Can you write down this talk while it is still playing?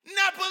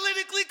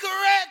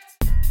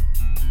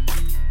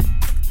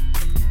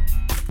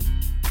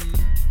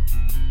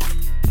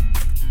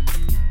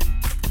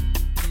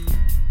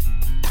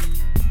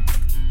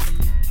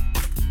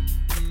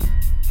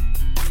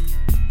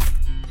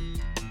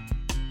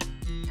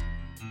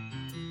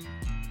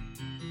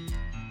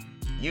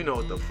You know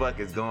what the fuck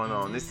is going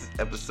on. This is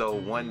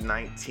episode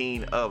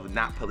 119 of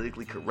Not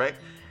Politically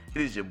Correct.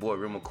 It is your boy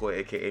Real McCoy,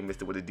 aka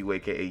Mr. What It Do,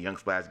 aka Young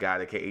Splash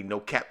God, aka No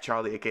Cap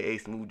Charlie, aka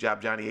Smooth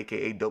Job Johnny,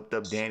 aka Doped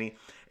Up Danny,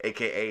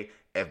 aka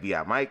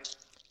FBI Mike,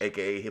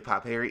 aka Hip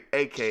Hop Harry,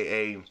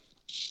 aka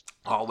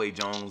Hallway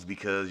Jones,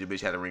 because your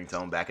bitch had a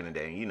ringtone back in the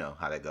day. You know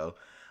how that go.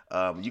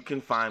 You can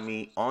find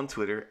me on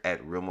Twitter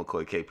at Real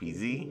McCoy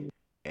KPZ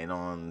and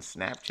on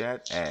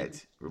Snapchat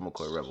at Real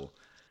McCoy Rebel.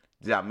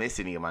 Did I miss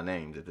any of my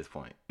names at this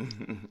point?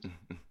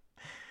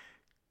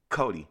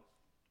 Cody.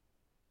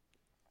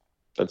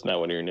 That's not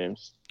one of your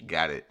names.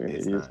 Got it.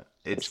 It's not.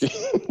 It's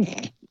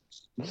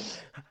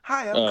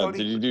Hi, I'm Cody.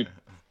 Did you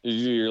do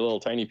your little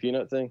tiny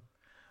peanut thing?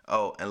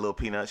 Oh, and Little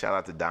Peanut. Shout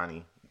out to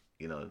Donnie.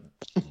 You know,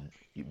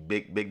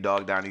 big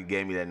dog Donnie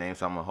gave me that name,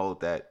 so I'm gonna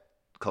hold that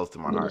close to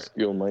my heart.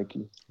 Yo,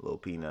 Mikey. Little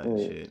Peanut and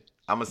shit.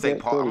 I'm gonna say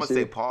pause. I'm gonna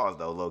say pause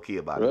though, low key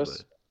about Russ?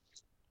 it.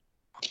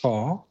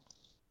 Paul.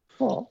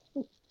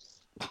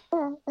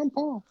 I'm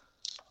Paul.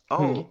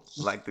 Oh,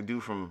 like the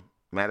dude from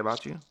Mad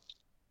About You?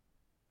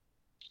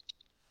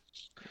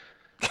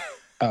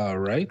 All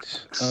right.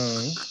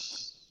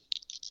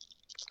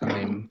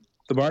 I'm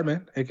the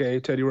Barman,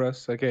 aka Teddy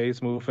Russ, aka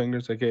Smooth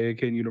Fingers, aka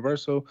King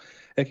Universal,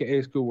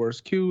 aka School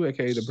Wars Q,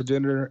 aka the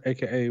Progenitor,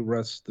 aka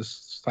Russ, the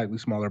slightly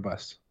smaller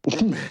bus.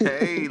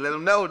 Hey, let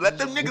them know. Let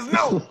them niggas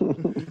know.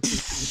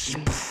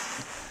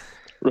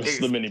 Russ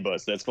the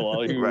minibus. That's for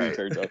all you Right.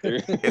 retards out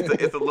there.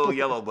 It's a little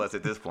yellow bus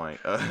at this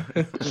point.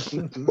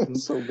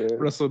 So bad.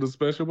 Russell the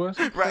special bus.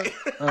 Right.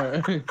 All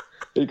right.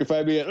 You can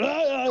find me at.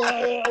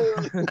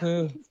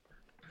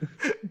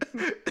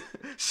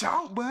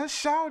 Shout, bus,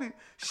 shout it.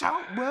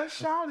 Shout, bus,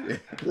 shout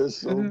it. That's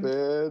so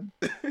bad.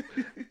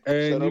 And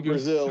Shut you up,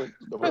 Brazil.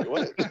 Wait,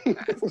 what?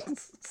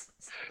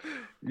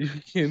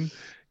 can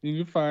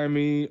find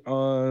me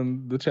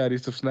on the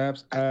Chatties of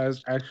Snaps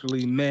as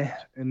actually Meh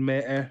and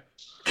Meh.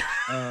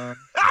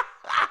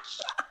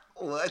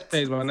 What?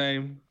 Change my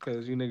name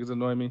because you niggas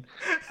annoy me.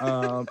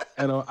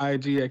 And on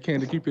IG at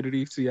Candy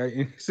Cupidity,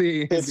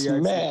 CINC It's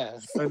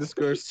math.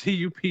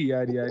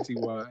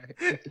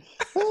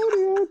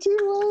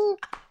 _CUPIDITY.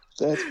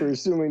 That's for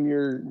assuming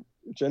your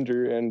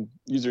gender and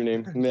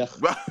username. Meh.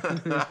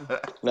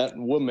 Not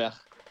womech.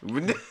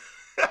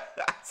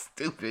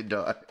 Stupid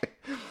dog.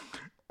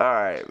 All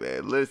right,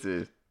 man.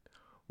 Listen,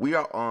 we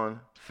are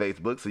on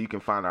Facebook, so you can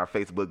find our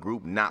Facebook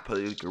group, Not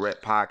Politically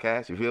Correct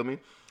Podcast. You feel me?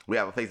 We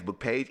have a Facebook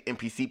page,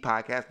 NPC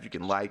Podcast, which you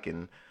can like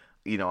and,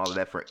 you know, all of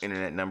that for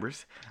internet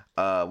numbers.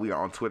 We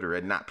are on Twitter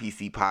at Not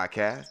PC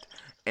Podcast.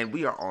 And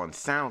we are on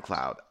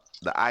SoundCloud,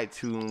 the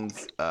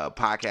iTunes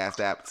podcast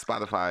app,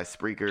 Spotify,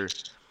 Spreaker,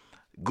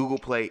 Google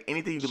Play,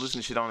 anything you can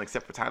listen to shit on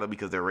except for Tidal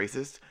because they're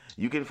racist.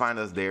 You can find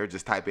us there.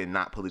 Just type in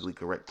Not Politically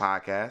Correct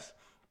Podcast.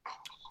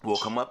 We'll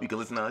come up. You can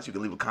listen to us. You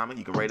can leave a comment.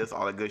 You can rate us,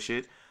 all that good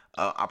shit.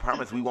 I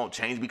promise we won't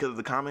change because of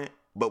the comment,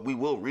 but we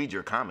will read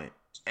your comment.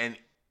 And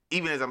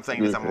even as I'm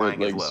saying this, I'm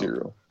lying as well.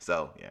 Zero.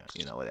 So, yeah,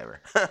 you know,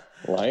 whatever.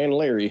 Lying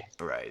Larry.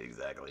 Right,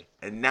 exactly.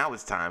 And now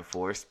it's time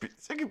for one,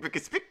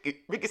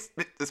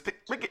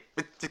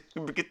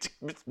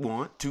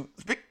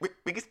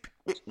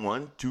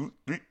 two,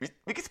 three,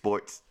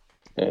 sports.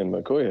 And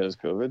McCoy has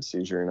COVID,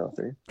 seizure and all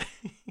three.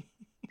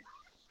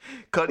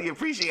 Cody,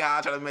 appreciate how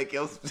I try to make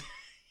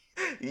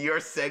your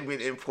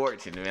segment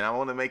important, man. I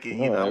want to make it,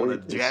 you know, I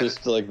want to It's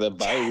just like the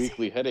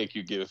bi-weekly headache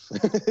you give.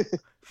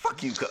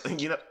 Fuck you,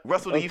 you know,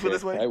 Russell, do you feel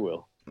this way? I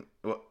will.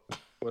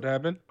 What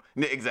happened?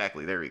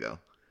 Exactly, there we go.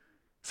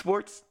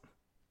 Sports?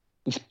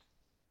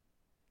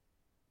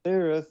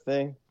 They're a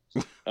thing.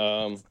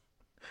 All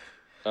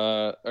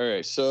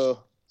right, so a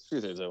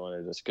few things I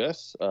want to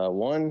discuss.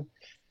 One,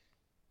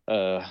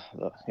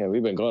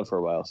 we've been going for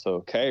a while.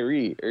 So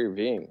Kyrie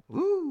Irving,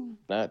 Woo.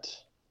 not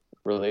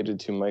related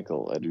to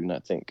Michael, I do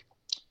not think.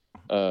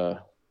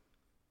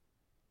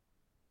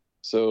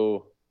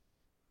 So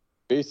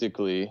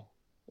basically,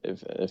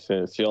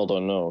 if y'all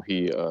don't know,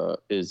 he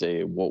is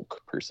a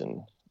woke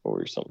person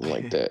or something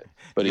like that.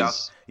 But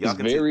he's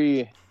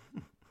very.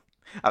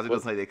 I was going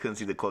to say they couldn't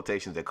see the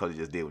quotations that Cody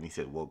just did when he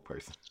said woke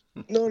person.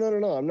 No.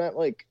 I'm not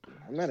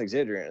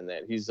exaggerating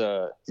that. He's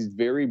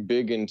very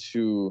big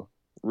into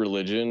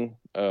religion,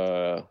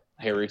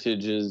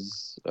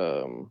 heritages,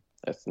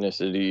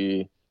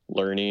 ethnicity,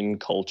 learning,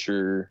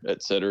 culture,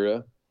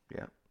 etc.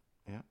 Yeah.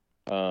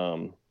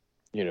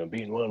 You know,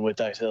 being one with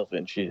thyself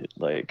and shit.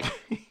 Like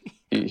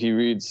he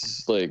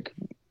reads like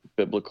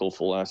biblical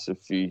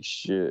philosophy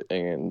shit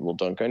and will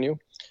dunk on you.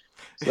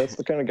 So that's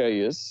the kind of guy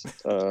he is.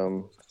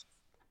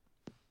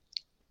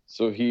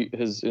 So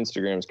his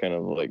Instagram is kind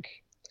of like,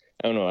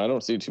 I don't know, I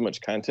don't see too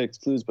much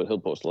context clues, but he'll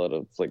post a lot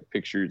of like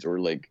pictures or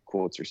like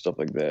quotes or stuff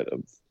like that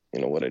of,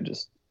 you know, what I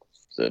just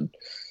said.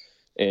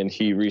 And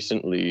he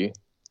recently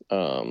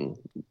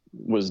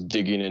was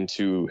digging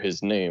into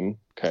his name,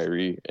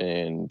 Kyrie,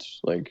 and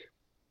like,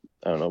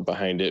 I don't know,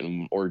 behind it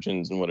and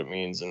origins and what it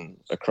means and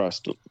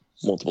across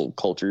multiple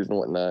cultures and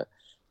whatnot,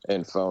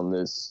 and found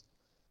this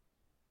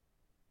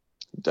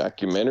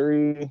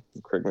documentary,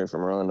 correct me if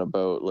I'm wrong,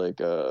 about like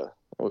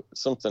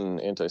something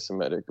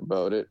anti-Semitic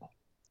about it.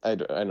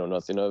 I know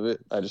nothing of it.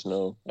 I just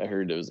know I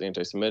heard it was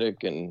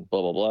anti-Semitic and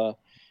blah blah blah.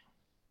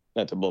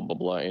 Not to blah blah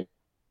blah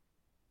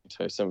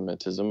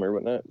anti-Semitism or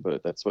whatnot,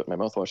 but that's what my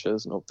mouthwash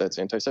is. Nope, that's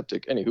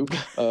antiseptic.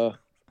 Anywho,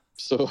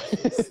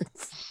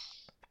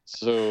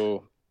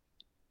 so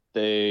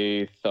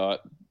they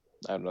thought,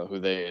 I don't know who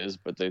they is,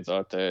 but they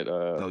thought that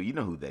Oh, you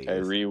know who they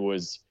Kyrie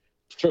was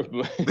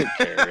from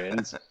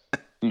Karens,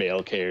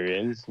 male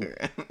Karens.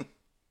 They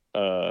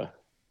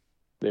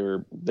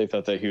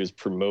thought that he was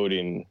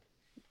promoting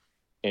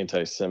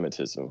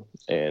anti-Semitism,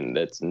 and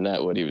that's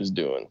not what he was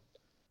doing.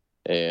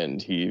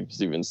 And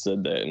he's even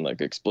said that and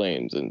like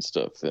explains and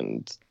stuff.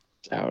 And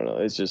I don't know,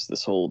 it's just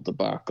this whole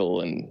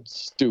debacle and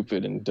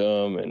stupid and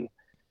dumb and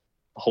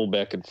whole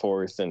back and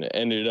forth. And it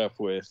ended up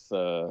with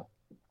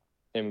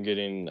him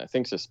getting, I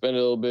think, suspended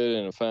a little bit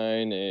and a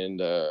fine.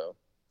 And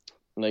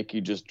Nike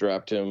just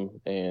dropped him,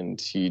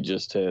 and he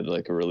just had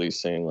like a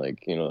release saying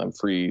like, you know, I'm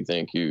free,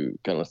 thank you,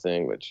 kind of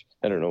thing. Which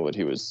I don't know what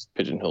he was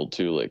pigeonholed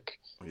to, like.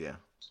 Yeah.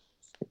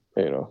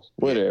 You know,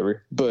 whatever. Yeah.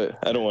 But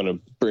I don't want to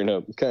bring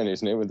up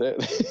Kanye's name with that.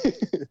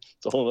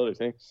 It's a whole other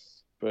thing.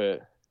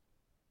 But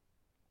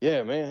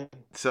yeah, man.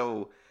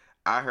 So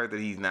I heard that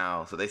he's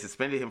now. So they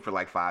suspended him for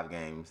like 5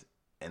 games,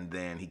 and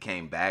then he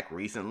came back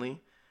recently.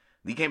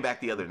 He came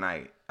back the other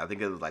night. I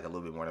think it was like a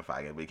little bit more than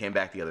 5 games, but he came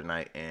back the other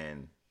night,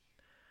 and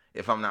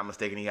if I'm not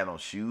mistaken, he had on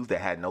shoes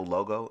that had no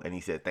logo, and he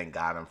said, "Thank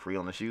God I'm free"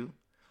 on the shoe.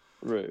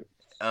 Right.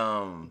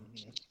 I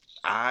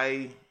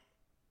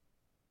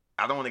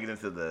don't want to get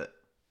into the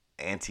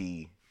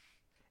anti-Jew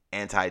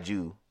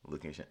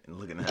looking at it. I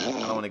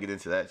don't want to get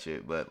into that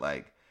shit, but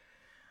like,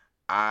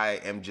 I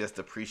am just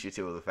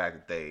appreciative of the fact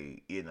that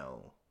they, you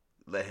know,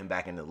 let him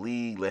back in the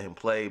league, let him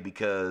play,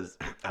 because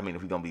I mean,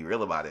 if we're gonna be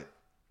real about it,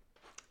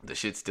 the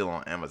shit's still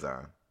on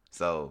Amazon.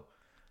 So,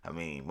 I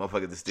mean,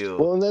 motherfuckers is still.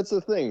 Well, and that's the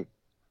thing.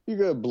 You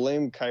gotta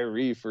blame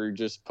Kyrie for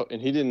just,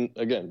 and he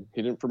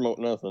didn't promote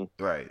nothing.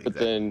 Right. But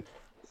then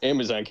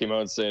Amazon came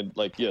out and said,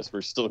 like, yes,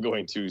 we're still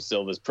going to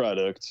sell this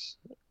product.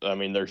 I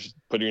mean, they're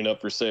putting it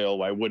up for sale.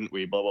 Why wouldn't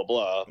we? Blah, blah,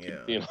 blah. Yeah.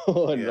 You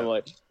know? And I'm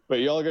like,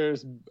 but y'all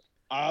gotta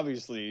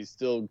obviously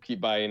still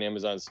keep buying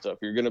Amazon stuff.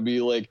 You're going to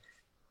be, like,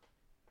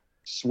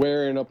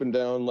 swearing up and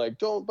down, like,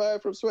 don't buy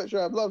from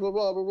Sweatshop, blah, blah,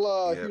 blah, blah,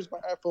 blah. Yep. Here's my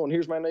iPhone.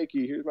 Here's my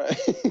Nike. Here's my...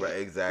 Right,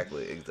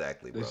 exactly,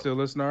 bro. They still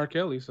listen to R.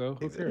 Kelly, so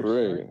who cares?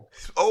 Right.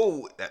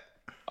 Oh!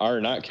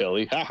 R, not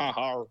Kelly. Ha, ha,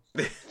 ha.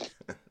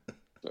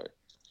 Sorry.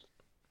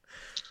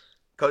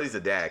 Cody's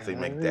a dad, so he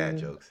makes dad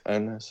jokes.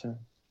 I'm not sure.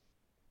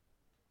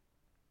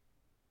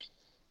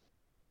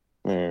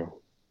 Yeah.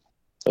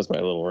 That's my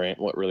little rant.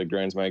 What really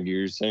grinds my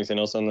gears? Anything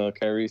else on the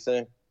Kyrie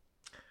thing?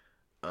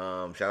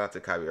 Shout out to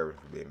Kyrie Irving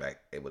for being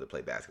back able to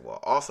play basketball.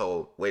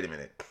 Also, wait a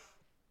minute.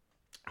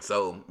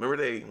 So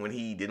remember when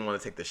he didn't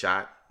want to take the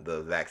shot,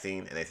 the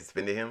vaccine, and they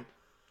suspended him?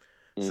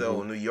 Mm-hmm.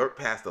 So New York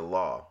passed a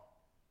law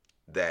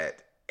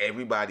that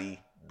everybody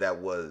that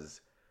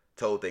was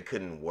told they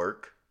couldn't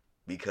work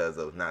because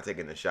of not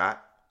taking the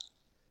shot,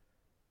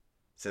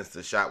 since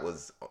the shot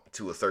was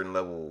to a certain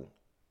level,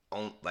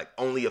 like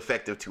only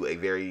effective to a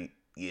very,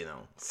 you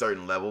know,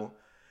 certain level,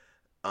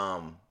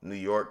 New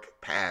York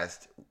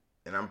passed,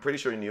 and I'm pretty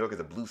sure New York is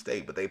a blue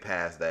state, but they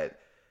passed that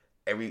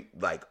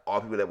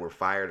all people that were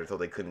fired or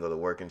told they couldn't go to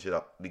work and shit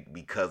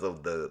because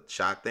of the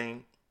shot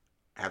thing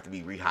have to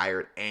be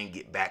rehired and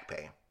get back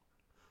pay.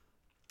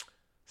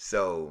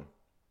 So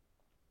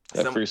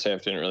that first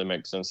half didn't really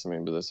make sense to me,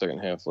 but the second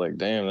half, like,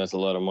 damn, that's a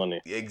lot of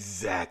money.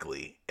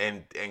 Exactly.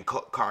 And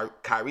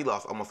Kyrie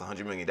lost almost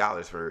 $100 million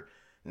for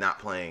not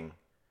playing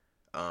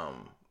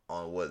on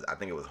I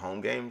think it was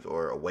home games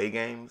or away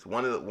games.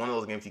 One of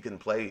those games he couldn't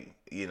play,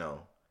 you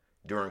know,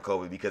 during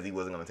COVID because he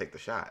wasn't going to take the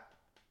shot.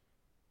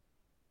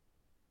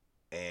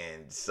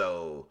 And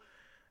so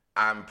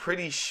I'm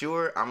pretty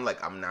sure, I'm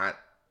not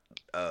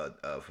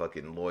a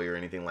fucking lawyer or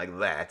anything like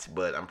that,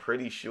 but I'm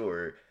pretty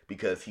sure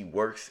because he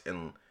works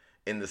in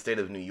the state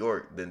of New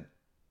York, then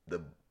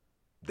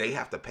they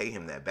have to pay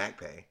him that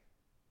back pay.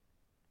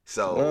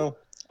 So, well,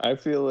 I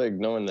feel like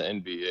knowing the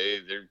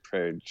NBA, they're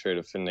probably try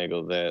to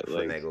finagle that.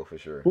 Finagle for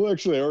sure. Well,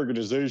 actually, our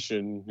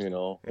organization, you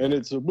know, and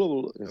it's a blah,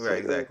 blah, blah. Right,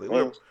 exactly.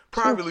 We're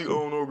privately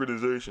owned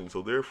organization,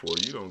 so therefore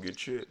you don't get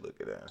shit. Look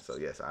at that. So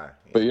yes,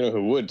 But you know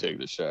who would take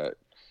the shot?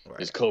 Right.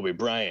 Is Kobe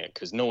Bryant,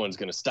 because no one's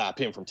gonna stop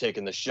him from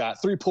taking the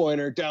shot.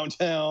 3-pointer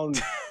downtown,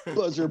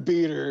 buzzer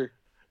beater.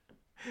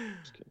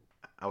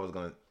 I was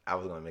gonna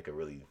make a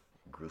really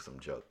gruesome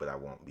joke, but I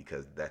won't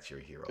because that's your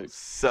hero.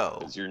 So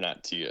because you're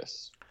not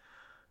TS.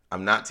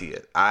 I'm not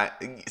TS.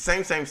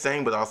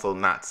 Same, but also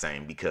not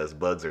same because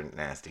bugs are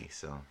nasty.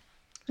 So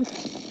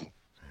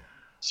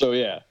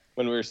yeah,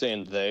 when we were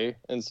saying they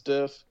and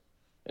stuff,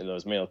 and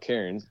those male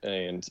Karens,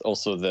 and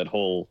also that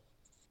whole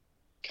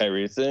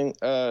Kyrie thing,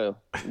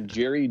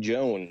 Jerry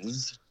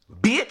Jones,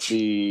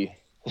 bitch.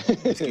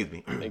 Excuse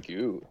me. Thank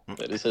you.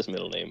 That is his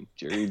middle name,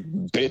 Jerry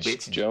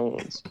Bitch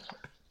Jones.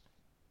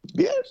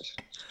 Bitch.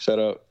 Shout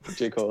out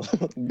J. Cole.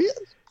 Bitch.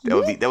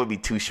 That would be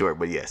too short,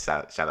 but yes,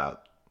 shout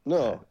out.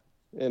 No,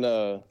 in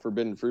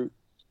Forbidden Fruit.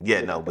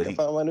 Yeah, no, but I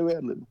found my new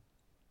ad lib.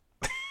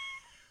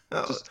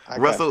 I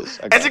Russell, got this.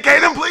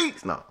 educate him,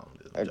 please. No,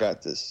 I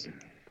got this.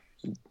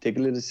 Take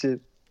a little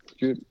sip,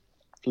 drip,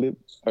 flip.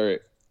 All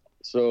right.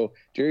 So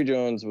Jerry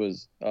Jones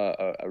was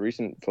a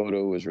recent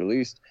photo was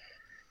released.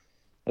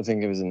 I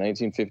think it was in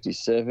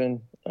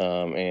 1957,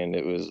 and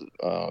it was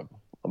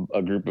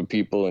a group of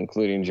people,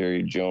 including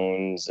Jerry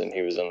Jones, and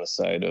he was on the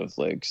side of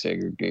like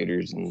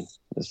segregators and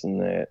this and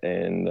that.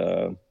 And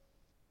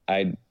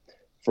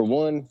for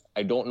one,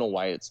 I don't know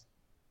why it's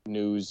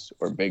news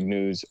or big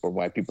news or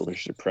why people are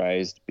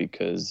surprised,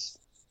 because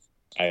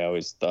I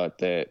always thought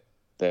that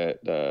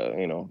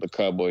the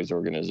Cowboys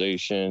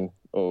organization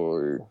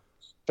or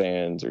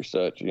fans or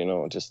such,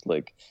 just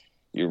like,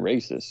 you're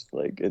racist.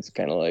 Like, it's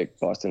kind of like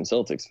Boston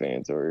Celtics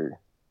fans, or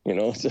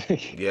it's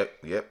like, Yep.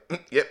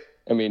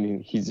 I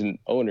mean, he's an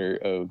owner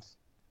of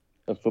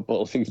a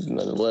football league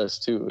nonetheless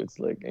too. It's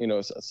like,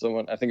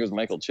 someone, I think it was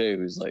Michael Che,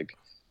 who's like,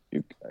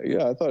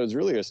 I thought it was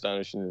really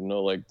astonishing to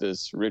know, like,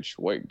 this rich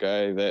white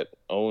guy that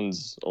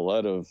owns a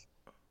lot of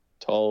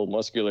tall,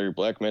 muscular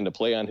black men to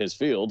play on his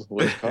field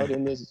was caught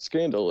in this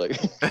scandal. Like,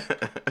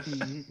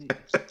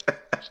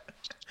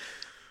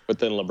 but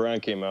then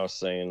LeBron came out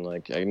saying,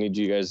 like, I need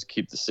you guys to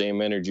keep the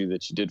same energy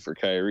that you did for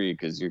Kyrie,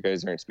 because you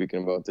guys aren't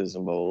speaking about this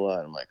and blah, blah, blah.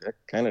 And I'm like, that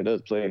kind of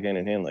does play hand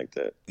in hand like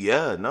that.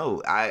 Yeah,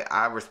 no,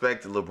 I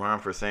respect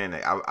LeBron for saying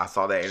that. I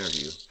saw that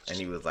interview, and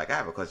he was like, I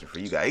have a question for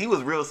you guys. He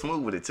was real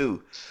smooth with it,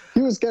 too. He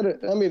was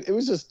it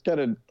was just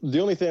the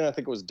only thing I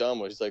think was dumb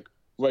was like,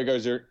 white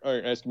guys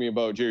aren't asking me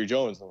about Jerry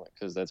Jones. I'm like,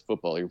 because that's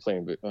football. You're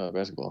playing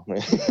basketball.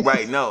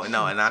 Right, no, and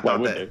I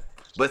thought that. They?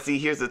 But see,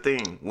 here's the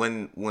thing.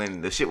 When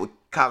the shit with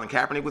Colin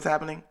Kaepernick was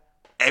happening,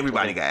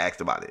 everybody got asked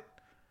about it.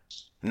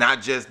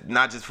 Not just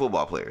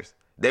football players.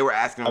 They were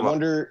asking about... I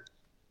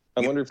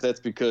wonder if that's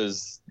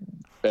because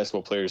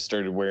basketball players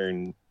started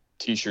wearing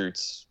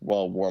T-shirts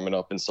while warming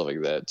up and stuff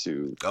like that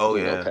to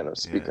kind of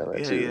speak on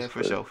that too. Yeah,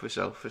 for sure. I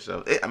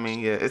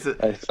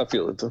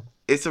feel it though.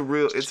 It's a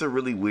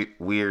really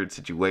weird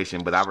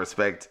situation, but I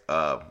respect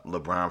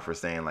LeBron for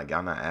saying, like,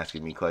 y'all not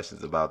asking me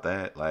questions about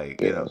that.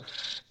 Like,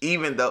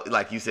 even though,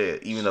 like you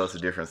said, even though it's a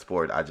different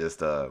sport, I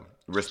just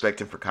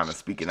respect him for kind of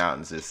speaking out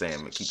and just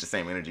saying, keep the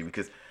same energy,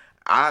 because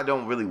I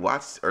don't really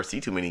watch or see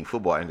too many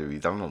football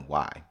interviews. I don't know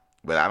why,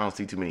 but I don't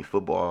see too many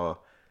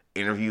football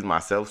interviews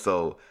myself,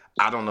 so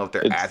I don't know if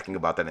they're asking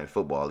about that in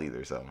football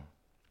either. So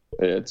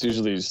yeah, it's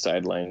usually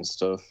sideline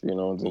stuff,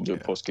 they'll do a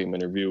post-game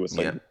interview with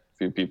a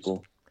few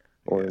people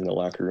or in the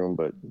locker room,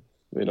 but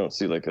they don't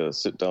see like a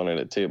sit down at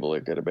a table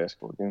like at a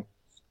basketball game.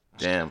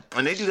 Damn.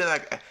 And they do that,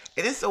 like,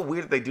 it is so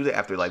weird that they do that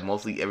after, like,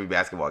 mostly every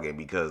basketball game,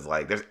 because,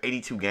 like, there's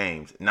 82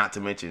 games, not to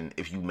mention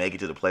if you make it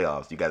to the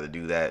playoffs, you got to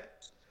do that.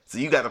 So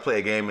you got to play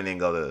a game and then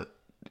go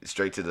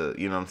straight to the,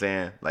 you know what I'm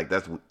saying? Like,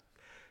 that's,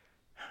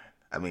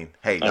 I mean,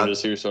 hey. I'm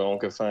just here so I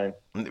won't get fined.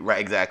 Right,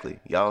 exactly.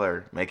 Y'all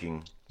are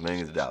making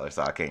millions of dollars,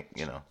 so I can't,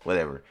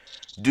 whatever.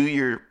 Do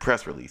your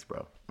press release,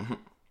 bro.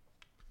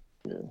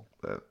 Yeah.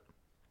 But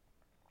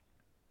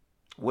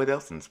what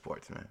else in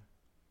sports, man?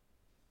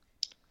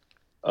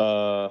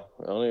 The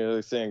only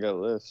other thing I got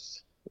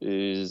left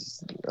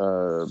is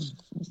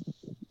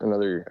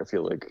another, I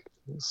feel like,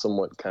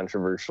 somewhat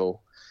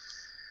controversial.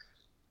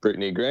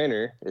 Brittany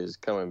Griner is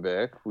coming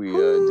back. We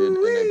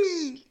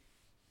did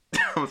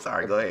I'm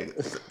sorry. Go ahead.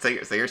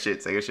 Say your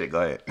shit.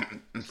 Go ahead.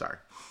 I'm sorry.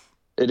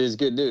 It is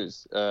good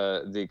news.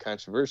 The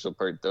controversial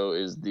part, though,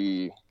 is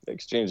the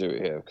exchange that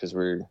we have, because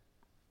we're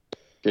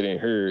getting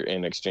her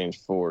in exchange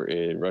for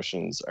a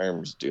Russian's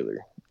arms dealer,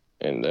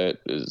 and that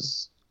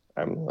is,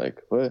 I'm like,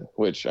 what?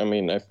 Which, I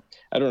mean, I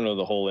don't know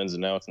the whole ins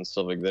and outs and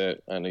stuff like that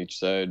on each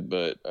side,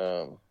 but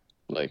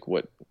like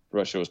what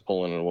Russia was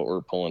pulling and what we're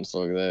pulling,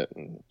 stuff like that,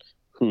 and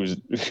who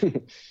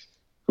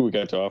we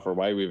got to offer,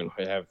 why we even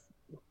have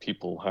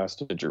people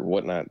hostage or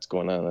whatnot's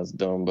going on. That's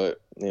dumb, but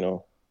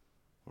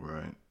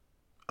right.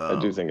 I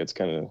do think it's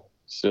kind of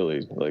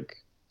silly, like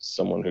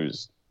someone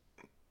who's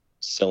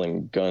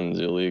selling guns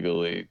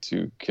illegally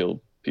to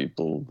kill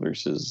people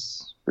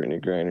versus Brittany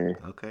Griner.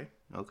 Okay.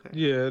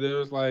 Yeah, there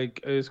was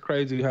like, it's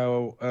crazy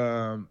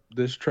how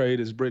this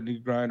trade is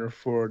Brittany Griner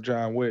for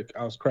John Wick.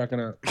 I was cracking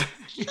up.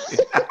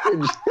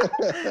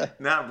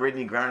 Not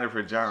Brittany Griner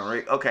for John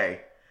Wick. Okay.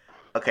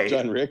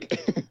 John Rick.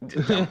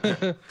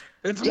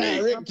 It's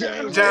John Rick.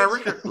 John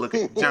Rick. Look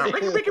at John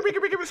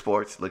Rick.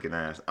 Sports. Looking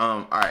ass.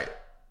 All right.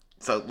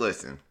 So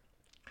listen.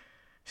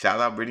 Shout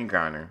out Brittany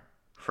Griner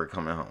for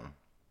coming home.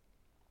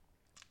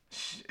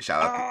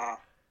 Shout out.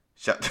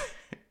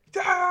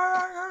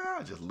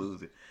 Just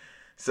lose it.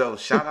 So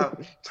shout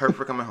out her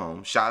for coming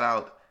home. Shout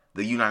out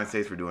the United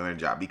States for doing their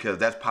job, because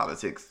that's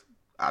politics.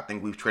 I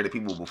think we've traded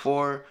people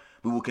before.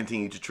 We will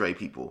continue to trade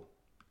people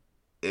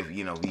if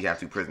we have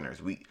two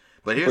prisoners.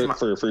 But here's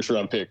for a first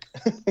round pick.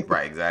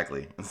 Right,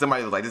 exactly. And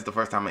somebody was like, "This is the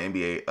first time an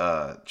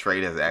NBA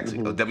trade has actually,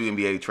 a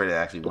WNBA trade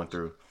actually went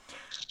through."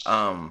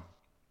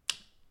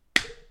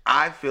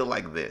 I feel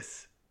like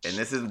this, and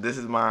this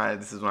is my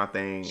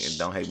thing. And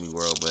don't hate me,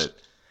 world, but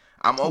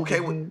I'm okay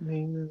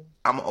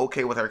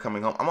with her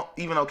coming home. I'm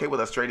even okay with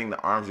us trading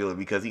the arms dealer,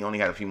 because he only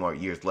had a few more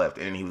years left,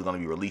 and he was going to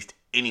be released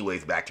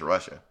anyways back to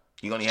Russia.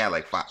 He only had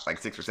like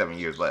 6 or 7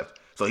 years left.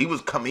 So he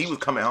was coming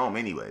home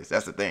anyways.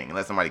 That's the thing,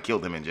 unless somebody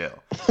killed him in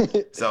jail.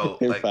 So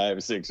in like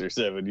 5, 6, or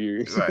 7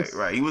 years.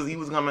 Right. He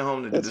was coming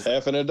home to do That's this.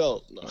 half an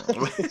adult. No. That's a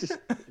little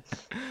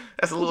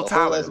That's a whole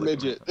Tyler. ass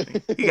midget.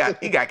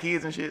 He got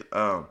kids and shit.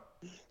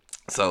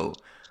 So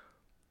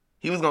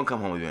he was gonna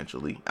come home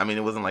eventually. I mean,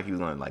 it wasn't like he was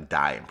gonna like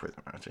die in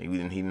prison. Right? He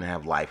didn't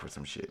have life or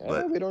some shit.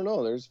 But we don't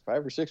know. There's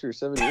 5 or 6 or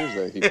 7 years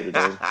that he could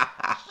have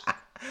died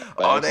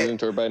by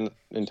accident or by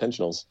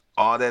intentionals.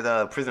 All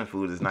that prison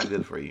food is not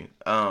good for you.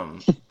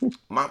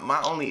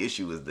 My only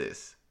issue is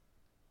this,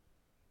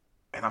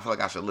 and I feel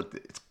like I should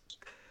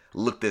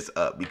look this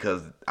up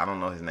because I don't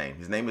know his name.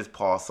 His name is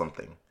Paul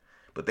something,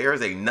 but there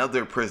is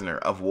another prisoner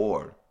of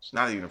war.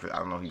 Not even I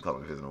don't know if you call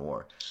him a prisoner of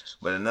war,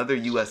 but another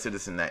U.S.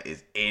 citizen that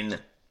is in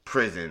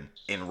prison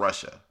in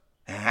Russia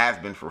and has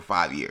been for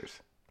 5 years.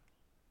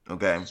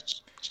 Okay,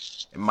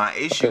 and my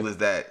issue is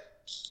that,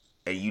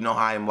 and you know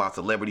how I am about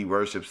celebrity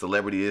worship,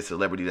 celebrity this,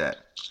 celebrity that.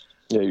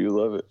 Yeah, you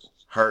love it.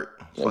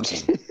 Hurt. Fuck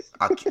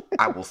you.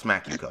 I will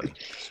smack you, Cody.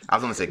 I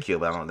was gonna say kill,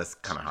 but I don't. That's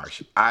kind of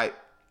harsh.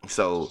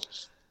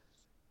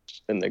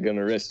 And they're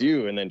gonna arrest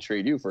you and then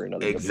trade you for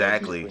another.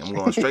 Exactly. I'm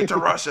going straight to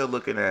Russia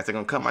looking at. They're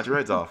gonna cut my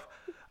dreads off.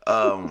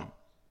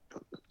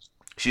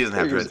 She doesn't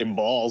have dreads.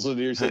 Balls with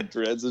your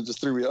dreads. It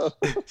just threw me off.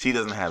 She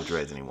doesn't have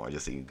dreads anymore.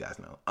 Just so you guys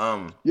know.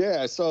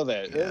 Yeah, I saw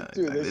that. Yeah,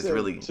 Dude, it's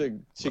really to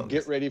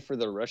get ready for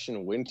the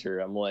Russian winter.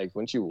 I'm like,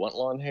 wouldn't you want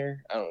long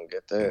hair? I don't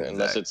get that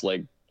unless it's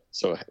like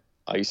so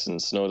ice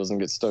and snow doesn't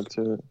get stuck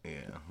to it.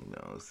 Yeah, who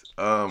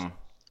knows?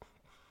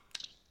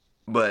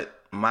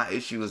 But my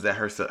issue is that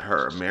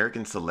her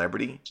American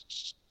celebrity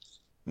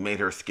made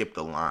her skip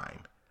the line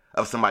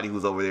of somebody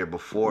who's over there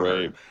before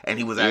her, and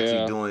he was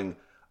actually doing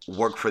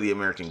work for the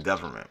American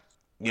government.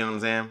 You know what I'm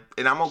saying?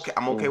 And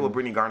I'm okay with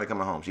Brittany Garner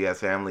coming home. She has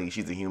family.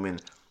 She's a human.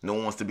 No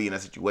one wants to be in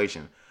that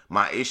situation.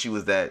 My issue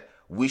is that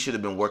we should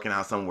have been working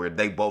out somewhere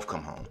they both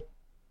come home.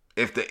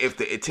 If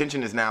the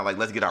intention is now like,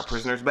 let's get our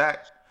prisoners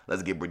back,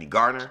 let's get Brittany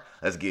Garner,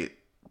 let's get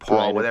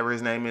Paul, whatever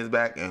his name is,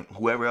 back, and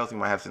whoever else you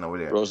might have sitting over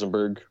there.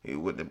 Rosenberg.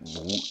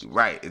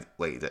 Right.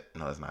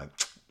 No, it's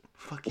not.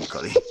 Fuck you,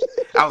 Cody.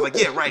 I was like,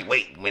 yeah, right.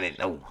 Wait a minute.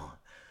 No.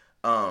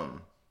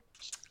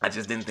 I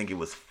just didn't think it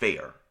was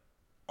fair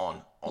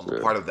on the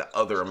part of the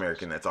other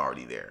American that's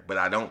already there. But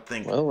I don't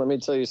think. Well, let me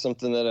tell you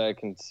something that I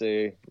can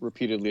say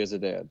repeatedly as a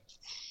dad.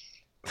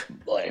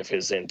 Life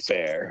isn't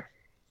fair.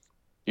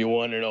 You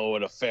want to know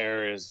what a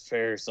fair is?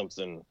 Fair is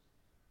something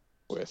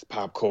with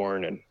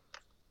popcorn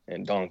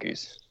and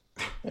donkeys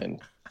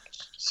and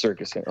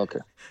circus. Okay.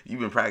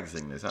 You've been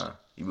practicing this, huh?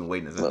 You've been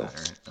waiting this out,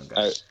 right?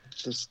 Okay.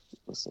 Just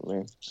listen,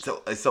 man.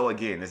 So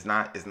again, it's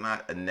not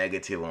a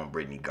negative on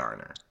Brittany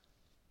Garner.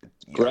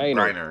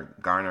 Griner.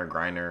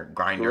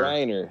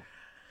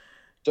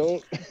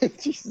 Don't.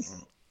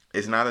 Jesus.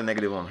 It's not a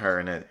negative on her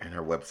and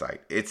her website.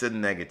 It's a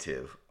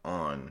negative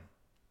on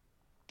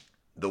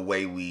the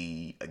way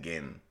we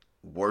again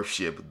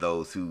worship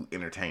those who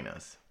entertain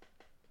us.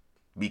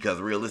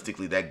 Because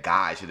realistically, that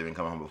guy should have been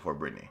coming home before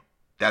Brittany.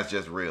 That's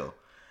just real.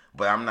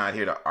 But I'm not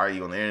here to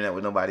argue on the internet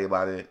with nobody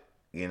about it.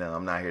 You know,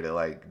 I'm not here to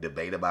like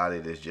debate about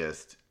it. It's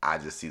just I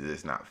just see that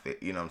it's not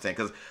fit. You know what I'm saying?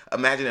 Because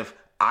imagine if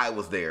I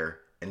was there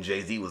and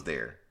Jay-Z was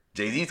there.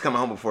 Jay-Z's coming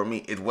home before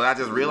me. What I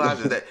just realized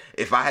is that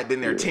if I had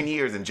been there 10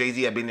 years and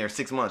Jay-Z had been there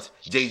 6 months,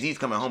 Jay-Z's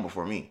coming home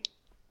before me.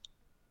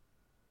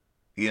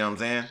 You know what I'm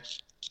saying?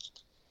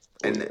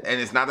 And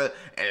it's not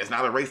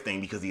a race thing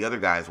because the other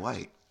guy is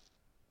white.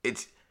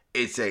 It's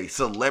a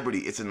celebrity.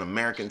 It's an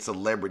American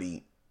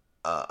celebrity,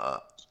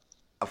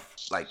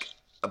 like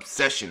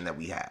obsession that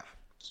we have.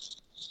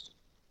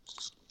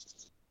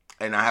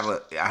 And I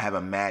have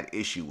a mad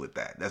issue with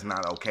that. That's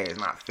not okay. It's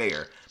not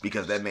fair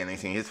because that man ain't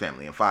seen his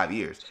family in 5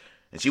 years,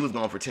 and she was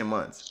gone for 10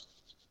 months.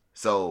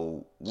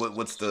 So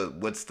what's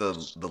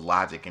the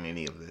logic in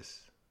any of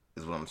this?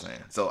 Is what I'm saying.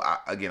 So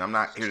I'm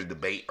not here to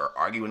debate or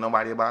argue with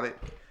nobody about it,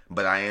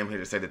 but I am here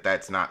to say that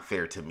that's not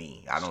fair to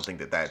me. I don't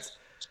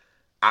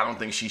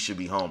think she should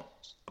be home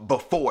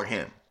before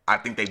him. I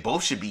think they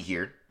both should be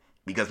here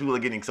because people are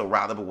getting so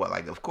riled up with what,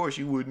 like, of course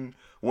you wouldn't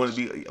want to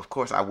be. Of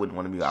course I wouldn't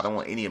want to be. I don't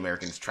want any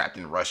Americans trapped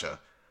in Russia.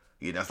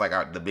 You know, that's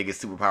like the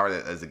biggest superpower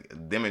that is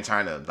them in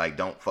China. Like,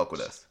 don't fuck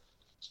with us.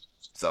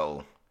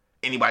 So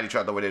anybody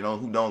trapped over there,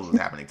 who knows what's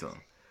happening to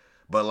them.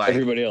 But like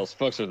everybody else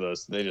fucks with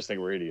us. They just think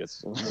we're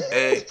idiots.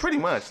 Pretty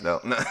much though.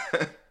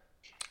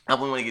 I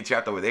wouldn't want to get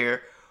trapped over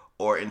there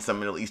or in some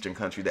Middle Eastern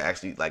country that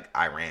actually like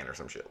Iran or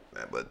some shit.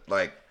 But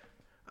like,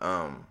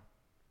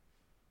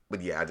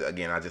 but yeah,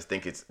 I just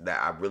think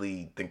I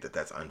really think that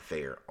that's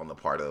unfair on the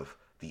part of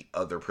the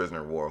other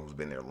prisoner of war who's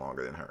been there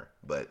longer than her.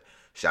 But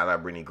shout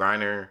out Brittany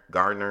Grinder,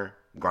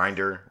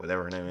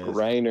 whatever her name is.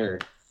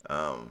 Griner.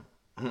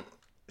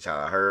 Shout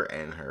out her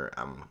and her.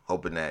 I'm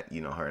hoping that,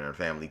 her and her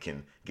family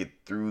can get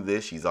through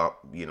this. She's all,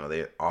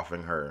 they're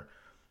offering her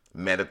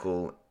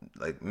mental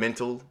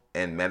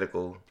and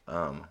medical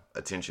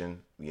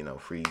attention,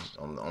 free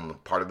on the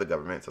part of the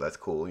government. So that's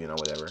cool,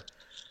 whatever.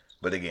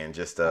 But again,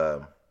 just I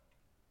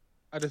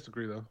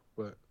disagree though,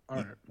 but All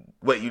right.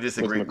 Wait, you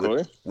disagree With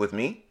McCoy? with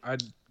me? I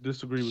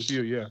disagree with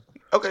you. Yeah.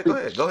 Okay, go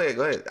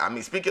ahead. I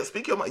mean, speak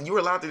your mind. You were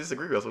allowed to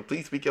disagree, Russell.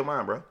 Please speak your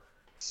mind, bro.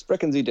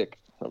 Sprechen Sie dick.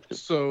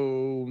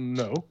 So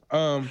no.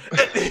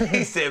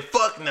 He said,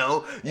 "Fuck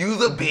no,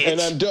 you's a bitch." And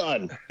I'm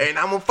done. And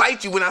I'm gonna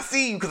fight you when I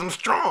see you because I'm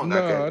strong. No,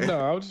 Okay. no.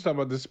 I was just talking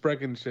about the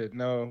Sprechen shit.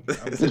 No.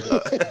 That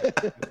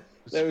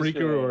was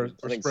Spreaker or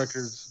I think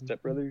Spreckers.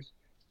 Step Brothers.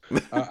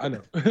 I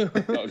know.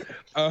 Okay.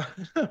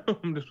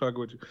 I'm just fucking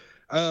with you.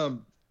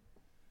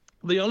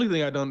 The only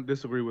thing I don't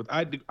disagree with,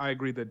 I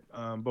agree that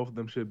both of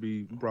them should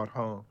be brought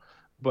home,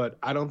 but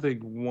I don't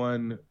think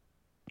one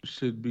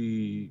should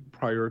be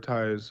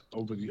prioritized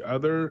over the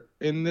other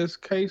in this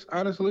case,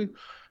 honestly.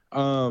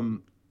 The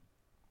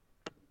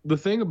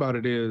thing about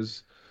it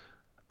is,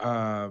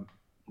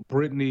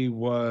 Brittany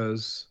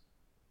was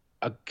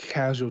a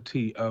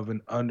casualty of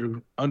an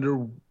under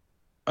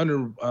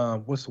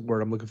what's the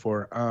word I'm looking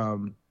for?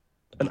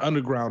 An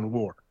underground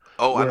war.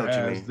 Oh, I know what you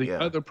Whereas mean. the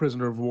other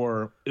prisoner of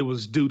war, it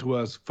was due to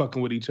us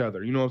fucking with each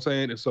other. You know what I'm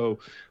saying? And so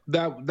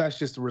that's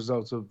just the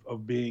results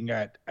of being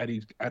at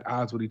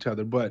odds with each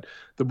other. But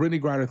the Brittany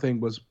Griner thing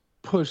was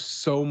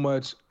pushed so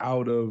much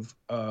out of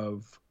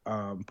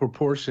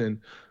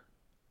proportion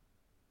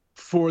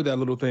for that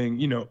little thing.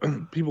 You know,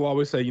 people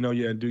always say, you know,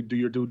 yeah, do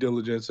your due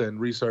diligence and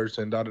research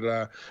and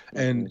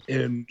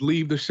and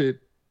leave the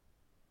shit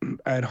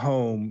at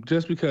home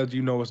just because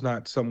you know it's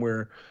not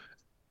somewhere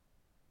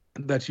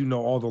that you know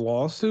all the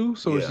laws to.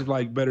 So it's just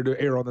like better to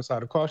err on the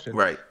side of caution.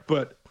 Right.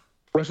 But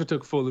Russia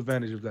took full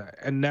advantage of that.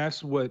 And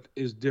that's what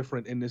is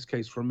different in this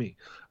case for me.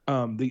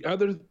 The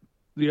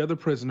other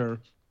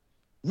prisoner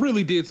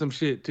really did some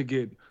shit to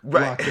get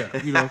locked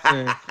up. You know what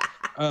I'm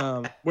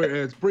saying?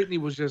 Whereas Brittany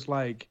was just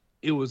like,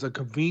 it was a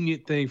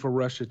convenient thing for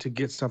Russia to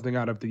get something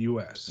out of the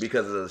U.S.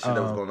 Because of the shit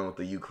that was going on with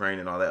the Ukraine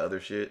and all that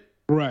other shit.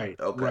 Right.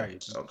 Okay.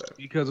 Right. Okay.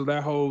 Because of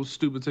that whole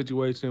stupid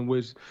situation,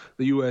 which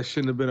the U.S.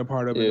 shouldn't have been a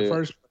part of in the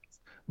first place.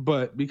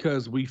 But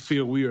because we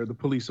feel we are the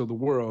police of the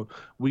world,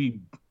 we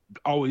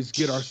always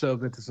get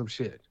ourselves into some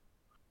shit.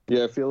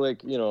 Yeah, I feel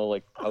like, you know,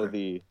 like how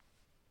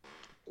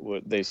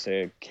what they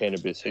say,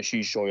 cannabis,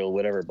 hashish oil,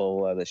 whatever, blah, blah,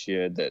 blah, that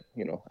shit, that,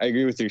 you know, I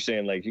agree with you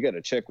saying, like, you got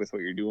to check with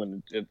what you're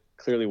doing. It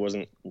clearly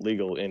wasn't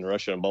legal in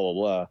Russia and blah, blah,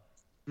 blah.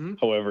 Mm-hmm.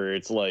 However,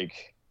 it's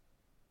like,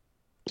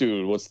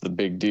 dude, what's the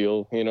big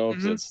deal? You know,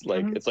 it's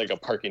like a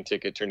parking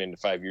ticket turned into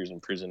 5 years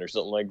in prison or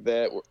something like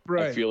that.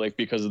 Right. I feel like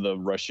because of the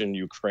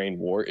Russian-Ukraine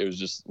war, it was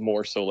just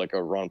more so like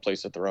a wrong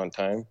place at the wrong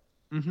time.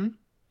 Mm-hmm.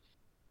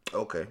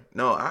 Okay.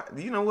 No,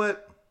 you know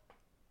what?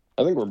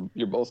 I think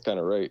you're both kind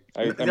of right.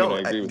 I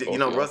agree with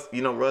both.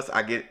 Russ,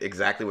 I get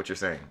exactly what you're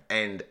saying.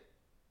 And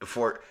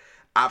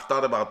I've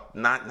thought about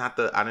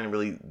I didn't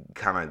really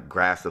kind of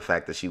grasp the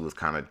fact that she was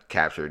kind of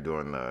captured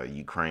during the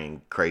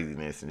Ukraine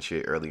craziness and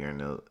shit earlier in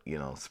the, you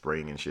know,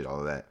 spring and shit, all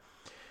of that.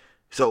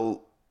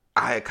 So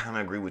I kind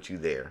of agree with you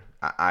there.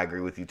 I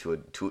agree with you to a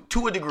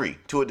degree.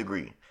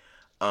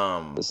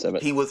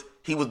 He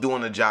was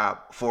doing a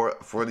job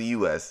for the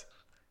U.S.,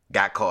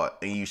 got caught,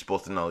 and you're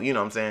supposed to know. You know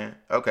what I'm saying?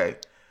 Okay.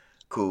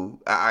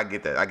 Cool. I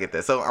get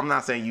that. So I'm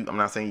not saying you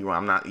wrong.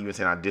 I'm not even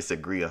saying I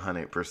disagree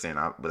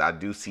 100%. But I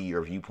do see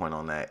your viewpoint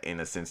on that in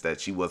the sense that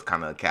she was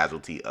kind of a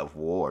casualty of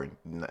war,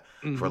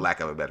 for lack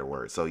of a better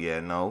word. So yeah,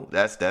 no,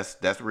 that's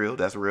real.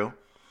 That's real.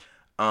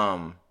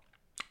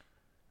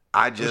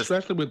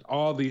 Especially with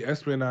all the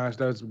espionage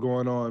that's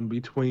going on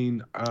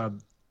between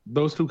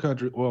those two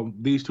countries, well,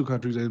 these two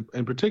countries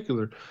in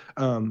particular,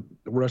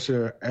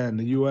 Russia and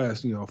the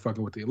U.S., you know,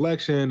 fucking with the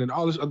election and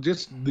all this,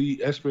 just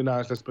the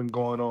espionage that's been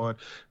going on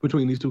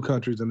between these two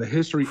countries and the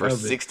history for of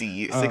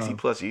 60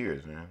 plus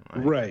years, man.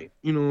 Like, right.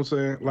 You know what I'm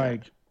saying?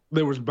 Like,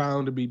 there was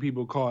bound to be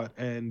people caught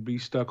and be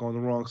stuck on the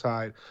wrong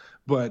side.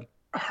 But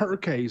her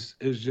case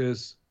is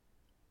just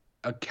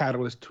a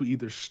catalyst to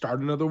either start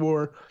another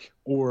war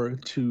or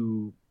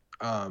to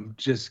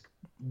just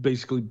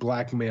basically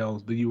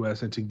blackmail the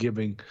U.S. into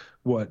giving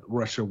what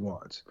Russia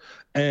wants.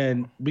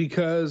 And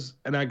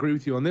I agree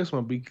with you on this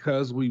one,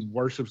 because we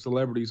worship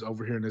celebrities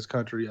over here in this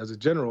country as a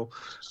general,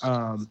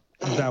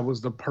 that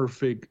was the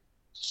perfect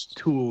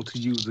tool to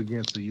use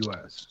against the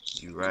U.S.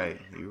 You're right.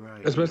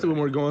 Especially when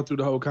we're going through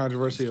the whole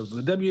controversy of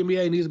the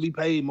WNBA needs to be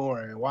paid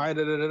more and why,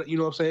 you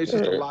know what I'm saying? It's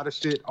just a lot of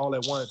shit all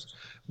at once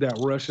that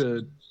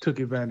Russia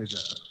took advantage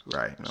of.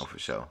 Right. No, for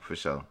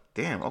sure.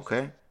 Damn,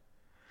 okay.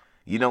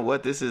 You know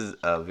what? This is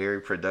a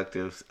very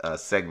productive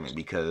segment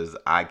because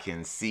I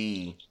can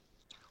see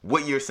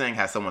what you're saying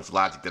has so much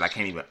logic that I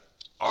can't even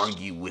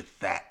argue with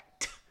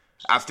that.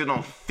 I still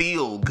don't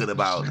feel good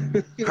about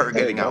her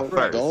getting out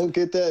first. Don't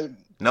get that.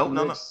 No.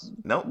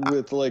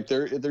 With like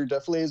there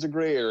definitely is a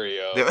gray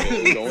area.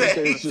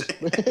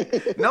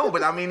 No,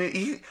 but I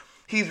mean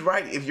he's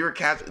right. If you're a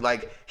Catholic,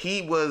 like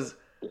he was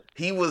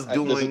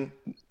doing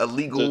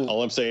illegal.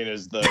 All I'm saying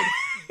is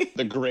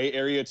the gray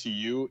area to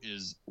you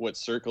is what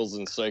Circles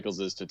and Cycles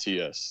is to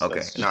TS.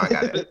 Okay, no, I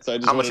got it. So I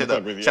just want to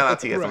talk with you. Shout out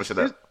TS. I'm gonna shut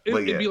up.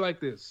 It'd be like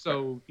this.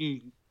 So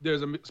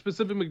there's a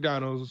specific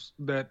McDonald's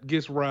that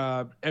gets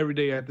robbed every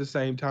day at the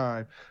same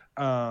time,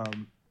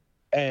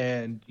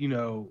 and you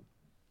know,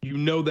 you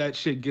know that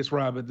shit gets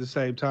robbed at the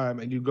same time,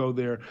 and you go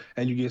there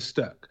and you get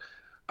stuck.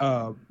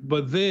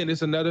 But then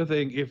it's another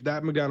thing if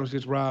that McDonald's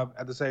gets robbed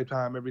at the same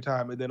time every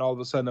time, and then all of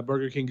a sudden a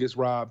Burger King gets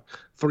robbed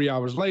 3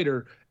 hours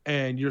later,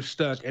 and you're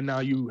stuck, and now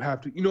you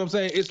have to. You know what I'm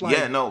saying? It's like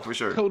Yeah, no, for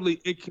sure.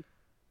 Totally,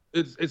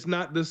 it's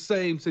not the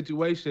same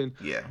situation.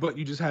 Yeah. But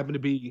you just happen to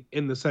be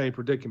in the same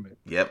predicament.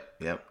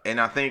 Yep. And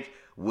I think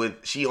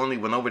she only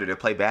went over there to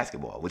play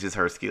basketball, which is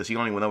her skill. She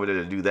only went over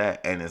there to do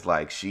that, and it's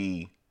like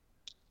she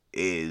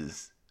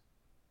is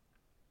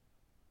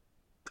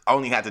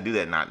only had to do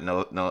that.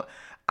 No.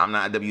 I'm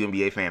not a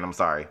WNBA fan. I'm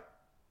sorry.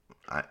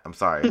 I'm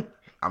sorry.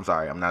 I'm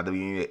sorry. I'm not a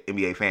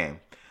WNBA fan.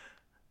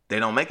 They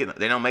don't make it.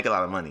 They don't make a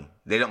lot of money.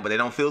 But they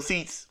don't fill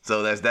seats.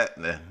 So that's that.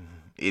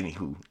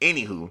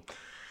 Anywho,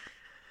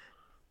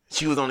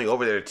 she was only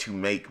over there to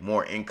make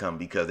more income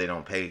because they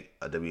don't pay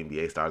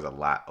WNBA stars a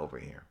lot over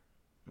here.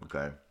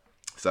 Okay,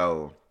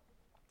 so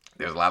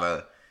there's a lot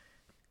of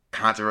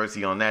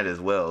controversy on that as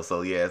well.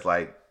 So yeah, it's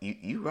like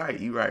you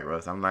right,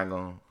 Russ. I'm not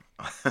gonna.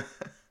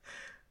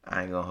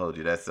 I ain't gonna hold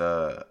you. That's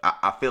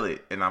I feel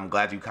it, and I'm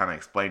glad you kind of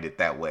explained it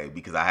that way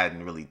because I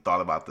hadn't really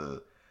thought about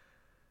the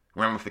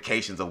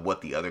ramifications of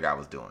what the other guy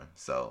was doing.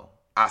 So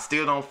I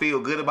still don't feel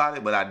good about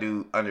it, but I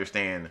do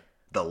understand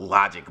the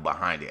logic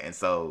behind it, and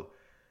so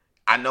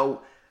I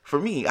know for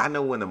me, I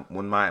know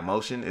when my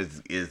emotion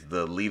is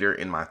the leader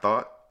in my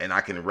thought, and I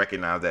can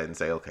recognize that and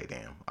say, okay,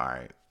 damn, all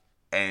right.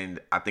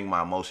 And I think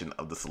my emotion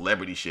of the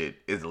celebrity shit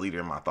is the leader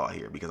in my thought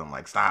here because I'm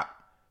like, stop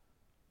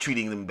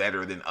treating them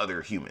better than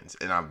other humans,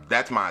 and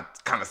that's my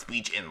kind of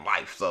speech in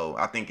life. So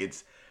I think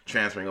it's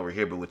transferring over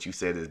here. But what you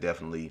said is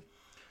definitely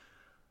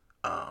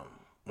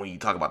when you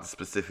talk about the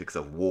specifics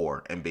of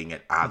war and being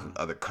at odds with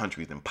other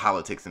countries and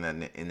politics in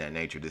that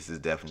nature, this is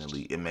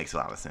definitely, it makes a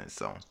lot of sense.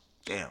 So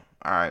damn,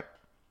 all right.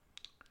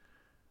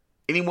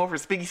 Any more for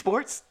Speaky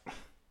Sports?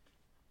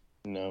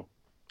 No.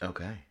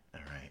 Okay,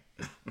 all right.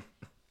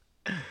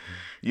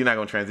 You're not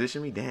gonna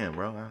transition me, damn,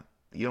 bro.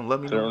 You don't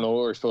love me. I don't know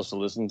what we're supposed to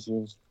listen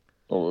to.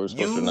 Or we're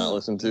supposed to not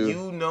listen to.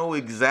 You know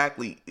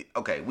exactly.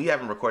 Okay, we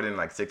haven't recorded in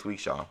like 6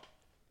 weeks, y'all.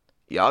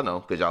 Y'all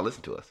know because y'all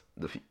listen to us.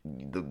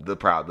 The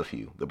proud, the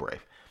few, the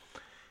brave.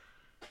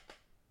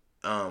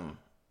 So,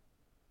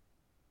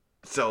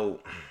 oh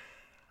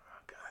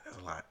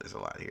God, there's a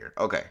lot here.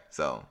 Okay,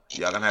 so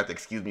y'all gonna have to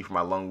excuse me for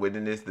my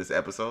long-windedness this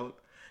episode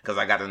because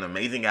I got an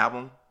amazing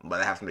album,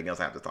 but I have something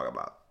else I have to talk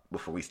about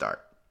before we start.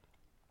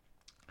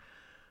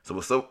 So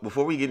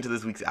before we get into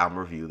this week's album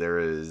review, there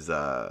is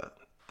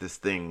this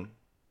thing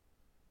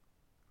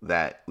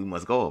that we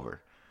must go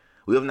over.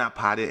 We have not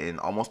potted in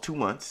almost 2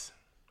 months,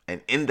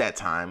 and in that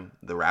time,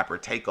 the rapper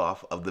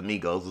Takeoff of the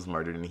Migos was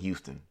murdered in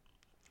Houston.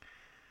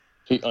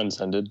 He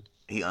unsended.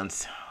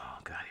 Oh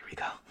God, here we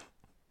go.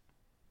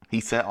 He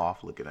set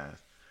off. Look at that.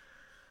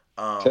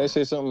 Can I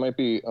say something might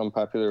be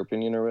unpopular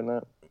opinion or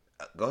whatnot?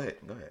 Go ahead.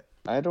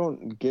 I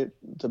don't get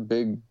the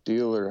big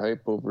deal or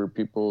hype over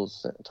people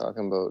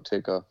talking about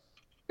Takeoff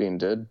being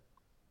dead.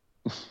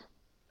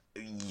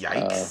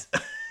 Yikes.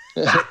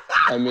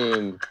 I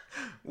mean,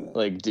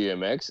 like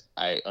DMX,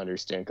 I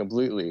understand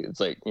completely. It's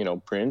like,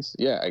 Prince.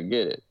 Yeah, I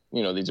get it.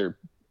 These are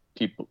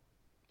people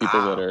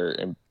that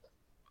are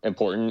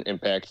important,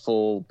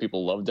 impactful.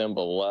 People love them,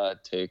 but a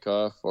lot.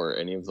 Takeoff or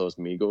any of those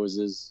me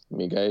guys,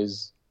 me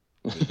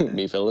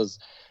fellas,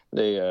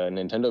 they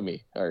Nintendo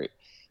me. All right,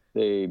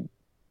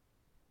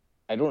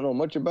 I don't know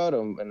much about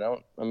them, and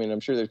I'm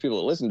sure there's people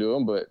that listen to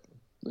them, but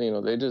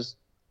they just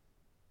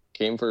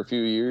came for a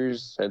few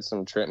years, had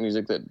some trap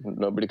music that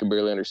nobody could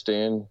barely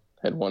understand,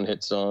 had one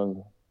hit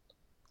song.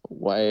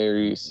 Why are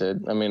you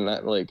said? I mean,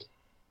 not like,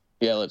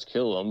 yeah, let's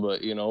kill them,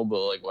 but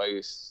like, why are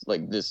you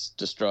like this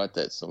distraught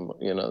that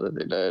that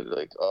they died?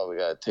 Like, oh, we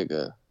gotta take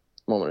a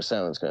moment of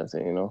silence, kind of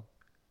thing,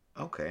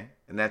 Okay,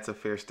 and that's a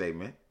fair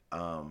statement.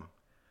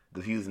 The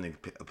views and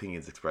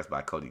opinions expressed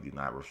by Cody do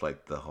not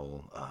reflect the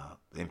whole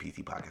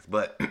NPC podcast,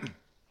 but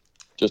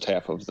just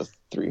half of the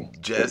three.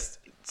 Just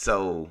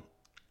so.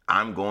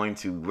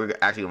 We're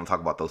actually going to talk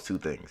about those two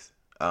things.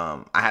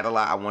 I had a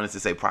lot I wanted to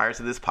say prior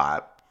to this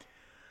pod,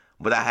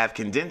 but I have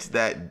condensed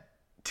that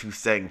to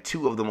saying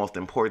two of the most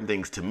important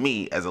things to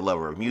me as a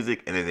lover of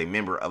music and as a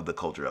member of the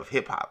culture of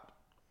hip hop.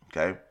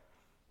 Okay?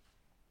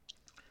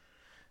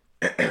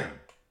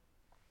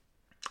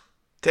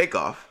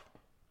 Takeoff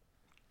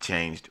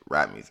changed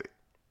rap music.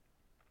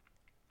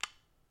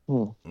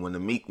 When the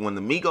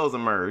Migos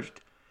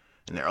emerged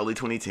in the early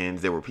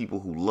 2010s, there were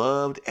people who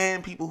loved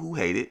and people who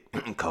hated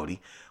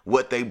Cody,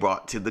 what they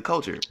brought to the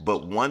culture.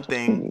 But one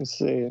thing, I didn't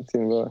say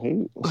anything about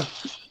hate.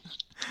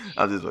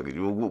 I was just fucking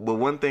you. But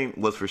one thing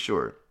was for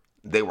sure,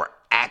 they were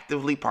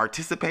actively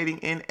participating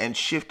in and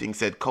shifting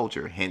said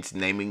culture. Hence,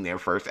 naming their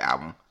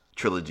album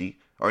trilogy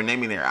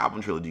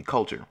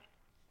Culture.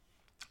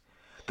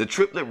 The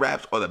triplet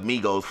raps, or the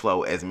Migos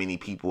flow, as many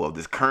people of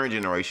this current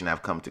generation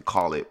have come to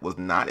call it, was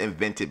not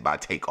invented by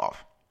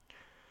Takeoff.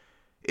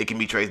 It can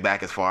be traced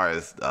back as far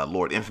as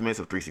Lord Infamous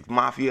of 3 6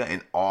 Mafia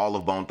and all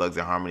of Bone Thugs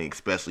and Harmony,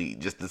 especially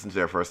just listen to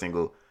their first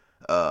single,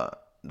 the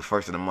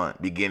first of the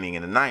month, beginning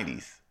in the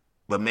 90s.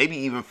 But maybe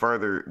even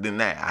further than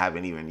that. I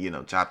haven't even,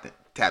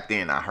 tapped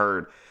in. I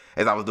heard,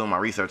 as I was doing my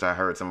research, I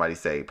heard somebody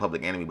say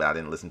Public Enemy, but I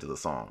didn't listen to the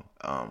song.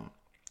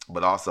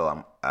 But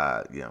also,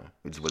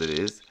 which is what it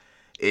is.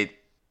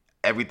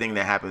 Everything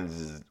that happens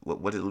is,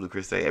 what did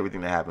Ludacris say?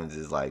 Everything that happens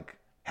is like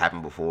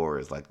happened before,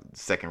 is like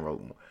second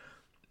row,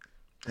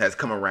 has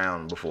come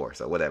around before,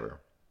 so whatever.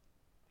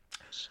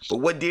 But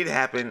what did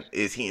happen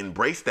is he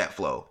embraced that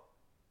flow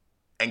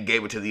and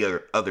gave it to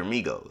the other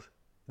Migos.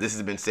 This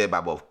has been said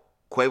by both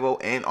Quavo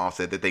and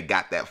Offset that they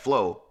got that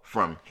flow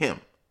from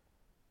him.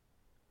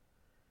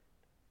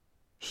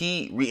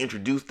 He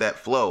reintroduced that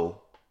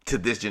flow to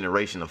this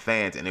generation of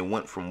fans, and it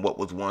went from what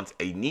was once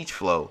a niche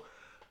flow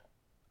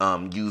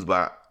used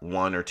by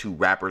one or two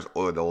rappers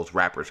or those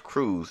rappers'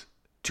 crews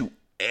to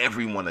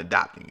everyone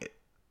adopting it.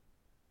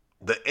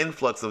 The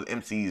influx of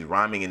MCs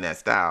rhyming in that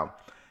style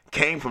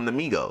came from the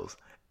Migos,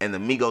 and the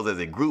Migos as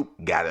a group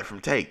got it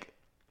from Take.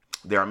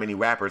 There are many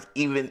rappers,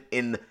 even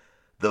in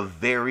the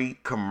very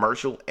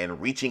commercial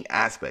and reaching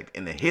aspect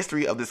in the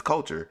history of this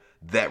culture,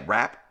 that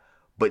rap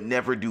but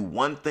never do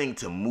one thing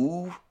to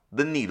move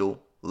the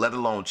needle, let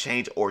alone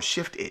change or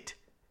shift it.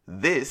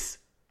 This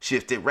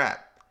shifted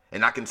rap.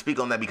 And I can speak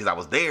on that because I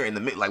was there in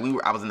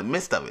the I was in the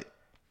midst of it.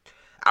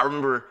 I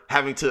remember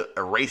having to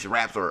erase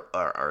raps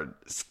or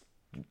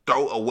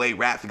throw away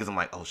raps because I'm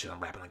like, oh shit,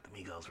 I'm rapping like the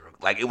Migos.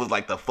 Like it was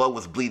like the flow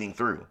was bleeding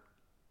through.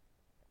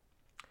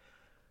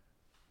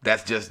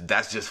 That's just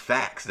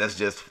facts. That's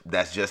just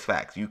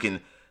facts.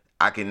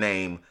 I can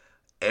name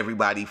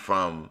everybody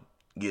from,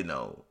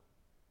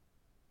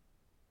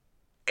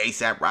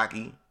 A$AP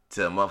Rocky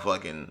to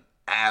motherfucking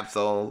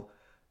Ab-Soul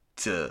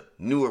to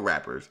newer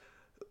rappers,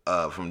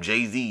 from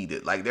Jay-Z.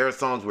 There are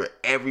songs where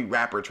every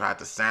rapper tried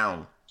to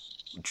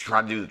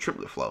do the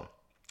triplet flow.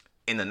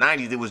 In the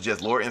 90s, it was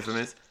just Lord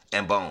Infamous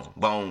and Bone.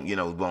 Bone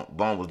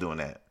was doing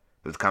that.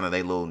 It was kind of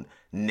their little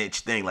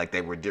niche thing, like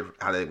they were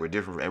different, how they were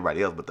different from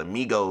everybody else. But the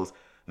Migos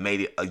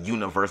made it a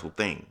universal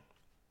thing.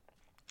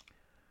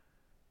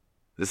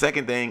 The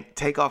second thing,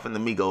 Takeoff and the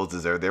Migos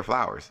deserve their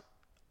flowers.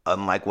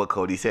 Unlike what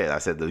Cody said, I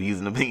said the views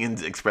and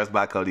opinions expressed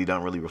by Cody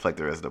don't really reflect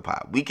the rest of the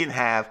pop. We can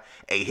have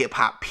a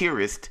hip-hop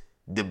purist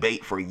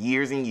debate for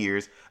years and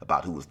years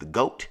about who is the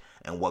GOAT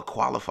and what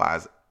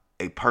qualifies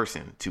a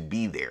person to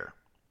be there.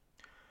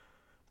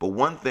 But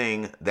one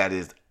thing that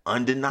is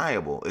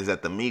undeniable is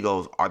that the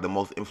Migos are the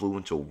most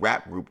influential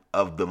rap group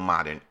of the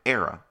modern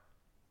era.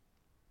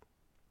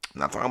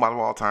 I'm not talking about of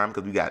all time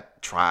because we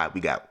got Tribe, we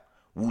got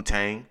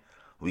Wu-Tang,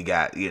 we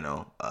got,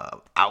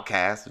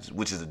 Outkast,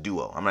 which is a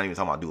duo. I'm not even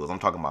talking about duos. I'm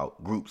talking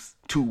about groups,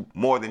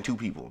 more than two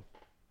people.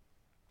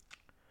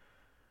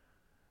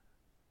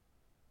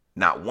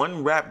 Not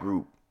one rap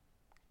group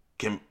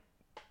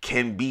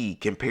can be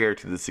compared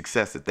to the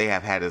success that they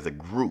have had as a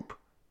group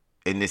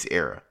in this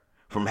era.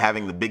 From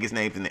having the biggest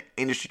names in the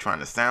industry trying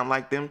to sound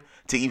like them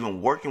to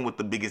even working with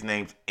the biggest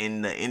names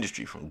in the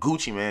industry, from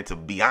Gucci Mane to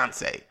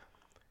Beyonce.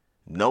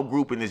 No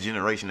group in this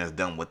generation has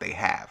done what they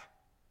have.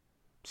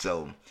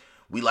 So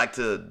we like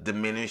to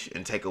diminish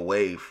and take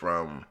away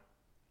from,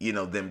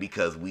 them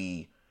because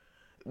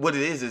what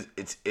it is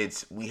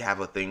it's we have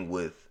a thing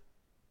with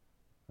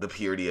the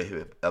purity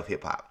of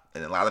hip hop.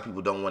 And a lot of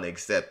people don't want to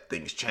accept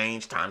things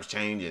change, times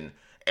change, and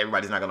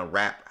everybody's not going to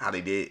rap how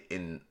they did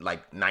in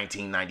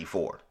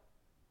 1994.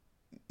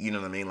 You know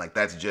what I mean?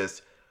 That's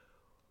just,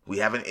 we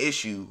have an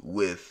issue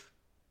with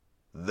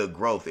the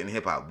growth in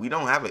hip hop. We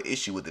don't have an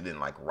issue with it in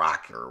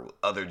rock or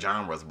other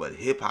genres, but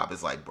hip hop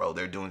is bro,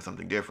 they're doing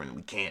something different.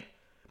 We can't.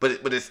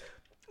 But it's,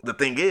 the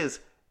thing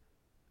is,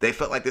 they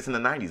felt like this in the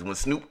 90s when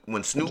Snoop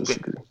when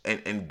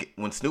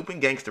Snoop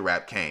and gangster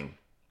rap came.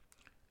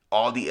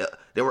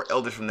 There were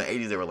elders from the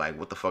 80s. They were like,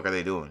 "What the fuck are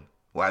they doing?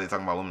 Why are they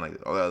talking about women like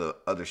this? All the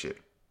other shit?"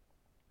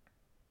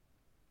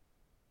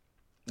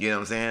 You know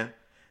what I'm saying?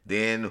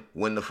 Then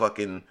when the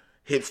fucking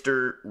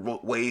hipster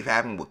wave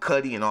happened with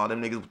Cudi and all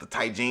them niggas with the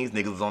tight jeans,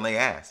 niggas was on their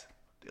ass.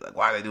 They're like,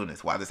 "Why are they doing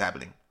this? Why is this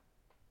happening?"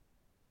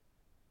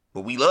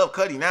 But we love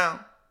Cudi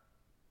now.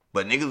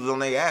 But niggas was on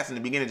their ass in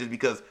the beginning just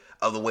because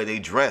of the way they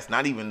dressed.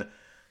 Not even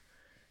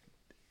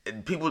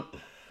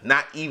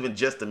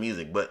just the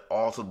music, but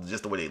also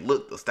just the way they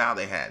looked, the style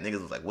they had.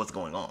 Niggas was like, what's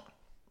going on?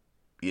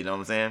 You know what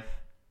I'm saying?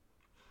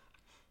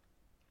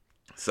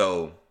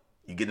 So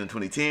you get in the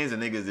 2010s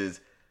and niggas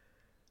is,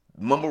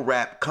 mumble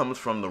rap comes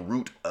from the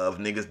root of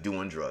niggas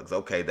doing drugs.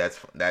 Okay,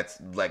 that's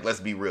let's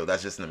be real.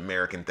 That's just an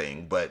American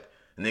thing. But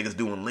niggas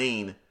doing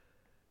lean,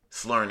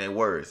 slurring their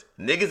words.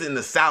 Niggas in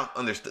the South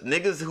understood.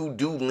 Niggas who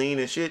do lean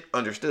and shit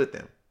understood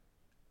them.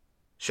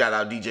 Shout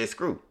out DJ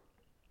Screw.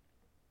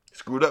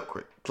 Screwed Up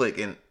Click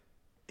in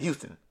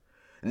Houston.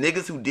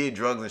 Niggas who did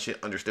drugs and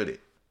shit understood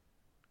it.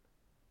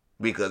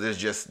 Because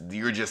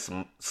you're just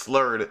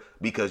slurred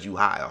because you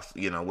high off,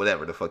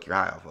 whatever the fuck you're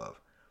high off of.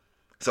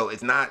 So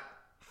it's not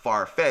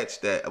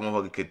far-fetched that a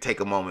motherfucker could take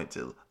a moment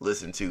to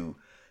listen to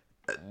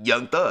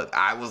Young Thug.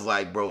 I was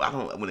like, bro,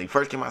 when he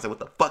first came out, I said, what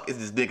the fuck is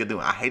this nigga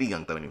doing? I hated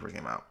Young Thug when he first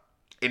came out.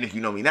 And if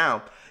you know me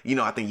now,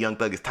 I think Young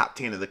Thug is top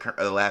 10 of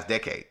the last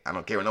decade. I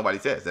don't care what nobody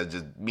says. That's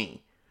just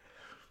me.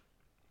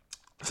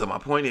 So my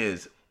point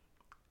is,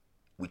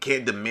 we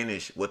can't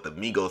diminish what the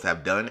Migos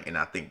have done, and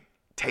I think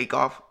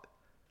Takeoff,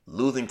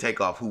 losing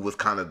Takeoff, who was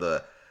kind of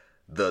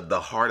the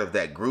heart of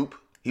that group.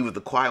 He was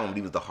the quiet one, but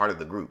he was the heart of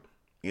the group.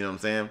 You know what I'm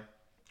saying?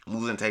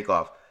 Losing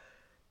Takeoff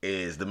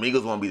is the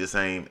Migos won't be the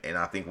same, and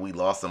I think we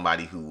lost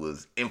somebody who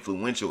was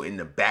influential in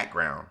the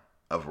background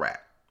of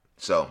rap.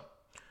 So,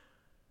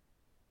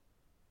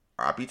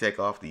 R.I.P.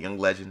 Takeoff, the young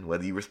legend.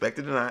 Whether you respect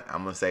it or not,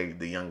 I'm gonna say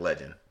the young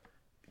legend.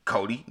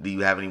 Cody, do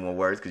you have any more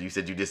words? Because you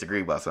said you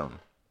disagree about something.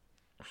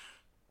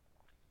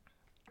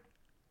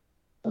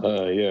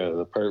 Yeah,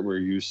 the part where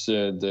you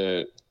said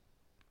that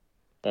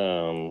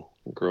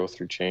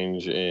growth or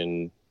change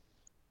in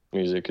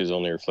music is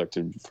only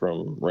reflected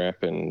from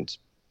rap and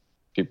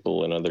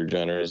people in other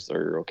genres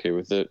are okay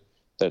with it.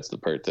 That's the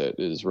part that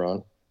is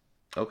wrong.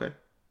 Okay.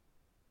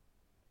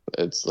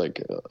 It's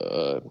like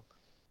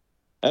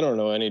I don't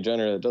know any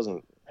genre that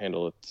doesn't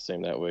handle it the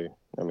same that way.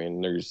 I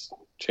mean, there's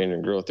change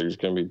and growth. There's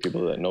going to be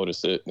people that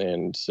notice it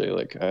and say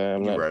like,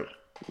 I'm not. Right.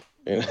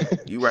 You know?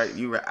 You right.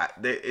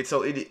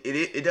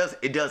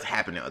 It does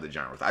happen in other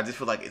genres. I just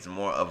feel like it's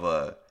more of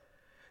a.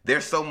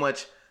 There's so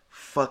much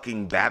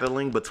fucking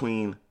battling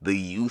between the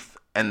youth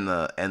and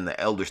the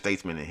elder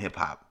statesmen in hip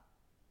hop.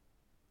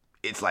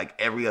 It's like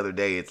every other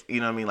day. It's,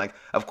 you know what I mean. Like,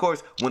 of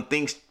course, when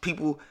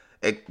people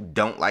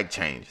don't like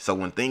change. So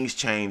when things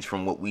change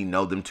from what we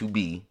know them to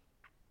be,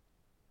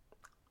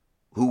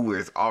 who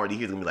is already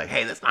here is gonna be like,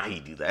 hey, that's not how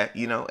you do that,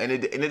 you know. And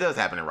it does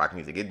happen in rock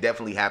music. It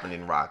definitely happened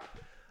in rock.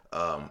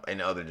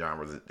 And other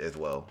genres as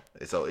well.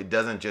 So it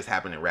doesn't just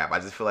happen in rap. I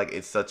just feel like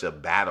it's such a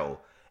battle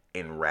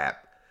in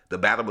rap. The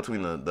battle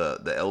between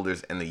the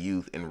elders and the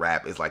youth in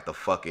rap is like the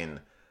fucking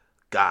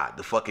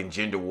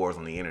gender wars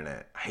on the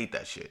internet. I hate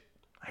that shit.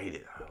 I hate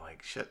it. I'm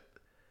like, shut,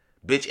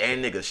 bitch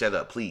and nigga, shut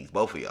up, please,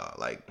 both of y'all.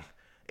 Like,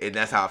 and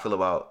that's how I feel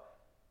about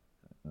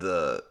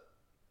the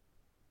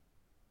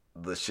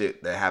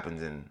shit that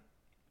happens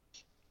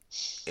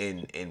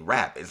in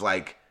rap. It's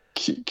like,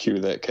 cue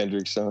that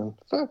Kendrick song.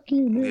 Fuck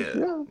you,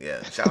 nigga.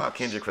 Yeah. Shout out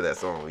Kendrick for that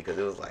song because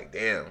it was like,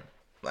 damn,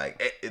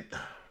 like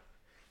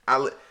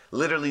I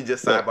literally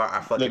just sidebar.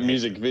 I fucking the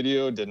music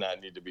video did not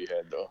need to be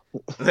had though.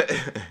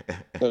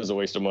 That was a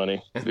waste of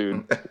money,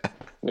 dude.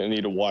 I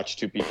need to watch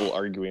two people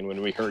arguing when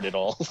we heard it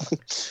all.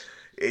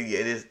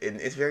 It is.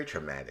 It's very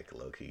traumatic,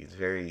 low key. It's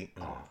very.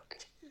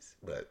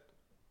 But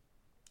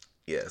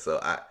yeah,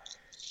 so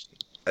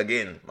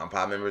again, my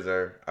pod members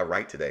are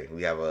right today.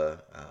 We have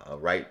a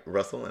right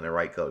Russell and a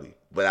right Cody.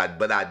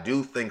 But I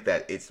do think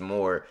that it's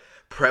more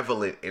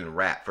prevalent in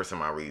rap for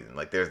some odd reason.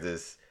 Like there's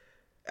this,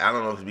 I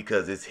don't know if it's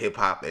because it's hip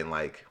hop and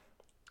like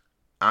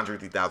Andre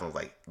 3000 was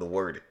like the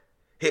word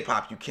hip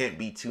hop. You can't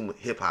be too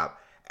hip hop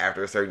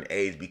after a certain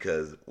age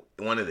because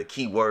one of the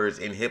key words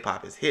in hip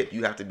hop is hip.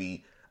 You have to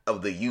be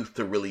of the youth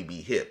to really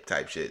be hip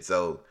type shit.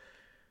 So,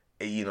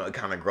 you know, it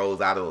kind of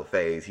grows out of a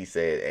phase, he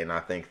said. And I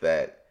think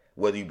that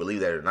whether you believe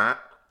that or not,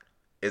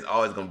 it's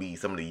always going to be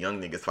some of the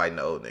young niggas fighting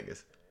the old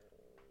niggas.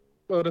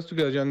 Well, that's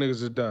because young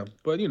niggas is dumb.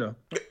 But, you know.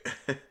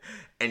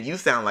 And you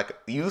sound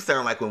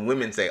like when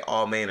women say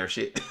all men are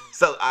shit.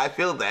 So I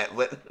feel that,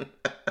 but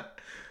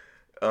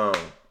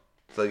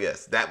so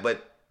yes, that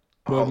but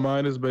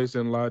mine is based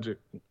in logic.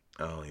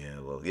 Oh yeah,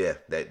 well yeah,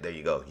 there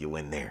you go. You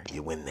win there.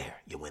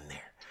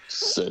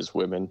 Says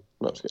women.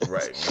 No,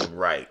 right.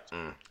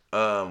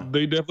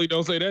 They definitely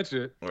don't say that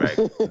shit. Right.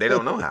 They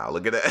don't know how.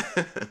 Look at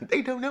that.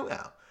 They don't know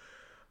how.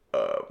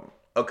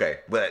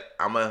 Okay, but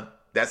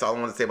that's all I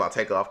wanted to say about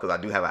Takeoff because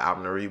I do have an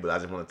album to read, but I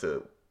just wanted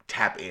to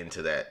tap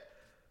into that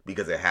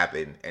because it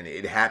happened and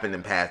it happened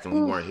in past and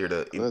we weren't here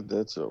to.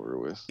 That's over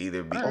with.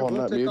 Either be. All right,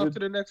 we'll take off to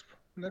the next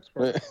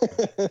part.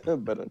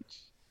 But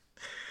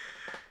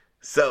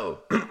so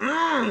we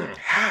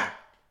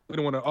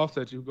don't want to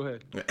offset you. Go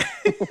ahead.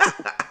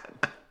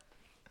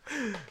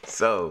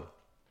 So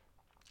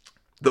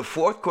the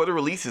fourth quarter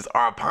releases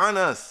are upon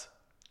us.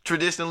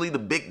 Traditionally, the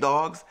big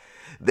dogs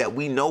that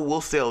we know will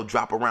sell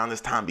drop around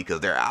this time because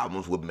their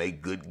albums would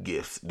make good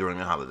gifts during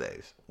the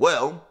holidays.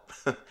 Well,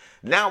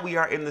 now we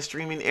are in the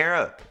streaming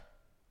era,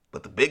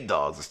 but the big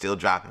dogs are still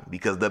dropping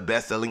because the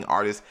best-selling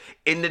artist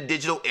in the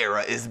digital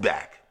era is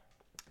back.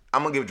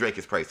 I'm gonna give Drake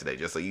his praise today,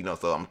 just so you know.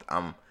 So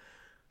I'm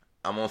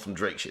on some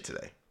Drake shit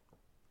today.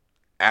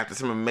 After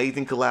some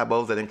amazing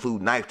collabos that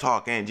include Knife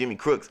Talk and Jimmy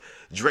Crooks,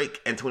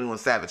 Drake and 21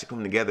 Savage are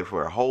coming together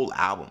for a whole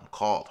album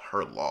called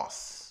Her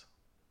Loss.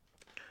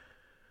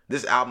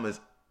 This album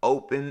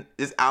opened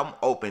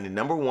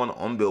number 1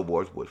 on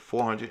Billboard with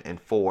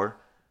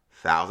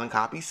 404,000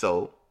 copies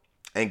sold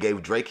and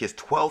gave Drake his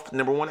 12th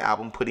number 1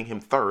 album, putting him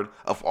 3rd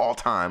of all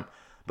time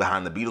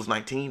behind the Beatles'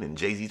 19 and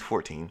Jay-Z's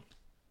 14.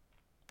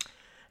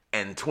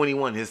 And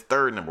 21 his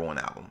 3rd number 1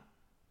 album.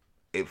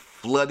 It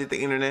flooded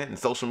the internet and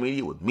social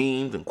media with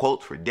memes and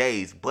quotes for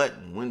days, but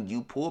when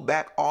you pull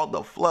back all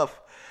the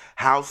fluff,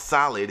 how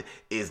solid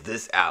is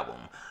this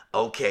album?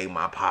 Okay,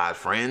 my pod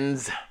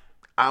friends,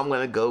 I'm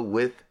going to go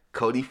with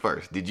Cody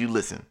first. Did you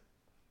listen?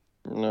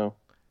 No.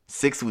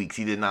 6 weeks,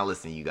 he did not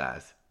listen, you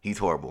guys. He's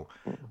horrible.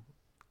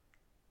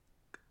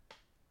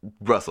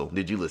 Russell,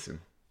 did you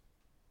listen?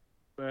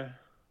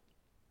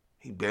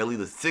 He barely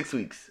listened. 6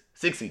 weeks.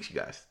 6 weeks, you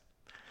guys.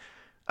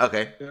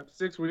 Okay. Yeah,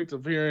 6 weeks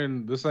of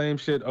hearing the same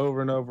shit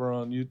over and over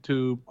on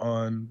YouTube,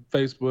 on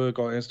Facebook,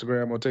 on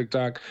Instagram, on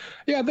TikTok.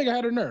 Yeah, I think I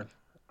had a nerve.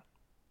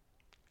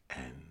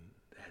 And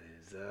that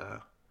is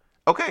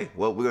okay.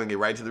 Well, we're gonna get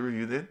right to the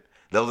review then.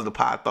 Those are the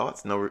pod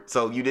thoughts. No,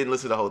 so you didn't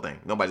listen to the whole thing.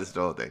 Nobody listened to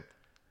the whole thing.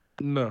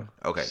 No.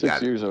 Okay,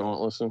 6 years I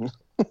won't listen.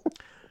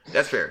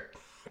 That's fair.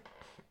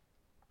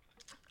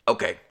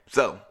 Okay,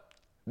 so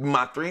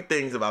my 3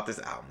 things about this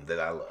album that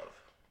I love.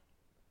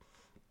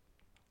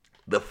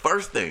 The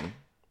first thing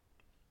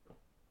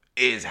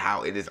is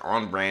how it is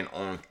on brand,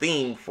 on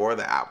theme for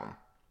the album.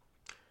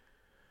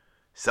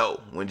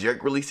 So when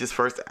Drake released his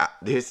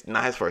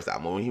not his first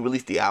album, when he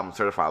released the album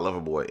Certified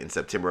Lover Boy in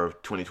September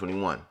of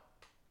 2021,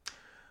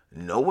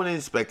 no one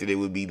expected it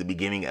would be the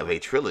beginning of a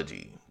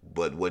trilogy.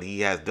 But what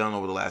he has done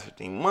over the last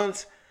 15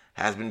 months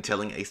has been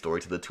telling a story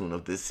to the tune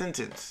of this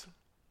sentence.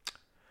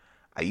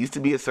 I used to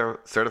be a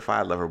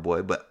certified lover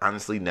boy, but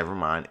honestly, never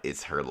mind,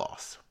 it's her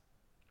loss.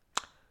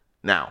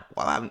 Now,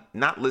 while I've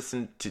not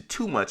listened to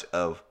too much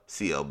of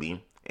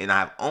CLB, and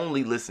I've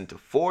only listened to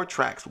 4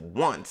 tracks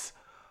once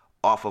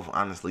off of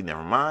Honestly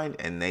Nevermind,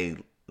 and they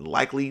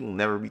likely will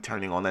never be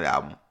turning on that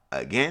album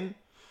again,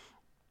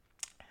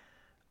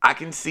 I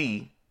can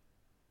see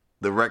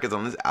the records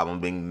on this album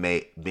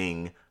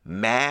being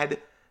mad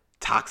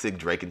toxic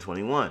Drake and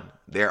 21.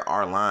 There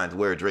are lines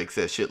where Drake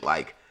says shit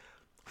like,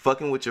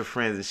 fucking with your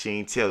friends and she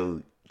ain't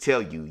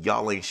tell you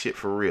y'all ain't shit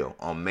for real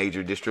on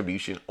major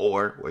distribution,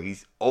 or when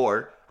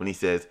he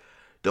says,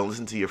 don't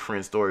listen to your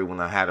friend's story when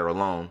I had her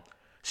alone.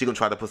 She gonna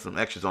try to put some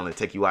extras on and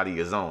take you out of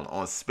your zone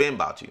on Spin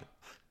About You.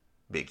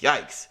 Big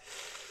yikes.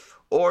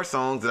 Or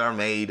songs that are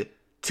made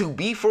to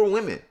be for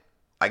women,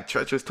 like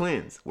Treacherous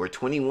Twins, where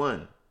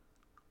 21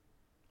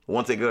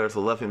 wants a girl to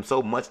love him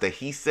so much that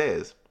he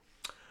says,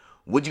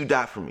 would you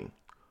die for me?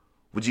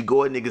 Would you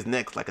go at niggas'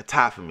 necks like a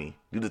tie for me?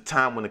 Do the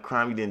time when the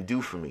crime you didn't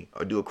do for me?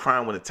 Or do a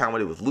crime when the time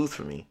when it was loose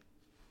for me?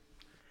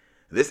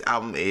 This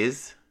album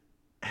is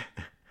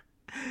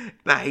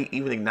not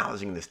even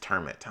acknowledging this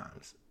term at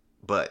times,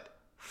 but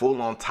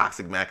full-on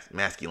toxic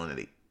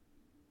masculinity.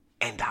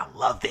 And I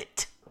love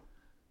it.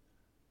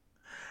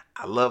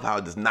 I love how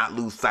it does not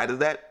lose sight of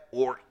that,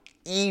 or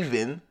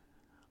even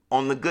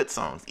on the good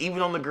songs.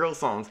 Even on the girl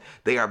songs,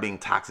 they are being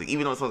toxic.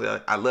 Even on songs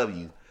like I love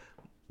you,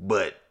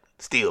 but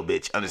still,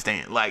 bitch,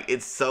 understand. Like,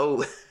 it's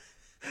so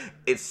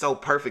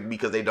perfect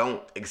because they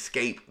don't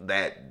escape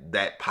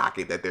that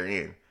pocket that they're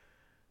in.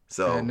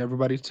 So, and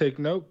everybody take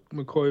note,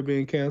 McCoy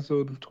being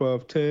canceled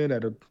 12:10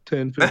 at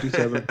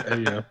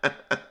 10:57 a.m.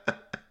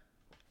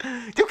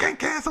 You can't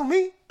cancel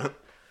me. Do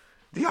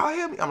y'all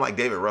hear me? I'm like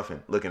David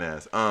Ruffin looking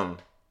ass.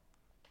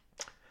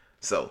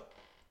 So,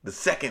 the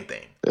second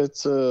thing.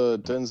 It's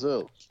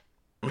Denzel.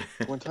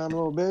 One time,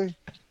 old baby.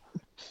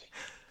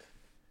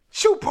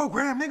 Shoot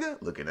program,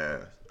 nigga. Looking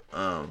ass.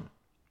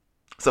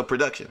 So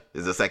production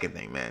is the second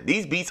thing, man.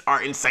 These beats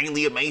are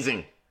insanely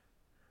amazing.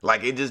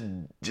 Like, it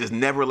just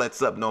never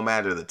lets up, no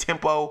matter the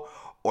tempo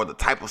or the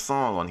type of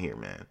song on here,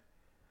 man.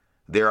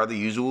 There are the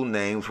usual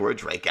names for a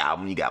Drake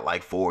album. You got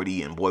like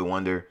 40 and Boy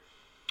Wonder.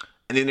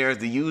 And then there's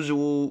the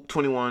usual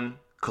 21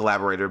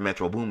 collaborator,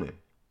 Metro Boomin.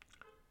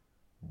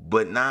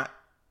 But not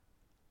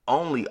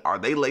only are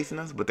they lacing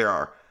us, but there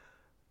are,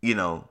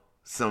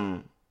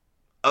 some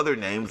other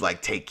names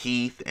like Take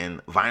Keith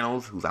and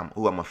Vinyls,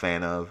 who I'm a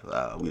fan of.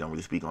 We don't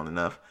really speak on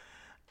enough.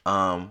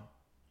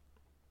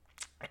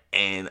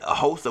 And a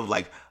host of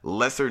like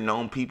lesser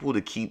known people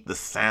to keep the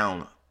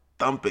sound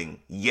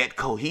thumping yet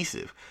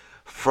cohesive.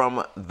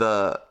 From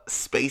the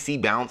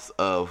spacey bounce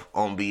of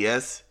On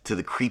BS to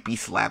the creepy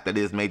slap that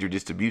is Major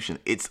Distribution.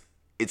 It's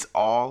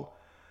all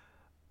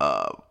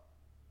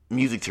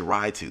music to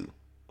ride to.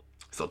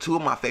 So 2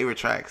 of my favorite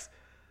tracks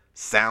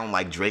sound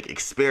like Drake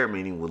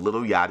experimenting with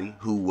Lil Yachty,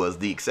 who was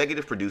the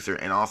executive producer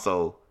and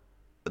also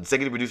the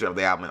executive producer of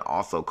the album and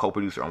also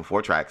co-producer on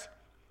 4 tracks,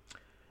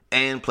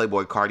 and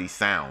Playboi Carti's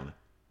sound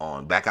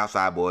on Back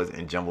Outside Boys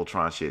and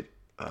Jumbotron shit,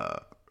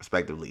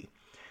 respectively.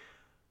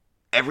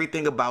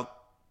 Everything about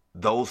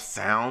those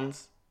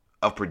sounds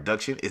of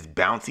production is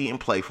bouncy and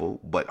playful,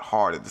 but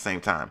hard at the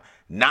same time.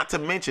 Not to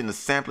mention the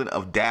sampling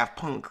of Daft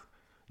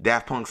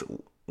Punk's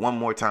One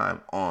More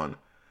Time on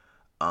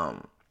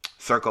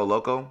Circo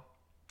Loco,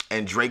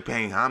 and Drake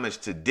paying homage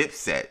to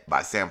Dipset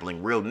by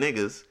sampling Real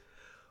Niggas,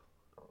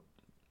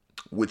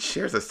 which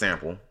shares a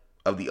sample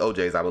of the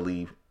OJs, I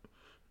believe,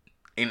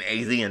 in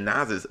AZ and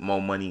Nas's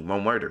More Money, More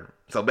Murder.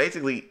 So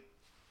basically,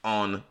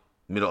 on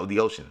Middle of the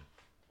Ocean.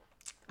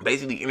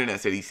 Basically, the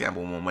internet said he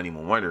sampled More Money,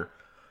 More Murder,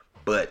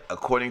 but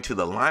according to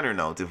the liner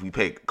notes, if we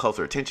pay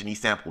closer attention, he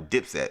sampled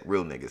Dipset,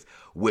 Real Niggas,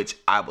 which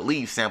I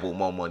believe sampled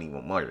More Money,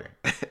 More Murder.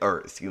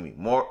 Or, excuse me,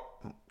 More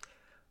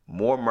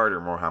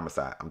Murder, More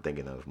Homicide. I'm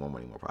thinking of More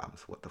Money, More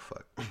Problems. What the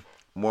fuck?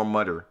 More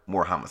Murder,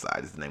 More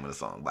Homicide is the name of the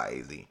song by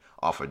AZ,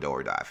 off of Do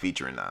or Die,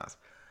 featuring Nas.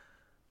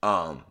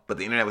 But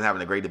the internet was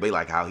having a great debate,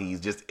 like how he's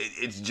just,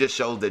 it just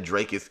shows that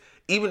Drake is,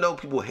 even though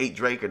people hate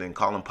Drake and then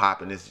call him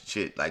pop and this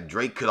shit, like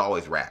Drake could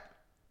always rap.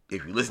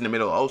 If you listen to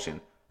Middle of the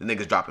Ocean, the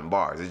nigga's dropping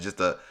bars. It's just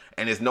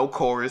and there's no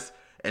chorus,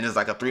 And it's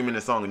like a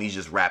 3-minute song and he's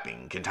just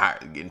rapping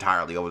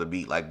entirely over the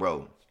beat. Like,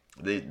 bro,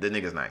 the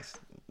nigga's nice.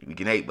 We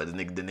can hate, but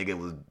the nigga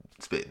was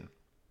spitting.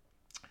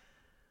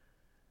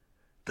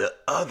 The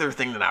other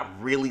thing that I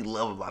really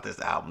love about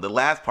this album, the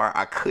last part,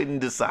 I couldn't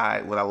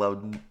decide what I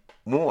loved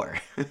more.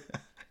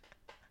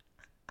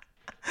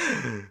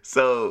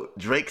 So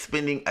Drake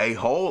spending a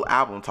whole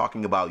album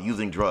talking about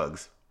using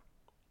drugs,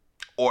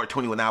 or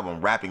 21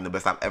 album rapping the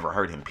best I've ever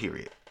heard him,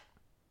 period.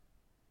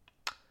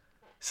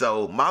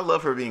 So my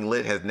love for being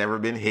lit has never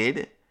been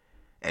hid.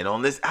 And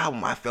on this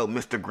album, I felt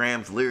Mr.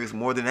 Graham's lyrics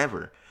more than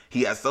ever.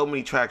 He has so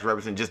many tracks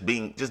representing just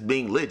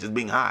being lit, just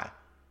being high.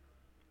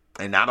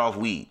 And not off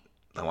weed.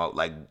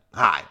 Like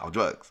high, off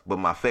drugs. But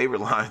my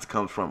favorite lines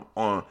comes from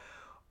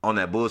on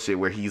that bullshit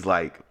where he's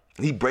like,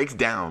 he breaks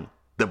down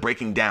the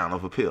breaking down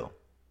of a pill.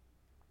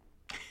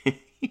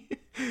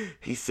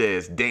 He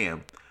says,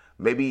 damn,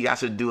 maybe I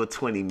should do a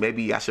 20.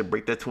 Maybe I should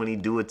break that 20,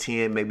 do a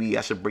 10. Maybe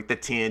I should break the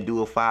 10,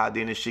 do a 5.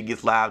 Then if shit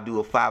gets live, do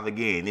a 5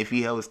 again. If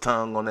he held his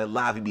tongue on that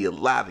live, he'd be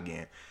alive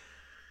again.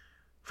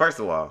 First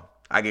of all,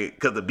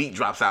 because the beat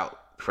drops out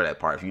for that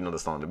part. If you know the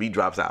song, the beat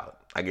drops out.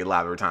 I get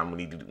live every time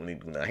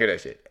when I hear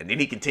that shit. And then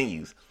he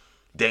continues.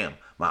 Damn,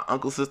 my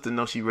uncle's sister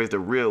knows she raised a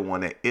real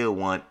one, that ill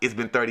one. It's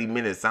been 30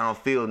 minutes, I don't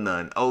feel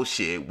none. Oh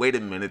shit, wait a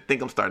minute,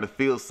 think I'm starting to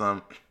feel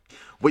something.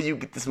 Where you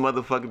get this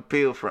motherfucking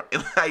pill from?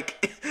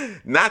 Like,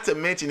 not to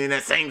mention in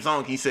that same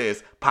song, he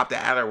says, pop the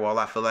Adderall,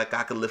 I feel like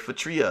I could lift a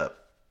tree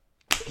up.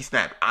 He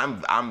snapped.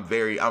 I'm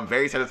very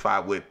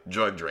satisfied with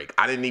Drug Drake.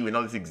 I didn't even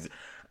know I didn't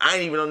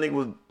even know nigga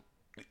was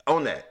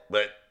on that.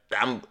 But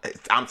I'm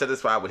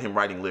satisfied with him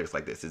writing lyrics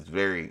like this. It's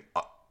very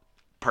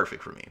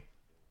perfect for me.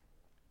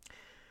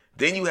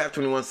 Then you have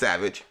 21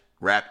 Savage,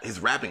 his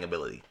rapping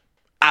ability.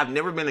 I've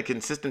never been a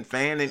consistent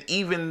fan, and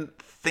even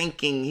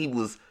thinking he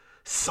was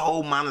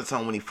so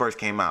monotone when he first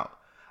came out,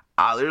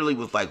 I literally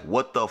was like,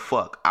 what the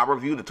fuck? I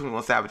reviewed the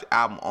 21 Savage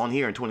album on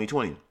here in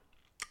 2020,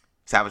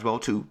 Savage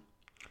Mode 2,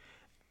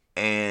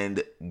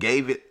 and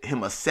gave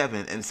him a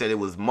 7 and said it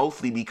was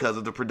mostly because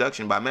of the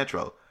production by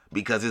Metro,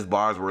 because his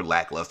bars were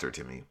lackluster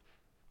to me.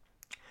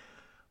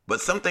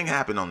 But something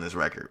happened on this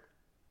record.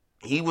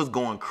 He was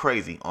going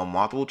crazy on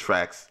multiple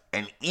tracks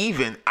and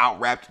even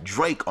out-rapped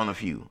Drake on a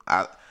few.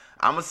 I'm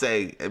going to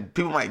say,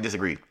 people might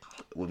disagree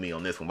with me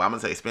on this one, but I'm going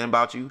to say Spin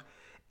About You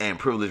and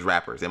Privileged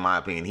Rappers. In my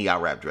opinion, he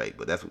out-rapped Drake,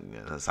 but that's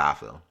how I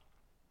feel.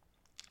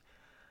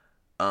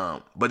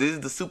 But it is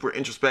the super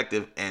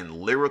introspective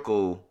and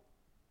lyrical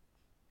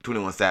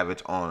 21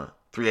 Savage on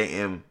 3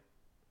 a.m.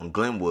 on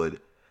Glenwood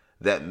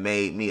that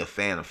made me a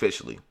fan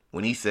officially.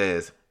 When he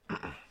says,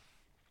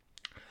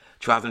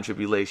 trials and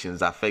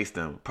tribulations, I faced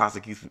them.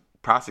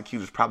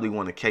 Prosecutors probably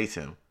want to case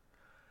him.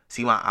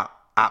 See my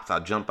ops, I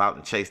jump out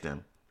and chase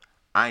them.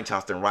 I ain't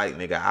Charleston Wright,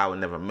 nigga, I would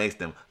never mace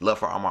them. Love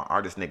for all my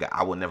artists, nigga,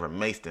 I would never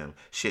mace them.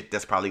 Shit,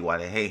 that's probably why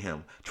they hate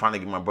him. Trying to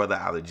get my brother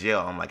out of jail,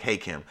 I'm like, hey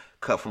Kim,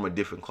 cut from a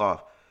different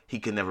cloth. He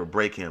could never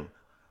break him.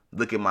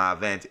 Look at my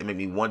advantage, it made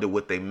me wonder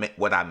what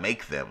I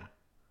make them.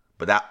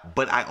 But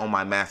I own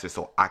my master,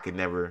 so I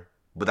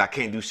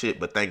can't do shit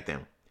but thank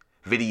them.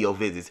 Video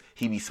visits,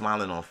 he be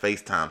smiling on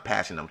FaceTime,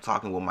 passion. I'm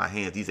talking with my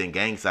hands, these ain't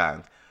gang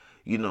signs.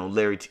 You know,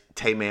 Larry,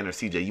 Tay-Man, or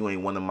CJ, you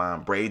ain't one of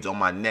mine. Braids on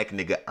my neck,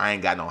 nigga, I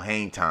ain't got no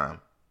hang time.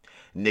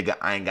 Nigga,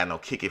 I ain't got no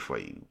kick it for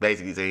you.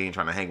 Basically, he ain't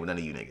trying to hang with none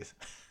of you niggas.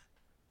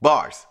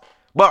 Bars.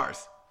 The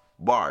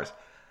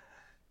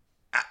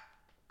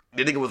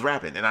nigga was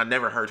rapping, and I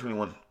never heard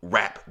 21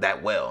 rap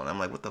that well. And I'm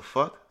like, what the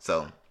fuck?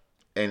 So,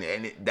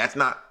 that's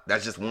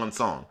just one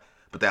song.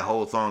 But that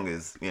whole song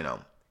is,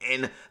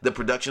 and the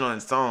production on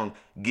the song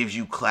gives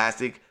you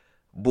classic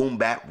boom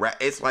bap rap.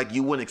 It's like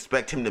you wouldn't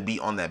expect him to be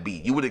on that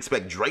beat. You would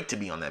expect Drake to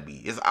be on that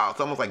beat. It's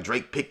almost like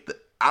Drake picked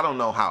I don't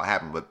know how it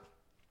happened, but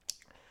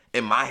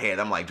in my head,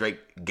 I'm like, Drake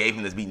gave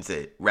him this beat and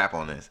said, rap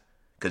on this,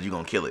 because you're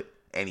going to kill it.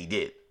 And he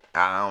did.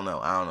 I don't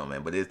know,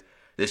 man. But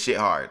this shit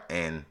hard.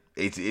 And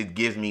it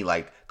gives me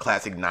like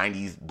classic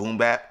 90s boom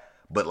bap,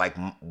 but like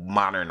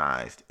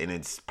modernized. And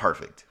it's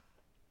perfect.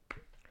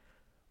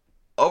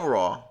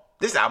 Overall,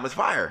 this album is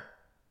fire.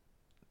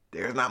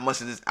 There's not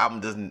much of this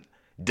album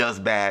does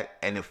bad,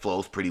 and it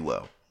flows pretty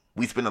well.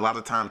 We spend a lot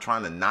of time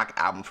trying to knock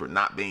albums for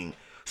not being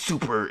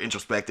super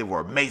introspective or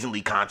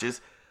amazingly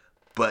conscious.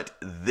 But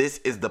this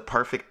is the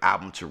perfect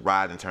album to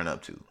ride and turn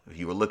up to. If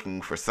you were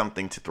looking for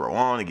something to throw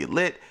on and get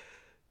lit,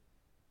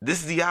 this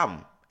is the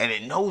album. And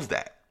it knows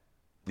that.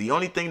 The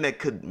only thing that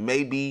could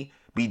maybe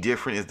be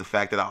different is the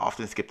fact that I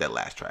often skip that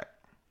last track.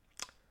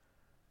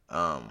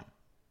 I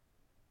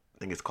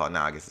think it's called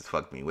Now I Guess It's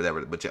Fuck Me,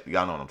 whatever. But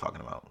y'all know what I'm talking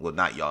about. Well,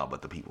 not y'all,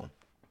 but the people.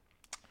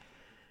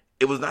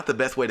 It was not the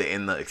best way to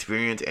end the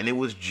experience, and it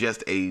was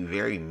just a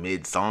very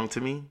mid song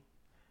to me.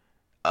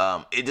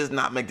 It does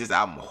not make this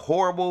album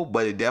horrible,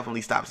 but it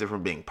definitely stops it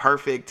from being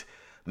perfect.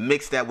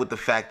 Mix that with the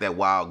fact that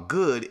while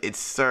good, it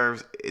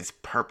serves its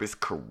purpose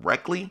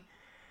correctly.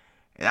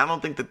 And I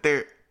don't think that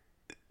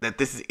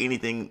this is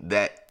anything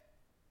that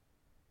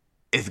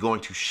is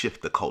going to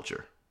shift the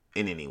culture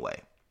in any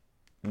way.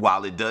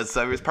 While it does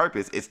serve its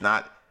purpose, it's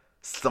not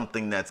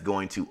something that's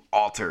going to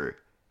alter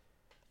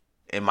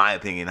in my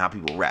opinion, how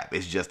people rap.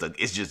 It's just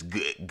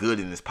good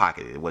in this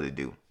pocket is what it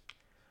do.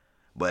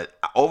 But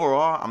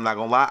overall, I'm not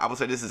gonna lie, I would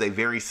say this is a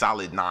very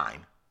solid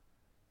 9.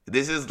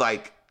 This is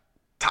like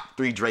top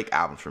 3 Drake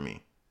albums for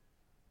me.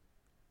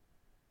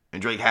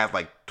 And Drake has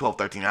like 12,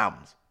 13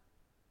 albums.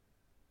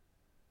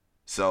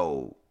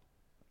 So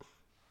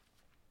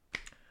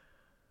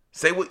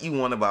say what you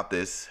want about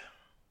this,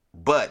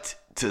 but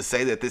to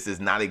say that this is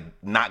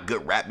not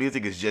good rap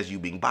music is just you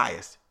being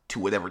biased to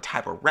whatever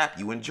type of rap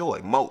you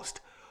enjoy most,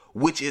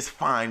 which is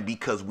fine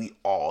because we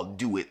all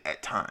do it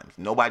at times.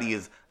 Nobody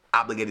is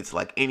obligated to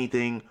like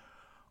anything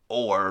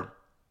or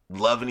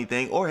love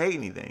anything or hate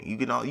anything. You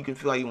can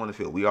feel how you want to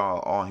feel. We are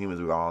all humans.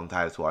 We're all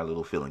entitled to our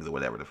little feelings or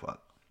whatever the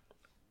fuck.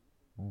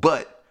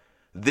 But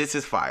this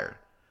is fire.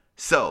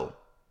 So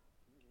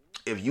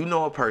if you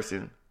know a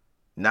person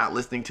not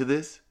listening to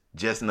this,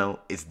 just know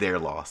it's their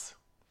loss,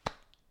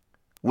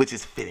 which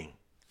is fitting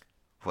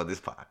for this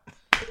pod.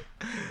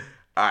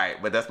 All right,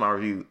 but that's my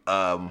review.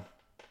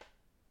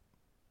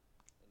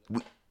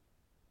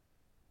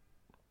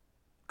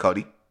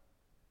 Cody?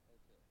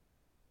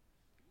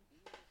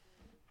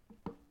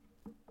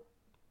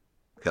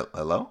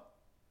 Hello?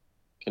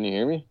 Can you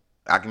hear me?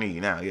 I can hear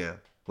you now, yeah.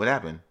 What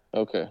happened?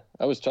 Okay.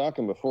 I was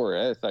talking before.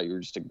 I thought you were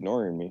just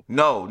ignoring me.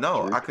 No,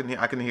 I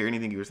couldn't hear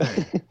anything you were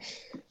saying.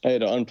 I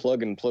had to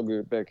unplug and plug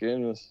it back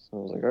in. I was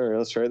like, all right,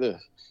 let's try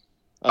this.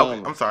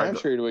 Okay, I'm sorry.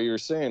 Contrary to what you were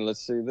saying, let's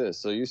say this.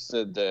 So you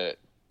said that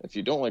if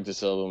you don't like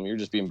this album, you're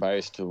just being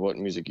biased to what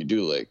music you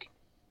do like.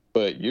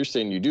 But you're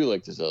saying you do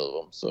like this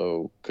album.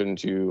 So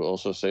couldn't you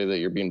also say that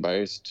you're being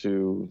biased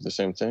to the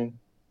same thing?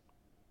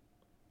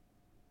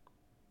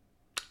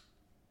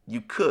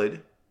 You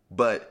could,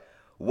 but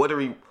what are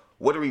we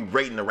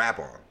rating the rap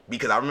on?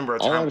 Because I remember a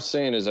time. All I'm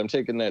saying is I'm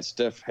taking that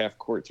Steph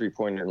half-court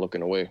three-pointer and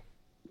looking away.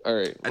 All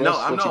right. No,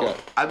 hold on.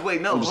 Wait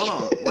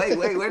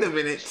a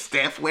minute,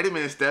 Steph. Wait a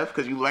minute, Steph,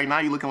 because you right now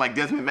you're looking like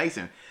Desmond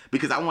Mason.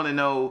 Because I want to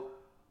know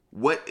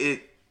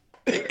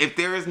if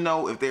there is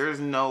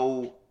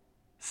no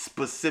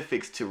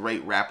specifics to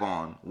rate rap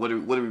on. What are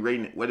we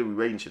rating? What are we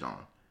rating shit on?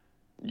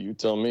 You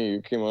tell me.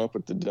 You came up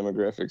with the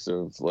demographics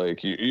of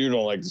like you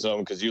don't like this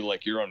album because you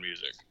like your own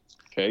music.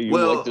 Okay, you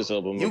like this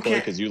album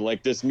because you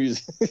like this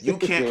music. You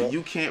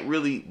can't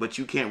really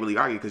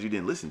argue because you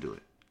didn't listen to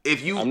it.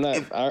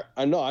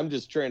 I know. I'm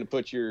just trying to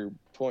put your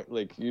point.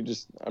 Like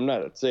I'm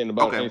not saying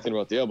about anything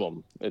about the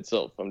album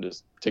itself. I'm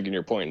just taking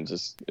your point. It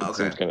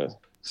seems kind of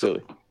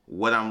silly.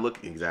 What I'm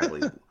looking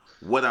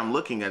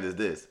at is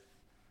this.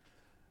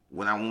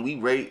 When we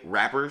rate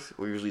rappers,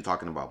 we're usually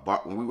talking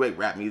about when we rate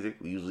rap music.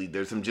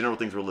 There's some general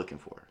things we're looking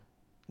for.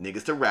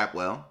 Niggas to rap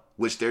well,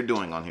 which they're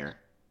doing on here.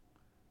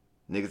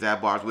 Niggas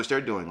have bars, which they're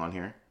doing on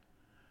here.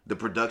 The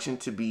production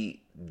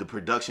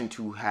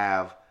to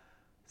have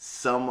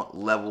some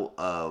level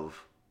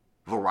of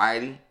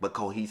variety but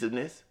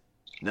cohesiveness.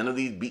 None of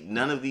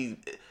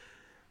these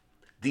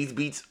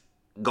beats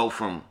go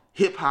from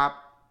hip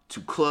hop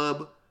to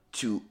club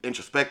to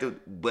introspective,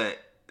 but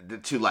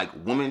to like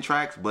woman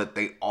tracks, but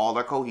they all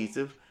are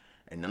cohesive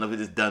and none of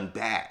it is done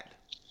bad.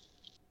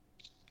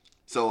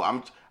 So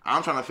I'm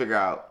trying to figure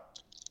out.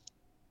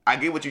 I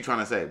get what you're trying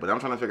to say, but I'm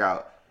trying to figure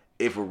out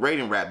if we're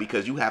rating rap,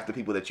 because you have the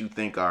people that you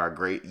think are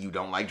great. You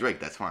don't like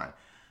Drake, that's fine.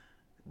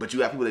 But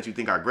you have people that you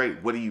think are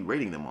great. What are you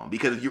rating them on?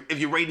 Because if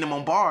you're rating them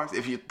on bars,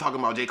 if you're talking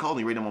about J. Cole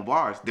and you rate them on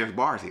bars, there's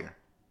bars here.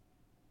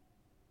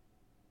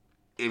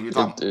 If you're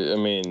talking, I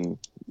mean,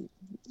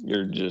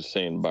 you're just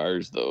saying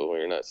bars though.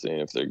 You're not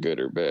saying if they're good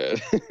or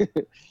bad,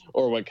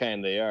 or what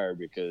kind they are.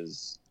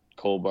 Because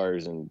Cole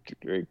bars and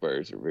Drake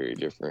bars are very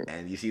different.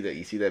 And you see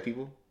that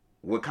people.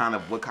 What kind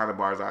of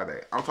bars are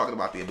they? I'm talking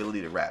about the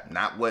ability to rap,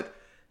 not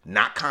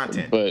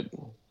content. But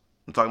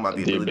I'm talking about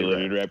the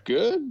ability to rap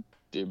good,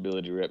 the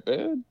ability to rap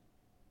bad.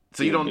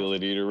 So you don't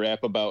ability to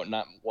rap about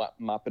not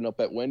mopping up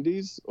at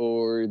Wendy's,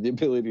 or the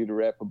ability to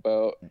rap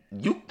about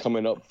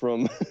coming up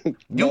from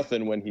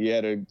nothing when he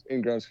had an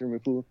in-ground swimming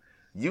pool.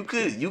 You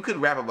could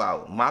rap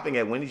about mopping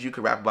at Wendy's. You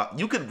could rap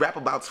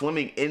about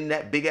swimming in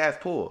that big ass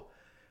pool.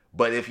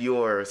 But if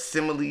your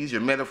similes, your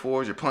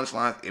metaphors, your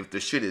punchlines, if the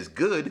shit is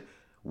good,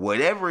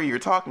 whatever you're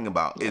talking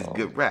about is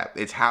good rap.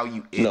 It's how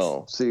you.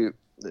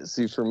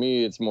 See, for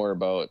me, it's more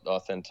about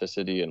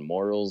authenticity and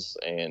morals.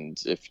 And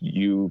if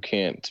you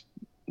can't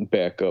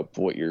back up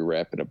what you're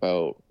rapping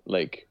about,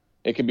 like,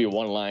 it could be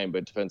one line, but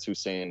it depends who's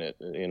saying it.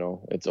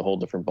 It's a whole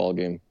different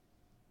ballgame.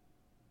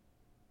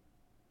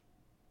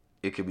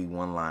 It could be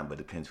one line, but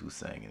it depends who's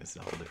saying it. It's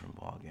a whole different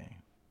ballgame.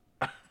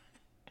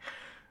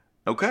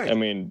 Okay. I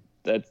mean,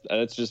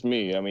 that's just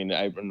me. I mean,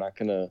 I'm not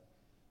gonna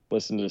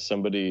listen to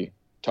somebody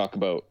talk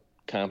about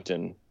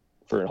Compton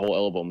for a whole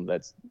album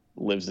that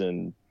lives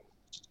in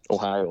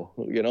Ohio.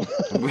 Let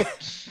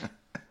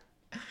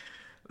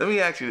me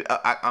ask you.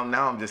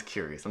 I'm just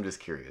curious.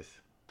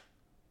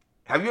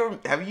 Have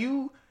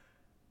you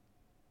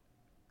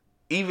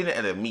even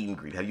at a meet and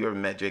greet? Have you ever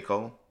met J.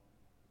 Cole?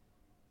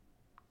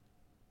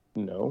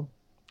 No.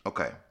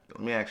 Okay. Let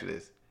me ask you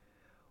this.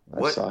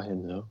 I saw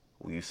him though.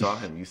 Well, you saw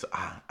him.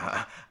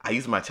 I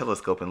used my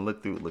telescope and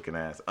looked through looking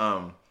ass.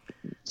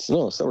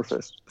 No,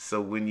 Summerfest.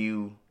 So when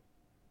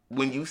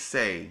you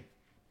say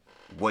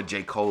what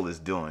J. Cole is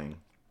doing,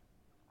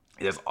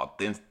 there's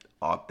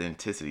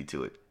authenticity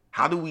to it.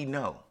 How do we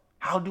know?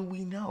 How do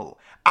we know?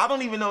 I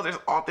don't even know there's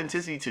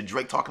authenticity to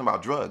Drake talking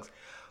about drugs,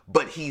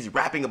 but he's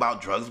rapping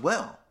about drugs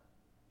well.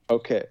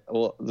 Okay,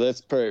 well,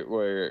 that's probably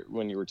where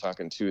when you were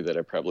talking too that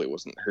I probably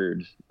wasn't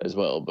heard as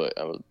well. But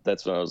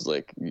that's when I was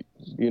like,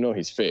 you know,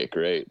 he's fake,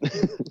 right?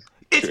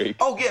 Drake.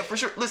 Oh yeah, for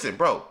sure. Listen,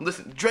 bro.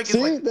 Listen, Drake is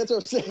See, that's what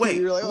I'm saying. Wait,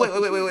 You're like,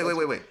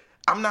 wait.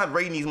 I'm not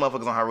rating these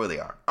motherfuckers on how real they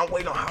are. I'm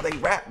waiting on how they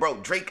rap, bro.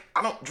 Drake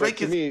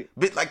is me,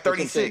 bit like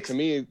 36. To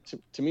me,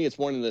 it's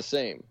one and the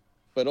same.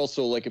 But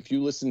also, like, if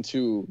you listen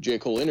to J.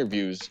 Cole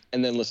interviews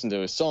and then listen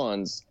to his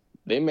songs,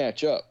 they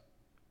match up.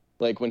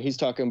 Like when he's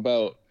talking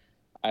about,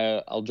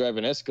 I'll drive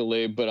an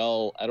Escalade, but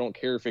I don't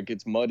care if it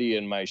gets muddy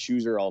and my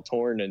shoes are all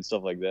torn and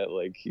stuff like that.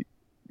 Like,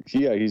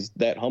 he's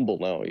that humble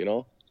now, you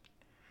know.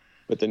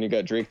 But then you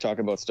got Drake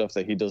talking about stuff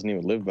that he doesn't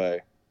even live by,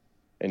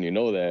 and you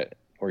know that,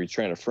 or he's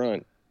trying to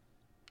front.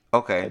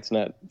 Okay, it's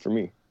not for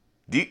me.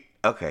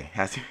 Okay,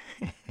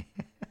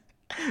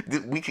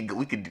 we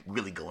could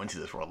really go into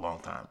this for a long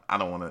time. I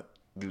don't want to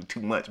do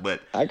too much,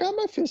 but I got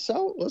my fists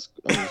out. Let's.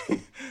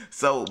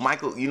 So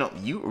Michael, you know,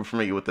 you were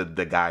familiar with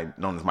the guy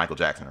known as Michael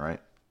Jackson, right?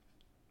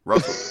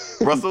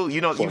 Russell,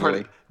 you know, you've heard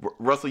it.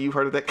 Russell, you've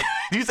heard of that?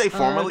 Did you say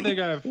formerly?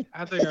 I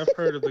think I've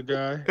heard of the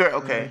guy.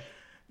 Okay,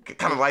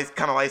 kind of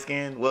light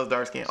skin, was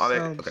dark skin, all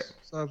that. Okay,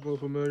 sounds a little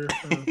familiar.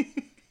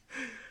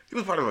 He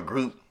was part of a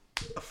group,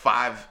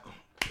 5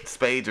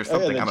 Spades or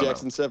something. I don't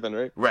Jackson know. 7,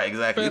 right? Right,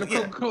 exactly. Fan of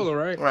Coca-Cola,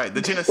 right? Right,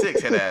 the Gen of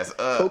 6 head ass.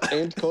 Coke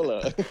and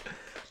cola.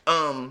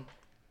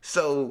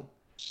 So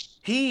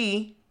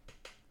he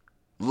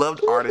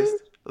loved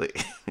artists.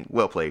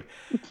 Well played.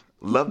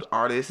 Loved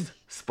artists.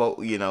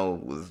 Spoke, you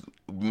know,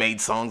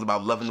 made songs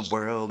about loving the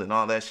world and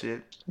all that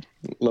shit.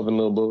 Loving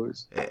little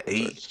boys.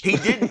 He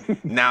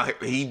didn't. Now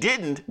he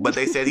didn't, but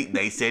they said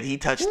he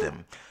touched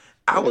them.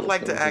 I would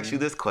like to ask you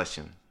this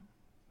question,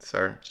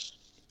 sir.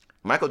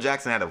 Michael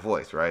Jackson had a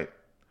voice, right?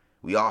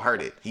 We all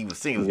heard it. He was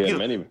singing. It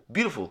was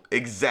beautiful.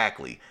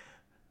 Exactly.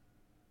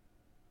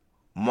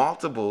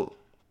 Multiple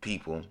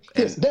people.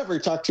 Just never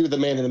talk to the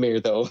man in the mirror,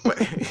 though. What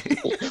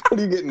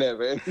are you getting at,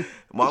 man?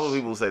 Multiple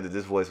people said that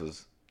this voice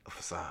was a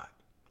facade.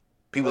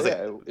 People say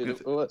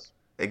it was.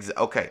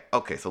 Okay.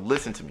 So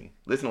listen to me.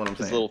 Listen to what I'm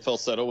saying. His little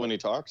falsetto when he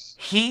talks.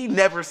 He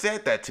never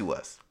said that to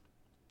us.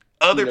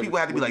 Other people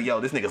had to be like, "Yo,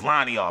 this nigga's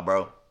lying to y'all,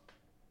 bro."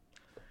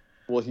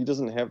 Well, he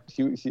doesn't have.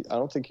 I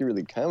don't think he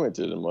really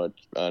commented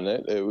much on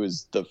it. It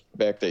was the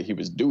fact that he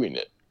was doing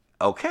it.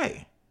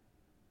 Okay.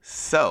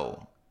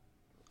 So,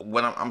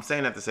 when I'm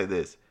saying that to say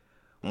this,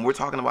 when we're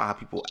talking about how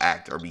people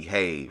act or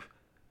behave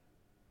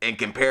in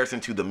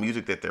comparison to the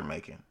music that they're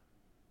making,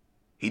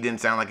 he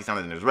didn't sound like he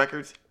sounded in his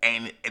records,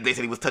 and they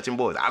said he was touching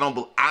boys.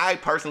 I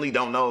personally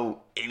don't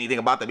know anything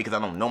about that because I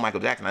don't know Michael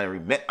Jackson. I never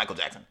met Michael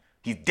Jackson.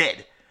 He's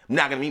dead. I'm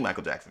not gonna meet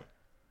Michael Jackson.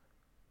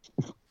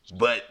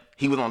 But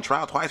he was on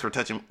trial twice for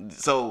touching.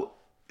 So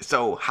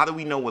how do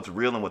we know what's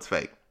real and what's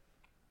fake?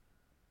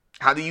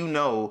 How do you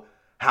know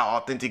how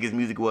authentic his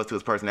music was to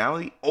his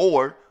personality,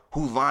 or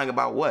who's lying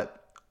about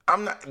what?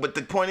 I'm not. But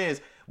the point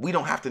is, we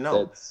don't have to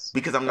know. That's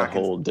because I'm not a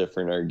whole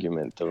different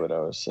argument to what I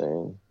was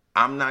saying.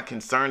 I'm not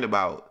concerned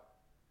about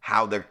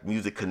how their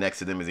music connects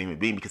to them as a human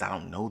being because I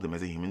don't know them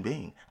as a human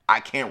being. I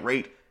can't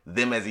rate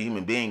them as a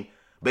human being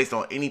based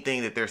on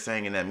anything that they're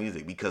saying in that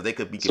music because they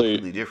could be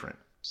completely different.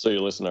 So you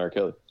listen to R.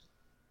 Kelly?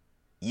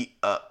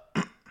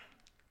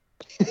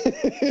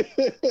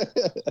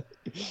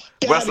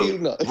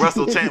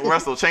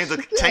 Russell, change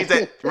that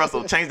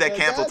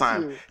cancel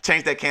time.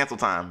 Change that cancel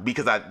time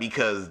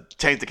because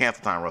change the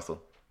cancel time,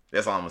 Russell.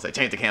 That's all I'm gonna say.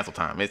 Change the cancel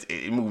time.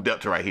 It moved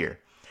up to right here.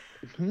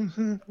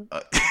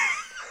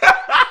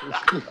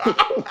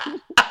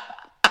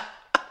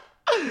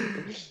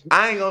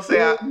 I ain't gonna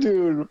say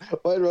dude,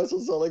 why did Russell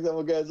sound like that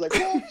one guy's like,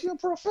 watch your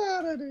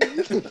profanity?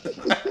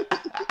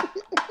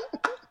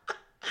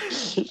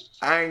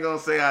 I ain't gonna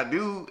say I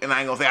do, and I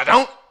ain't gonna say I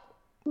don't.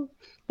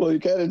 Well, you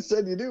kind of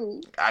said you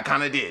do. I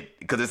kind of did,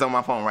 because it's on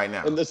my phone right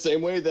now. In the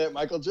same way that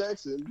Michael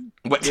Jackson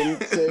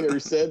didn't say or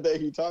said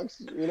that he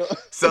talks, you know?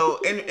 So,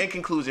 in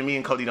conclusion, me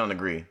and Cody don't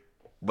agree,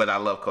 but I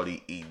love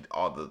Cody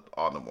all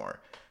the more.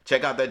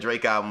 Check out that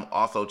Drake album.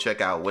 Also,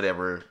 check out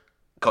whatever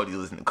Cody's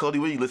listening. Cody,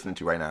 what are you listening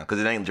to right now? Because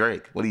it ain't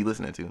Drake. What are you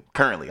listening to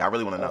currently? I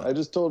really want to know. I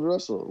just told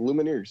Russell,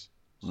 Lumineers.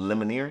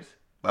 Lumineers?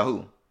 By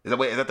who? Is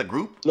that the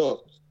group?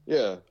 No.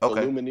 Yeah.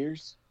 Okay.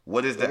 Lumineers.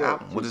 What is the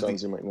album? What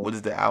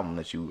is the album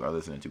that you are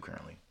listening to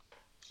currently?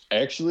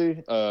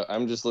 Actually,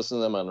 I'm just listening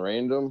to them on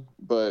random,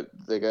 but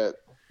they got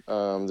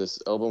this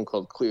album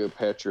called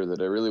Cleopatra that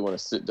I really want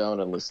to sit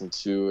down and listen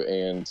to.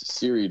 And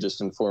Siri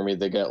just informed me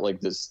they got like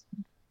this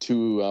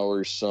 2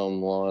 hours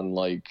some long,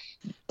 like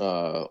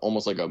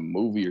almost like a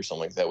movie or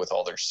something like that with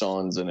all their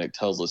songs, and it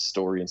tells a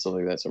story and stuff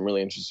like that. So I'm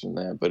really interested in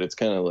that. But it's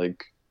kind of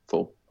like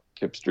folk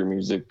hipster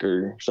music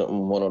or something.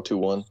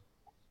 102.1.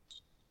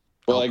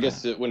 Well, Okay. I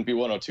guess it wouldn't be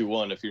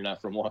 102.1 if you're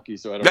not from Milwaukee,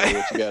 so I don't know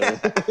what you got.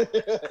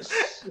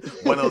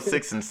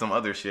 106 and some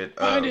other shit.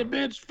 Find it,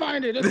 bitch.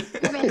 Find it.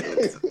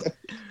 It's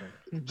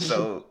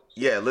So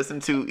yeah, listen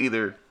to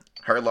either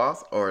Her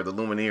Loss or the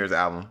Lumineers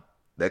album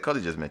that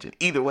Cody just mentioned.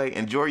 Either way,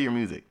 enjoy your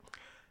music.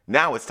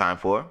 Now it's time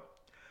for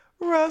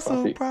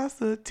Russell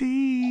Prostitute.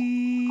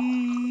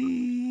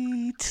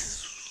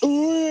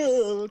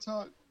 Ooh,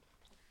 talk.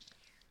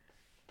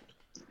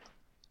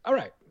 All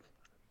right.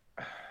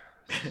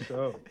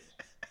 So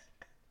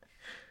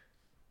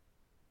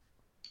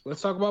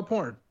let's talk about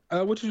porn.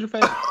 Which is your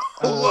favorite?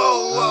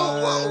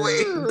 Whoa,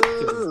 wait,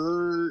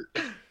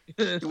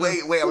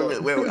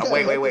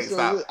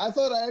 stop. I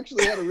thought I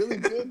actually had a really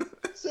good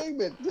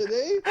segment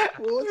today.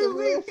 Well, what's a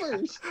real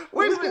first?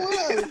 Wait a What's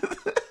minute. going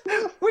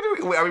on?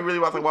 Wait, are we really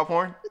about to talk about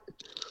porn?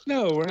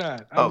 No, we're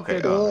not.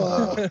 Okay.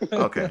 Okay.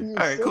 All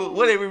right, cool.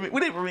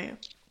 Whatever, man.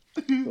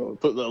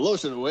 Put the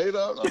lotion away,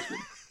 though.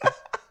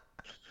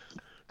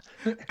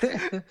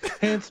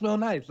 Hands smell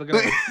nice. Look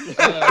at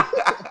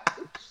that.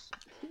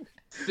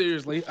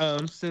 Seriously,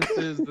 since this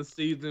is the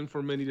season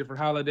for many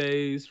different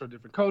holidays, for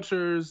different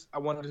cultures, I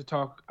wanted to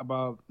talk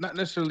about not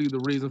necessarily the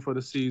reason for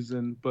the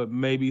season, but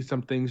maybe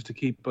some things to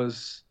keep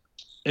us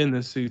in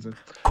this season.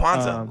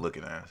 Kwanzaa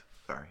looking ass.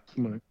 Sorry.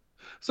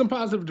 Some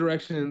positive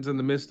directions in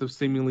the midst of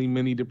seemingly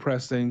many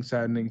depressing,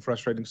 saddening,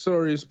 frustrating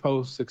stories,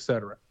 posts,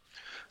 etc.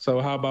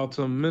 So how about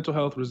some mental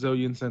health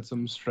resilience and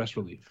some stress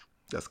relief?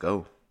 Let's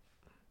go.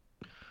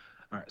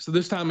 All right, so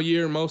this time of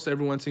year, most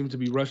everyone seems to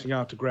be rushing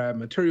out to grab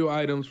material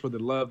items for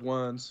their loved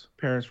ones,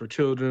 parents for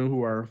children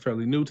who are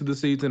fairly new to the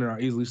season and are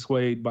easily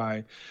swayed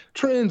by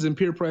trends and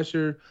peer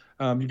pressure.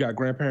 You got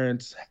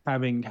grandparents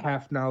having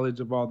half knowledge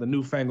of all the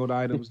newfangled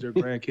items their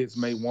grandkids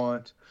may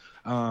want.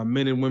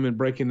 Men and women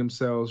breaking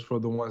themselves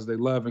for the ones they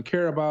love and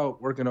care about,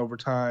 working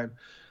overtime,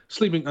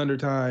 sleeping under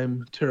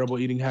time, terrible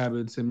eating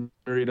habits, and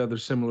myriad other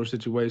similar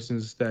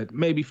situations that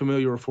may be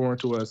familiar or foreign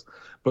to us,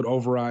 but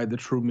override the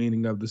true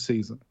meaning of the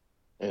season.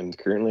 And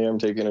currently, I'm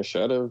taking a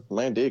shot of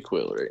my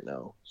Dayquil right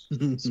now.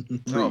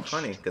 Oh,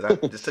 funny, because I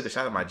just took a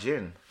shot of my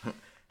gin.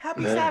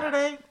 Happy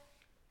Saturday.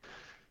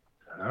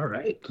 All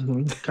right.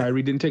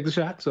 Kyrie didn't take the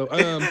shot, so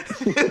but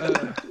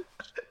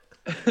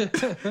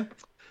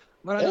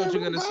I know what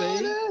you're gonna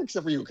say.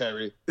 Except for you,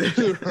 Kyrie.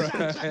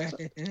 Right.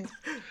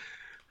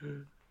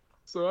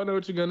 So I know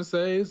what you're gonna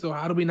say. So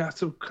how do we not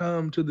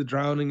succumb to the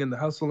drowning and the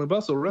hustle and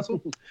bustle,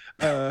 Russell?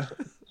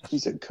 He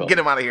said, "Come." Get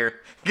him out of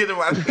here. Get him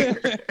out of here.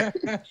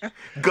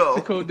 Go.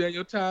 To quote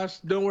Daniel Tosh,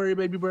 don't worry,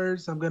 baby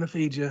birds, I'm gonna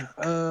feed you.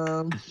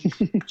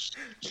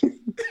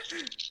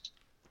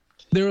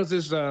 There was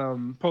this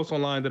post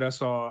online that I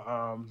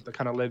saw that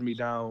kind of led me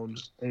down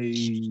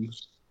a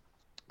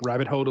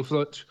rabbit hole of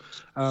such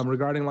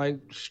regarding like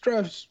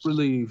stress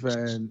relief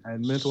and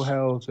mental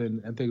health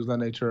and things of that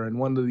nature. And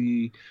one of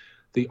the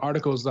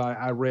articles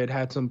I read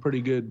had some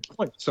pretty good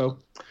points. So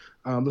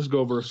let's go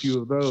over a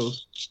few of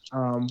those.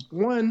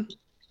 One,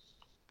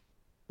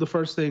 the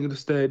first thing that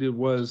stated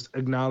was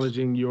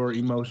acknowledging your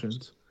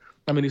emotions.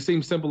 I mean, it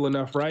seems simple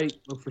enough, right?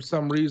 But for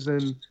some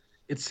reason,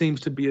 it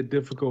seems to be a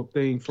difficult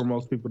thing for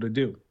most people to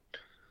do.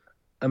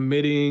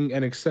 Admitting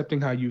and accepting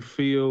how you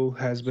feel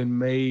has been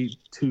made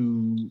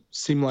to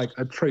seem like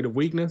a trait of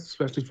weakness,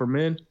 especially for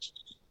men.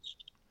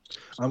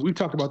 We've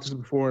talked about this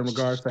before in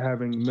regards to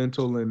having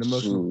mental and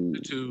emotional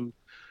fortitude,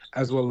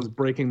 as well as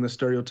breaking the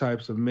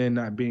stereotypes of men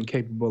not being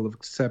capable of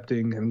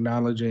accepting,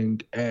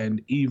 acknowledging,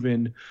 and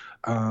even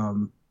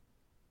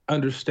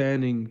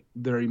understanding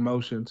their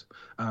emotions.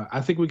 I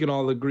think we can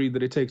all agree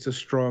that it takes a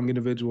strong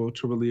individual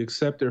to really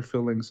accept their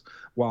feelings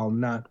while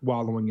not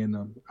wallowing in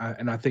them.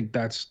 And I think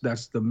that's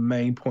the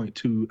main point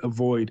to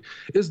avoid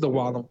is the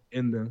wallow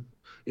in them.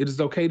 It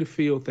is okay to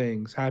feel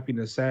things,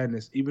 happiness,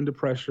 sadness, even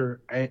depression,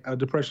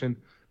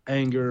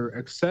 anger,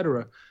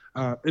 etc.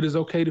 It is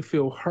okay to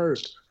feel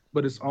hurt,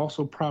 but it's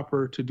also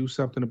proper to do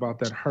something about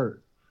that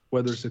hurt,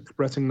 whether it's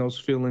expressing those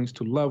feelings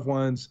to loved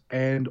ones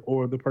and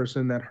or the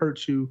person that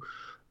hurts you,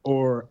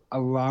 or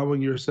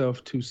allowing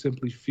yourself to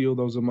simply feel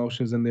those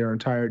emotions in their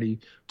entirety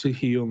to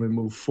heal and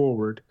move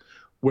forward.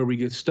 Where we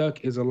get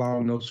stuck is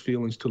allowing those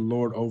feelings to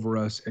lord over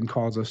us and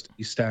cause us to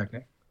be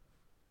stagnant.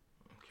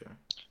 Okay.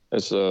 I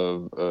saw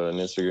an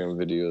Instagram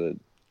video that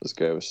this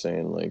guy was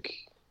saying, like,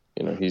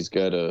 you know, he's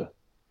got a...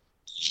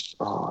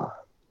 Oh,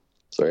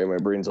 sorry, my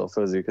brain's all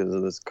fuzzy because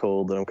of this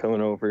cold that I'm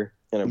coming over,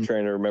 and I'm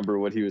trying to remember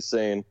what he was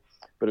saying.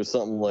 But it was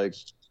something like,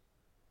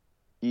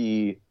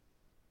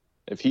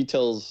 if he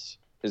tells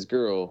his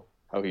girl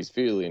how he's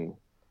feeling,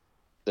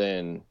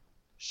 then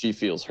she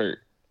feels hurt.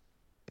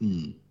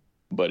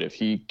 But if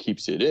he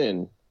keeps it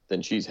in,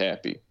 then she's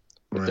happy.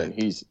 But then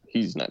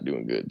he's not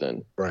doing good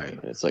then. Right.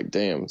 And it's like,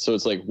 damn. So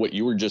it's like what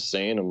you were just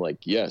saying. I'm like,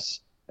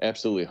 yes,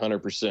 absolutely,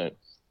 100%.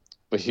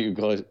 But you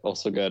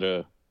also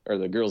gotta, or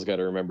the girl's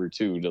gotta remember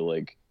too, to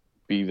like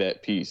be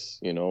that peace.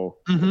 You know,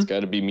 It's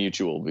got to be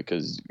mutual,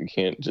 because you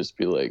can't just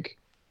be like,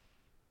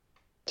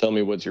 tell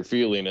me what you're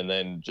feeling and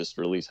then just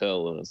release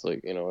hell. And it's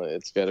like, you know,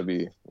 it's got to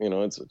be, you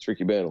know, it's a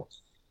tricky battle.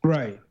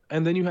 Right.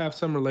 And then you have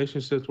some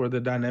relationships where the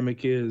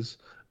dynamic is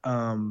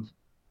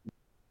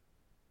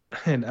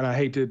and I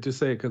hate to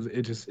say it because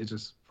it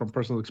just from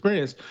personal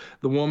experience,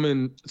 the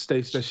woman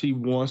states that she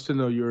wants to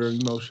know your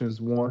emotions,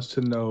 wants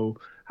to know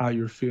how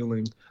you're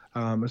feeling,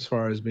 as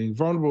far as being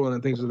vulnerable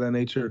and things of that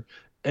nature.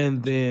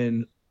 And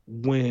then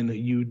when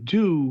you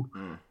do,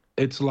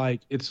 it's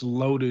like it's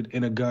loaded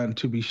in a gun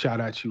to be shot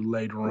at you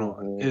later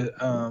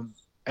on.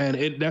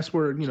 And that's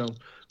where,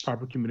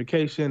 proper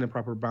communication and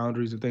proper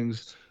boundaries and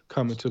things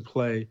come into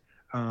play.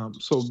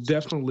 So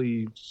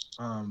definitely,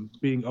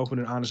 being open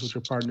and honest with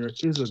your partner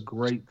is a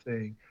great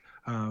thing.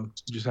 You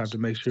just have to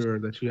make sure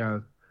that you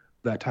have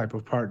that type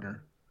of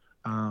partner.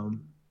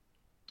 Um,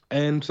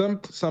 and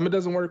some it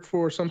doesn't work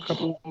for some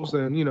couples,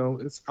 and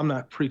I'm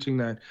not preaching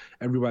that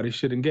everybody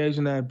should engage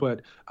in that,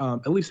 but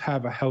at least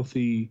have a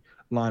healthy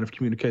line of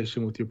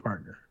communication with your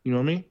partner. You know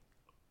what I mean?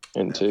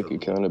 And take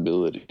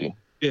accountability.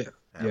 Yeah.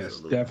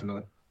 Absolutely.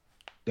 Yes,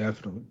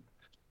 definitely.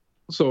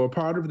 So a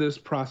part of this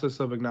process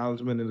of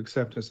acknowledgement and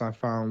acceptance I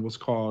found was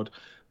called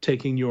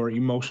taking your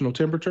emotional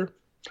temperature,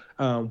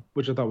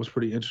 which I thought was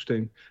pretty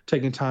interesting.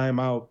 Taking time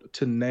out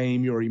to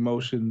name your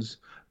emotions,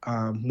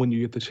 when you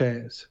get the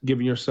chance,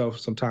 giving yourself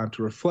some time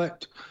to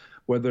reflect,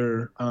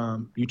 whether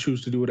you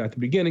choose to do it at the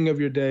beginning of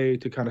your day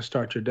to kind of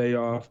start your day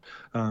off.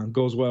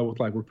 Goes well with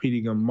like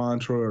repeating a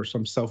mantra or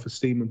some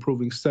self-esteem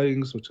improving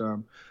sayings, which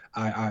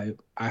I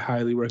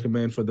highly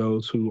recommend for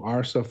those who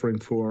are suffering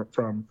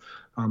from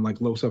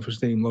like low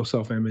self-esteem, low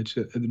self-image.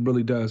 It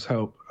really does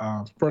help.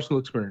 Personal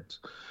experience.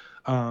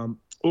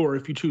 Or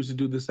if you choose to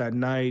do this at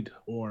night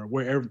or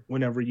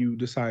whenever you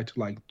decide to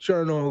like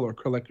journal or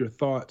collect your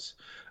thoughts,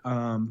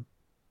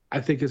 I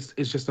think it's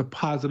just a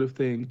positive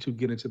thing to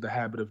get into the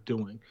habit of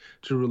doing,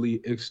 to really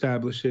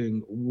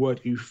establishing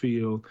what you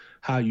feel,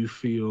 how you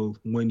feel,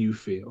 when you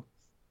feel.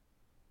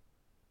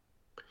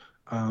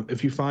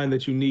 If you find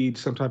that you need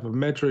some type of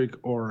metric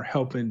or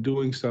help in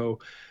doing so,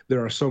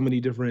 there are so many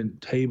different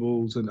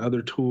tables and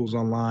other tools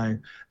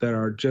online that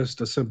are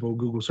just a simple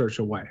Google search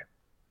away.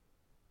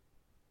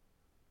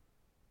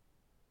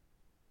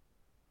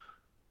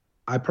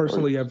 I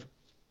personally have.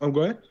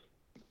 Go ahead.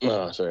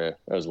 No, sorry,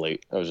 I was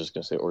late. I was just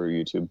gonna say order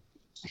YouTube.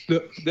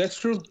 That's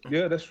true.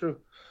 Yeah, that's true.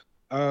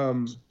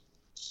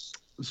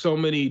 So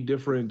many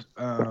different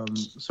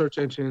search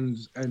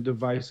engines and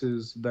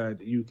devices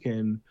that you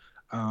can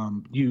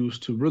use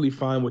to really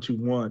find what you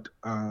want.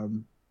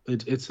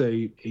 It's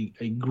a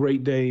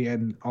great day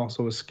and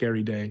also a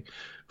scary day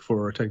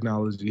for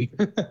technology.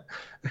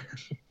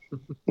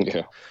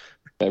 Yeah,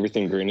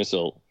 everything grain of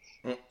salt.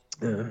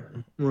 Yeah,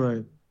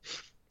 right.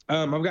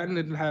 I've gotten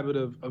into the habit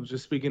of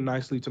just speaking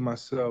nicely to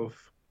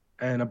myself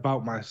and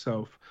about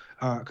myself,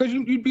 because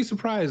you'd be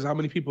surprised how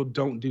many people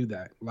don't do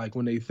that. Like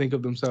when they think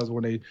of themselves,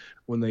 when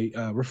they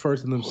refer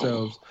to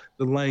themselves,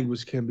 the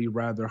language can be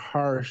rather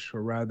harsh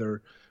or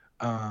rather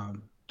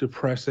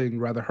depressing,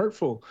 rather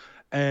hurtful,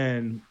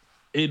 and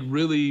it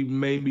really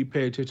made me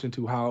pay attention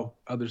to how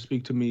others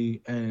speak to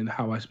me and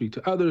how I speak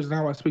to others and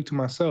how I speak to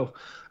myself,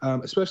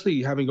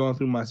 especially having gone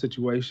through my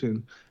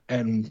situation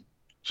and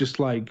just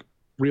like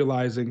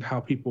realizing how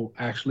people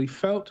actually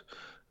felt.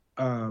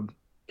 Um,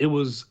 it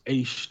was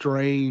a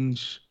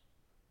strange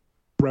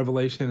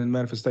revelation and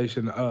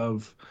manifestation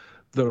of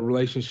the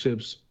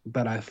relationships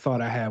that I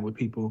thought I had with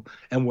people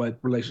and what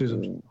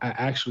relationships I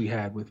actually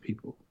had with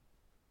people.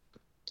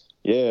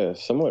 Yeah,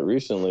 somewhat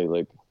recently,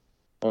 like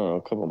I don't know,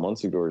 a couple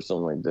months ago or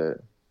something like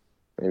that.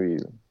 Maybe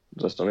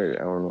just under.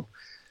 I don't know.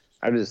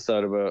 I just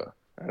thought about.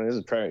 I mean, this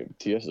is probably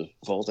TS's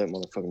fault, that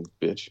motherfucking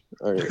bitch.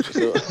 All right,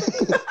 so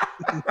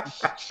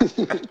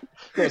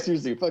no,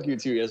 seriously, fuck you,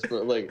 TS.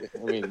 But like,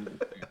 I mean,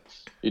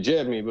 you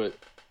jabbed me, but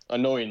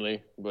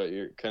unknowingly. But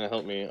you kind of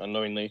helped me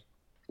unknowingly.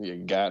 You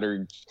got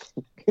her.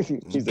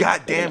 He's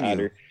God damn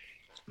you!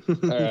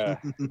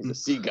 He's a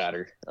sea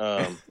gotter.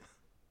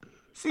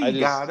 See, I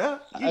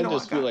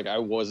just feel like I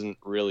wasn't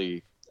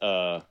really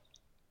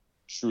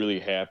truly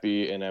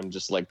happy, and I'm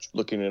just like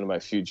looking into my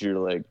future,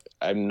 like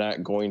I'm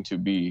not going to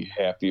be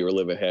happy or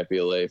live a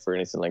happy life or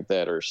anything like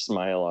that, or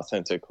smile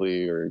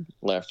authentically or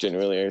laugh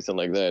genuinely or anything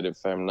like that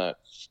if I'm not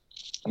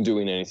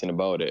doing anything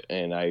about it.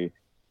 And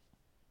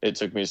it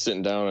took me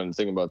sitting down and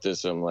thinking about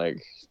this. I'm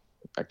like,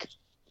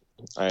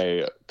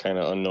 I kind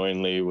of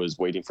unknowingly was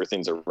waiting for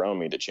things around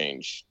me to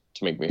change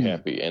to make me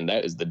happy, and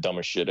that is the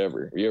dumbest shit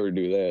ever. If you ever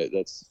do that,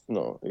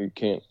 you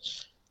can't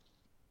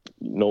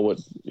know what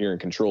you're in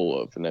control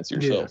of, and that's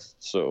yourself.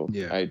 So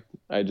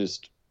I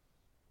just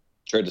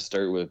tried to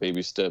start with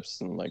baby steps,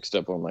 and like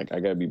step one, like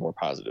I gotta be more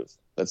positive.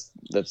 That's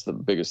the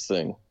biggest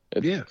thing.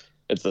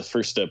 It's the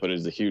first step, but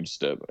it's a huge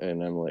step.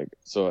 And I'm like,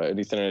 so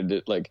anything I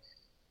did, like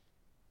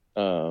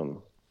I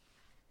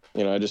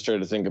just tried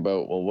to think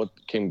about, well, what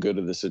came good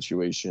of the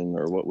situation,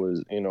 or what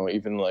was,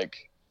 even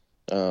like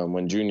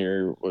when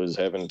Junior was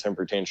having a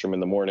temper tantrum in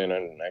the morning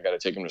and I got to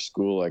take him to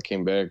school, I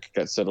came back,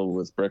 got settled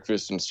with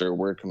breakfast and started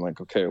work. I'm like,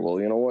 okay, well,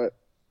 you know what?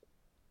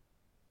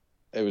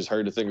 It was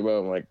hard to think about.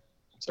 I'm like,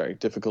 sorry,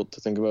 difficult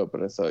to think about,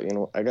 but I thought,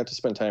 I got to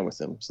spend time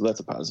with him. So that's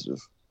a positive.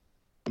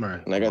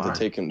 Right. And I got to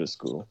take him to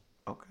school.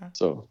 Okay.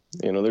 So,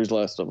 there's a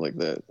lot of stuff like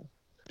that.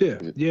 Yeah.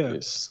 You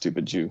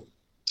stupid Jew.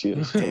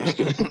 Yes.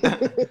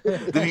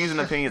 The views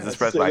and opinions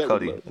expressed by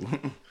Cody.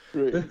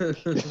 Right.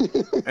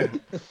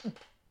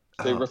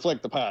 They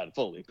reflect the pod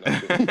fully.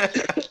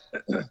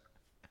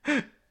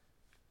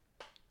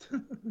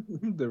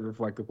 They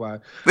reflect the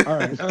pod. All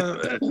right.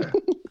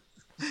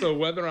 So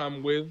whether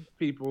I'm with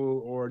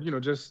people or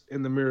just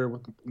in the mirror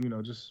with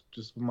just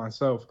with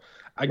myself,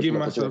 I give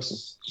myself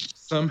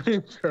some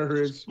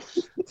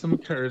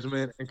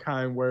encouragement and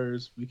kind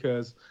words,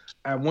 because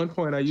at one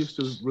point I used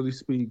to really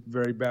speak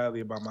very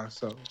badly about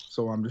myself.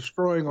 So I'm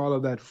destroying all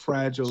of that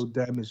fragile,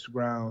 damaged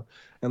ground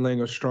and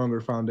laying a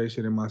stronger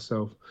foundation in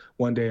myself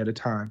one day at a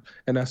time.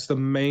 And that's the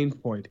main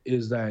point,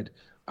 is that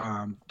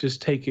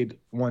just take it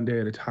one day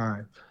at a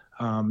time.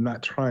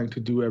 Not trying to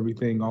do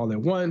everything all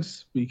at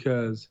once,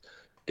 because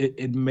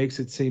it makes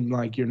it seem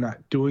like you're not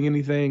doing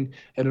anything,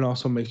 and it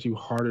also makes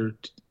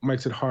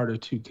it harder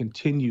to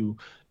continue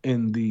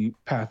in the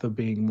path of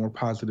being more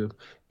positive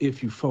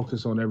if you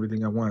focus on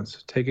everything at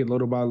once. Take it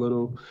little by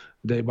little,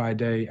 day by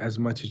day, as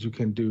much as you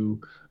can do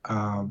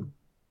at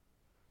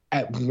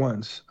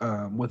once,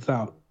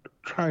 without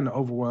trying to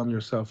overwhelm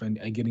yourself and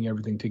getting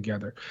everything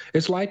together.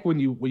 It's like when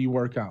you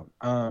work out.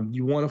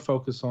 You want to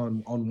focus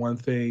on one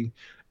thing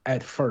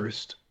at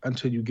first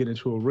until you get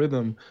into a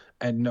rhythm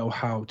and know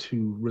how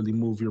to really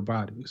move your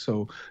body.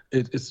 So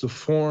it's the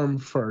form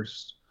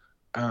first,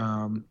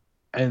 and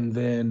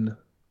then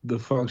the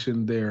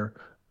function there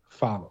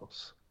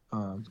follows,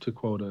 to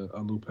quote a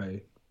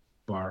Lupe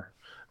bar.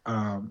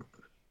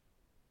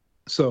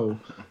 So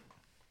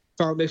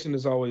foundation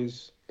is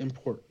always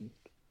important,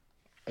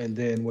 and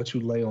then what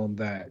you lay on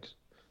that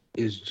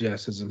is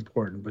just as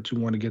important, but you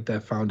want to get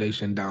that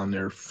foundation down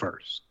there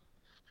first.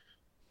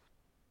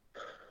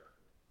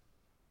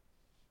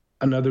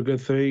 Another good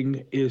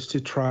thing is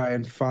to try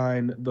and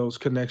find those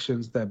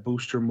connections that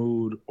boost your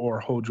mood or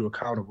hold you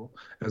accountable.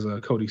 As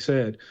Cody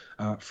said,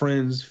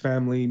 friends,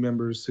 family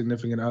members,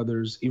 significant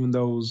others, even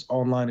those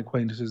online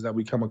acquaintances that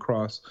we come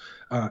across,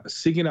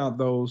 seeking out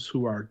those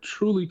who are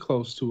truly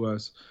close to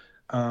us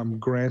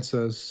grants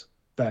us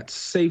that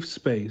safe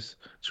space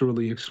to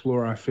really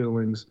explore our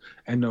feelings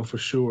and know for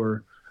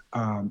sure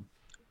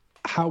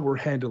how we're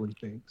handling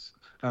things.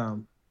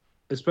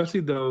 Especially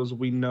those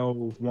we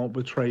know won't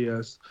betray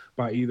us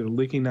by either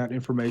leaking out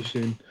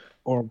information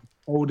or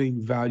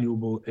holding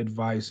valuable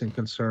advice and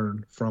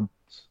concern from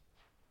us.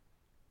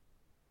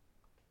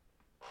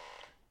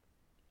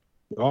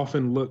 We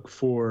often look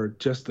for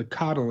just the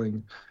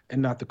coddling and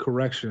not the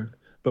correction,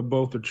 but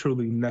both are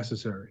truly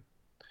necessary.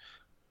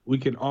 We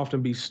can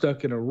often be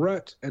stuck in a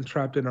rut and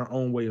trapped in our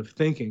own way of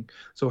thinking.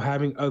 So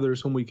having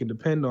others whom we can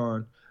depend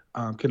on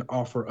can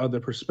offer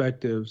other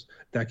perspectives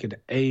that can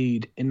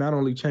aid in not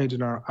only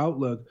changing our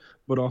outlook,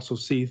 but also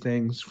see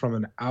things from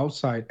an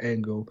outside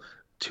angle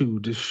to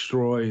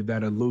destroy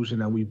that illusion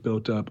that we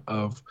built up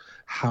of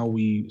how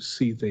we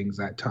see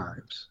things at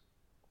times.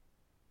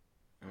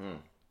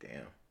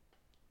 Damn.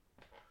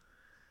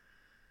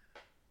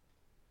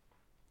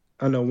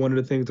 I know one of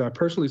the things I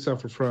personally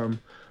suffer from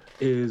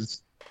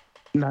is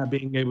not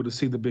being able to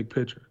see the big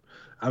picture.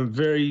 I'm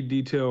very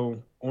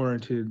detail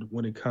oriented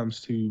when it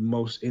comes to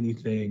most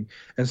anything,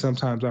 and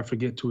sometimes I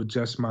forget to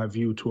adjust my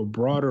view to a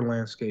broader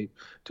landscape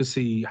to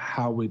see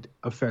how it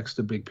affects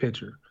the big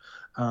picture.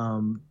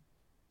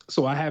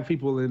 So I have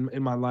people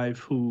in my life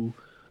who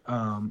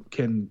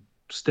can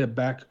step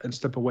back and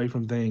step away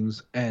from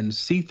things and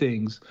see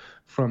things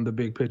from the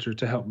big picture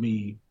to help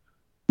me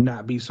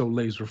not be so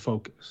laser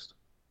focused.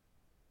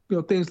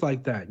 Things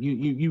like that.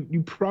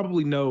 You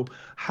probably know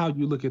how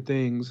you look at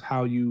things,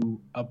 how you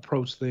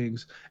approach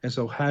things, and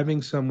so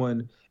having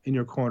someone in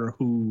your corner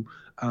who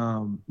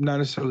not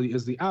necessarily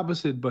is the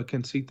opposite, but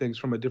can see things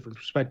from a different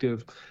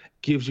perspective,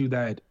 gives you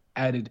that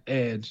added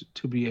edge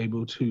to be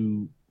able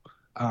to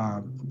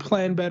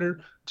plan better,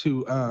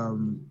 to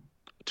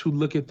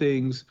look at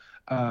things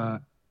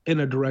in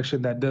a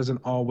direction that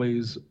doesn't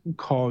always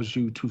cause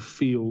you to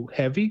feel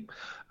heavy.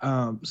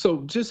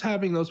 So just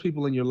having those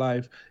people in your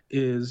life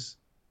is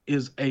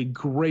a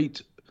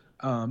great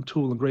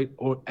tool,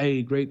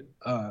 a great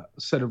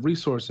set of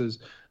resources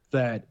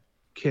that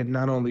can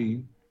not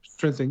only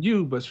strengthen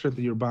you, but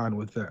strengthen your bond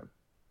with them.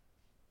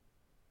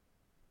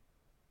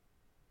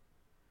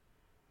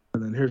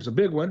 And then here's a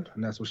big one,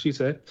 and that's what she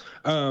said.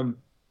 Another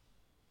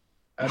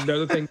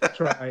thing to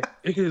try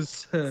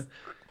is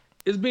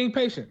being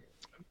patient.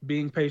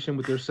 Being patient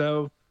with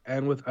yourself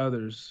and with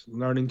others.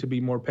 Learning to be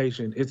more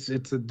patient. It's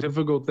a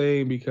difficult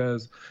thing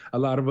because a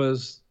lot of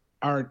us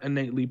aren't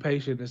innately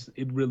patient.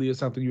 It really is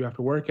something you have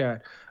to work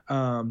at.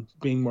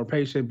 Being more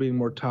patient, being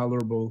more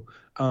tolerable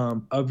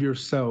of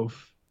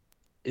yourself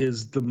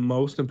is the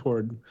most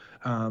important,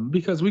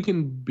 because we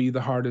can be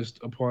the hardest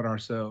upon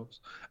ourselves.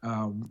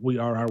 We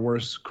are our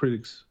worst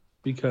critics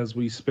because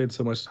we spend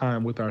so much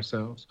time with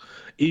ourselves,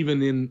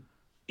 even in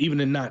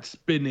not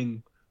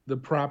spending the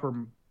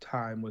proper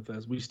time with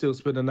us. We still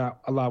spend a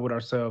lot with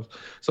ourselves.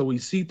 So we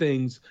see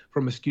things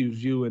from a skewed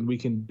view, and we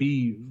can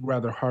be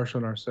rather harsh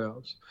on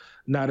ourselves.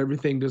 Not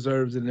everything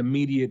deserves an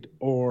immediate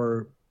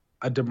or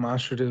a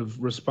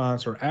demonstrative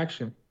response or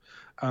action.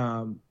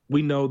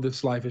 we know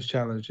this life is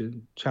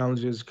challenging.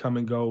 Challenges come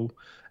and go,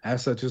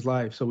 as such is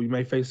life. So we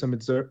may face some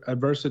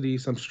adversity,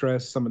 some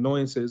stress, some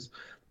annoyances,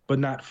 but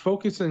not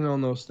focusing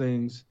on those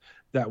things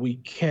that we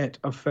can't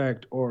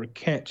affect or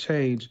can't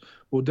change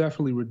will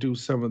definitely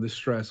reduce some of the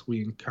stress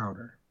we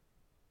encounter.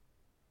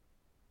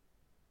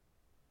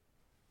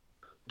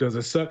 Does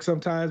it suck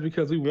sometimes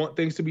because we want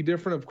things to be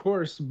different? Of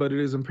course, but it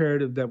is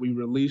imperative that we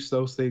release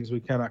those things we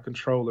cannot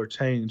control or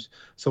change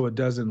so it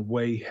doesn't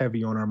weigh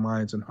heavy on our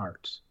minds and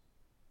hearts.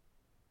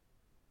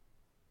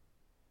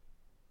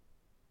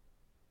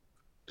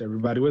 Is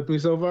everybody with me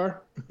so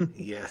far?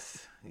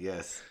 Yes,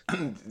 yes.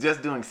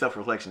 Just doing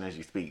self-reflection as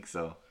you speak.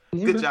 So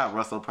Yeah. good job,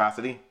 Russell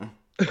Prosody.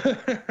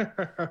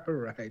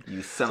 Right.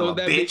 You son So of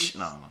a that bitch. means-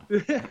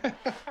 No.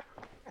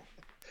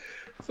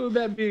 So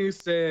that being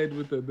said,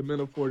 with the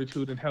mental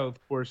fortitude and health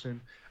portion,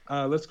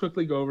 let's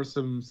quickly go over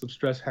some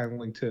stress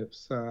handling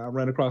tips. I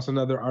ran across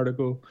another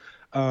article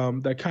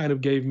that kind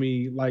of gave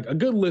me like a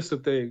good list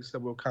of things that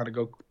we'll kind of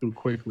go through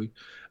quickly.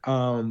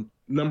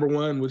 Number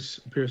one, which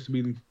appears to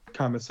be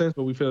common sense,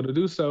 but we fail to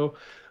do so,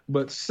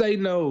 but say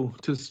no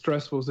to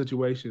stressful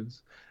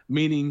situations,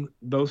 meaning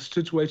those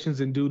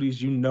situations and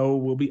duties you know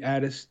will be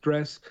added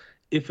stress.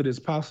 If it is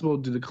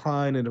possible to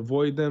decline and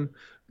avoid them,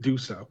 do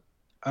so.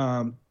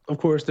 Of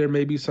course, there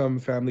may be some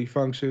family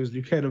functions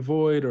you can't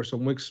avoid or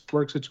some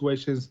work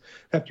situations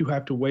that you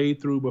have to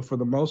wade through, but for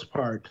the most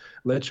part,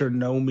 let your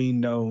no mean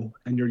no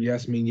and your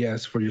yes mean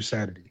yes for your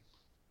sanity.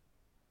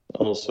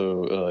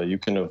 Also, you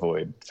can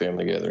avoid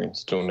family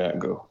gatherings. Do not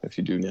go if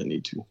you do not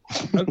need to.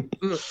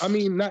 I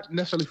mean, not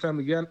necessarily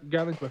family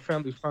gatherings, but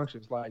family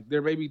functions. Like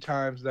there may be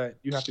times that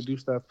you have to do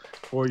stuff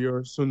for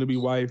your soon-to-be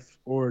wife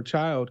or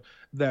child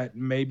that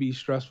may be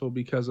stressful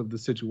because of the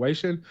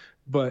situation,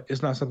 but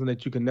it's not something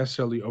that you can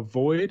necessarily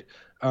avoid.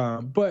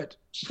 But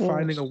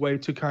finding a way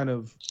to kind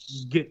of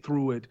get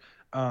through it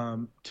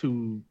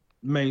to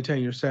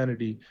maintain your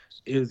sanity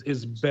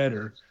is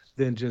better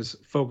than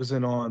just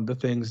focusing on the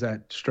things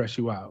that stress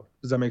you out.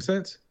 Does that make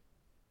sense?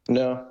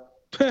 No.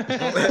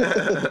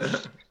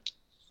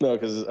 No,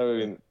 because I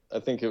mean, I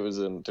think it was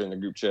during the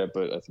group chat,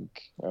 but I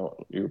think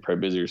you were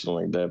probably busy or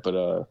something like that.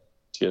 But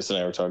TS and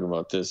I were talking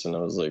about this, and I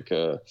was like,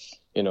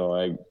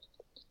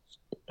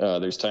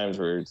 there's times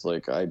where it's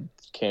like I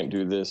can't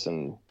do this,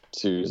 and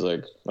she was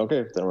like,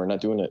 okay, then we're not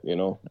doing it,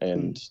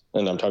 And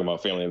I'm talking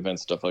about family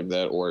events, stuff like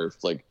that, or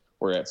if like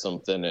we're at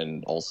something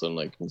and all of a sudden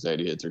like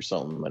anxiety hits or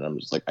something, and I'm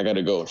just like, I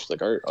gotta go. And she's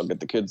like, all right, I'll get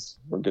the kids.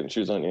 We're getting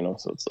shoes on,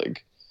 So it's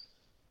like,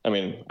 I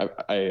mean,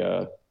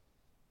 I'm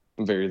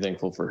very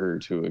thankful for her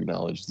to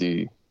acknowledge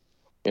the,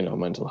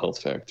 mental health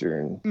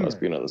factor and us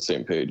being on the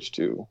same page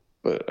too.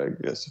 But I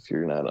guess if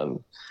you're not on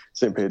the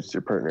same page with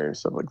your partner and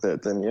stuff like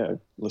that, then yeah,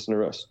 listen to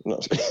Russ. No.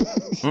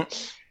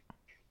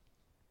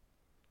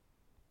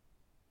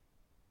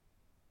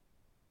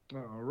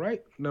 All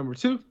right. Number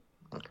 2,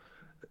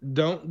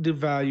 don't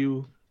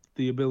devalue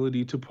the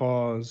ability to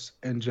pause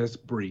and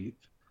just breathe.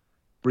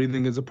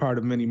 Breathing is a part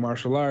of many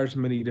martial arts,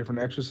 many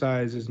different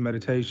exercises,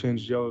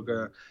 meditations,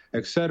 yoga,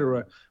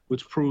 etc.,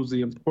 which proves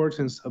the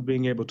importance of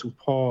being able to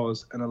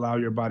pause and allow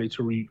your body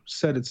to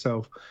reset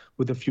itself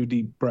with a few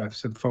deep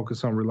breaths and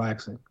focus on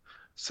relaxing.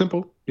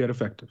 Simple, yet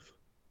effective.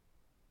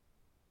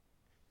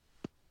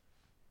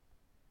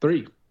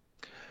 3,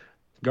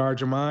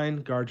 guard your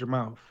mind, guard your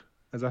mouth.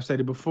 As I've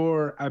stated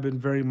before, I've been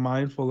very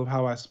mindful of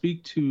how I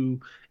speak to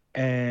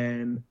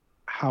and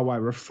how I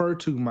refer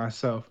to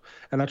myself,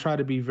 and I try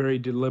to be very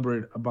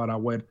deliberate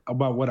about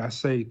what I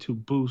say to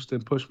boost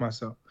and push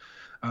myself.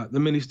 The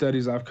many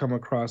studies I've come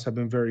across have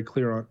been very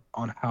clear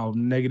on how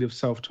negative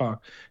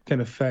self-talk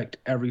can affect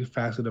every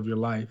facet of your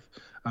life.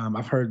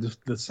 I've heard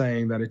the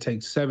saying that it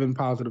takes 7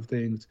 positive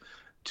things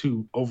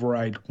to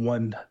override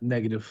 1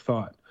 negative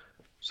thought.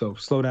 So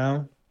slow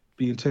down,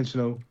 be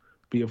intentional,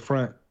 be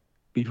upfront,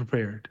 be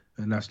prepared.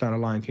 And that's not a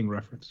Lion King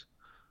reference.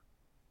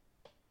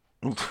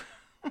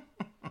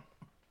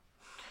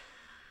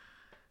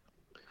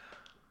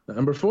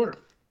 Number 4,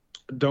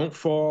 don't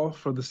fall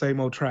for the same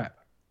old trap.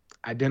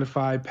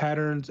 Identify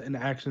patterns and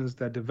actions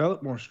that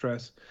develop more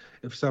stress.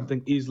 If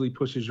something easily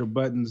pushes your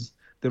buttons,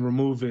 then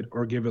remove it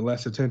or give it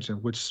less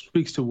attention, which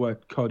speaks to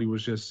what Cody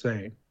was just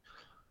saying.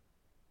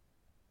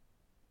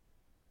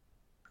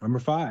 Number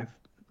 5,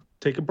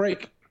 take a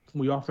break.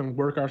 We often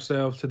work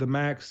ourselves to the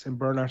max and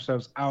burn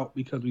ourselves out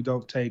because we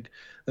don't take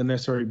the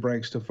necessary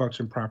breaks to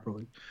function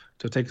properly.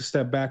 To take a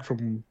step back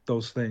from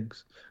those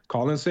things.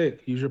 Call in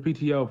sick, use your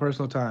PTO,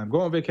 personal time, go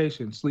on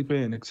vacation, sleep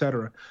in,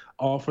 etc.,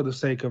 all for the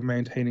sake of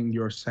maintaining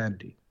your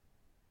sanity.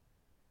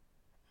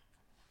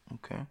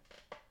 Okay.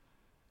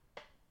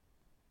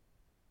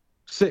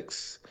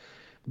 6,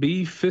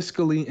 be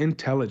fiscally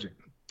intelligent.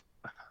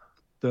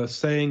 The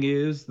saying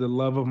is, the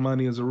love of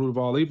money is the root of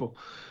all evil.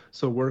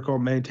 So work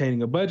on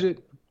maintaining a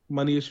budget.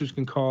 Money issues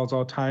can cause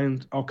all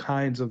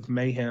kinds of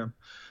mayhem.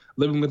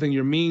 Living within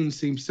your means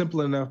seems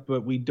simple enough,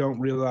 but we don't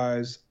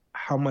realize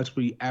how much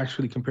we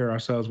actually compare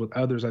ourselves with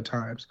others at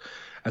times,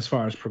 as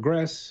far as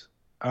progress,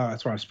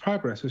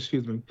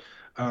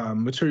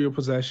 material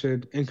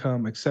possession,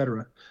 income,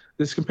 etc.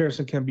 This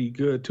comparison can be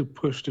good to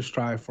push to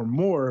strive for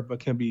more, but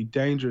can be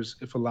dangerous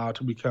if allowed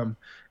to become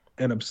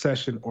an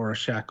obsession or a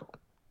shackle.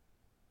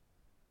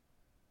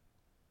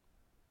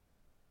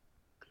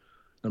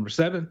 Number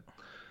 7,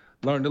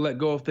 learn to let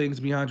go of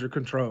things beyond your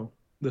control.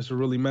 This will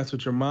really mess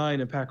with your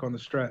mind and pack on the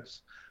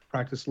stress.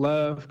 Practice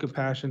love,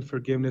 compassion,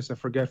 forgiveness, and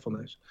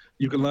forgetfulness.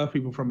 You can love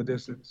people from a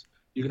distance.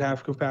 You can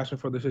have compassion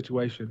for the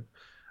situation.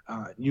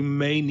 You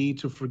may need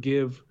to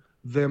forgive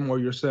them or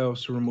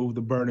yourselves to remove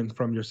the burden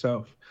from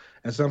yourself.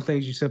 And some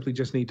things you simply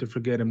just need to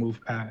forget and move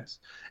past.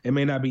 It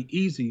may not be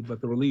easy,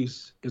 but the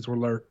release is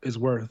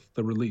worth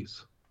the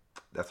release.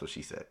 That's what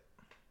she said.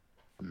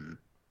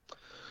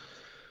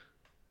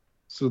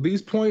 So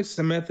these points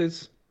and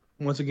methods,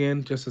 once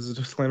again, just as a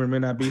disclaimer, may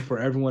not be for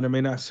everyone. It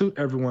may not suit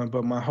everyone,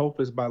 but my hope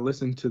is by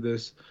listening to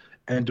this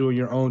and doing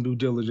your own due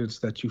diligence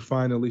that you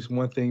find at least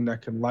one thing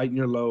that can lighten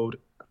your load,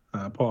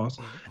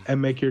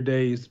 and make your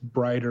days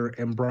brighter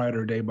and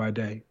brighter day by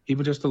day,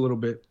 even just a little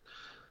bit.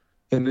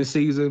 In this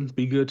season,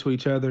 be good to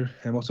each other,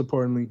 and most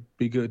importantly,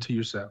 be good to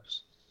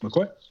yourselves.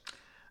 McCoy?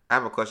 I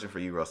have a question for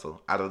you,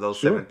 Russell. Out of those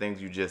Sure. 7 things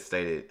you just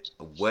stated,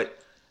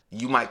 what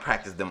you might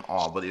practice them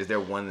all, but is there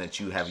one that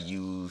you have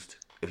used,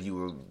 if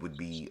you would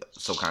be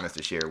so kind as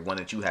to share, one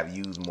that you have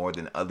used more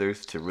than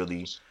others to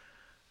really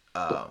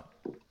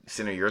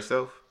center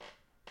yourself?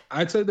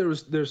 I'd say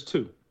there's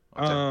 2.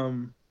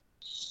 Okay.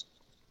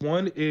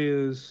 One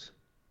is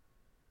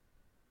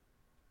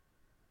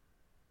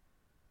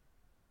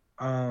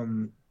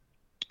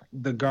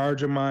the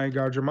guard your mind,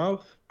 guard your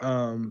mouth.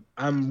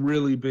 I'm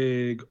really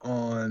big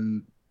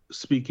on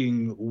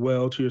speaking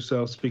well to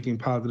yourself, speaking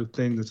positive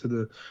things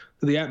into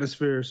the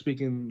atmosphere,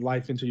 speaking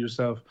life into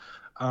yourself.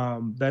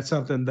 That's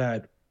something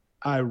that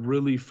I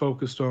really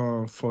focused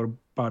on for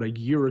about a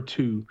year or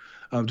 2.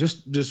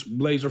 Just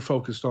laser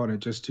focused on it,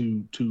 just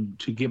to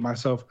get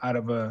myself out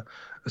of a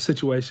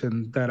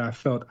situation that I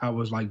felt I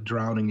was like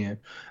drowning in,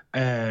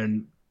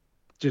 and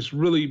just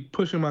really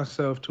pushing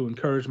myself to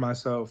encourage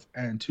myself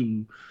and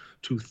to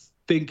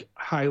think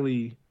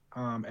highly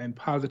and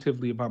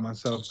positively about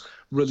myself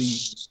really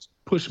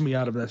pushed me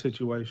out of that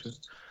situation.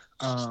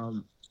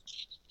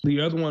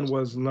 The other one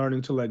was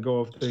learning to let go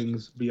of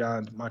things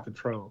beyond my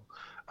control.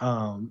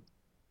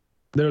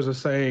 There's a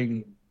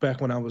saying back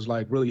when I was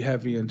like really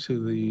heavy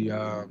into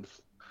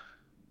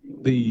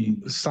the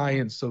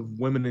science of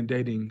women and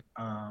dating.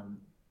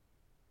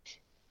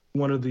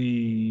 One of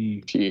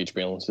the pH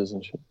balances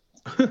and shit.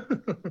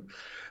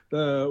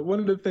 One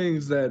of the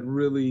things that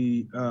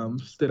really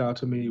stood out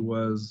to me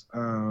was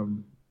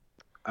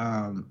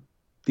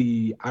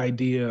the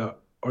idea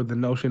or the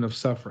notion of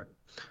suffering.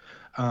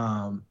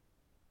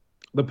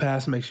 The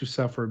past makes you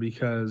suffer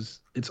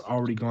because it's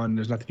already gone and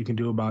there's nothing you can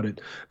do about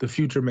it. The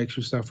future makes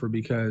you suffer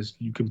because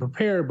you can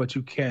prepare, but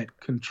you can't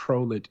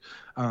control it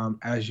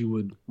as you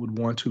would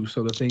want to.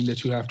 So the thing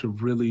that you have to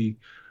really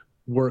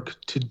work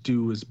to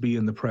do is be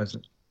in the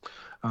present.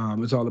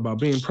 It's all about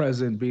being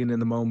present, being in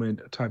the moment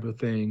type of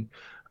thing,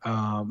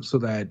 so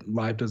that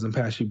life doesn't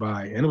pass you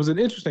by. And it was an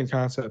interesting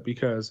concept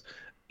because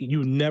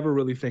you never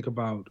really think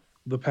about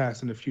the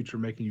past and the future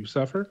making you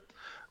suffer.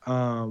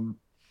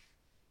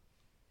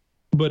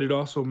 But it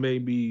also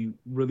made me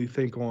really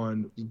think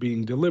on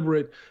being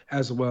deliberate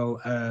as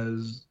well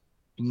as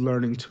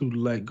learning to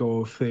let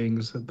go of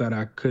things that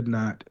I could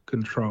not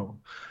control.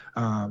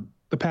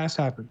 The past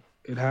happened.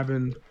 It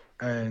happened,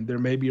 and there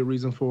may be a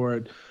reason for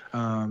it.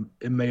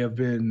 It may have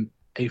been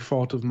a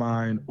fault of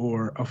mine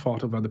or a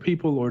fault of other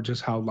people or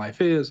just how life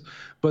is,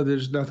 but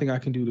there's nothing I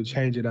can do to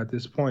change it at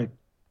this point.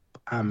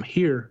 I'm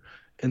here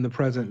in the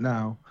present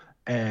now,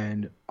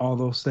 and all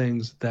those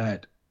things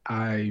that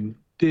I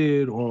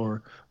did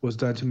or was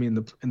done to me in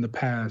the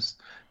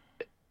past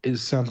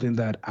is something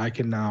that I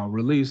can now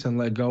release and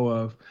let go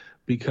of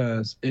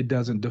because it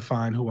doesn't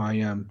define who I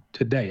am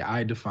today.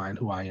 I define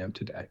who I am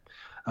today.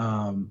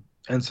 And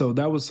so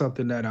that was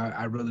something that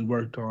I really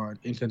worked on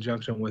in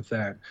conjunction with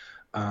that,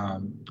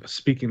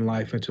 speaking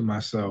life into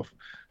myself,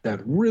 that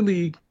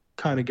really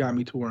kind of got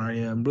me to where I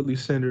am, really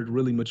centered,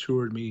 really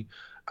matured me,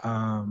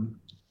 and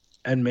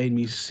made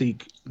me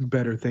seek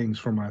better things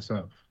for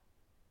myself.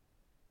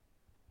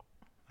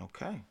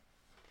 Okay.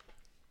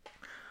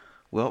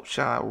 Well,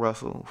 shout out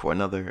Russell for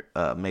another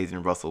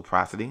amazing Russell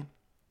prosody.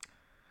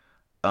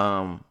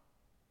 I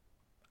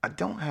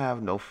don't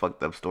have no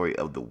fucked up story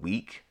of the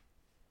week,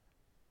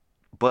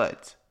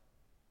 but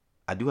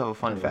I do have a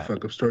fun fact.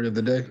 Fucked up story of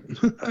the day.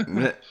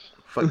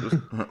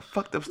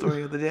 Fucked up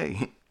story of the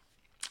day.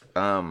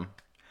 I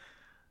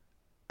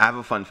have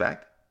a fun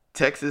fact.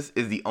 Texas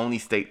is the only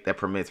state that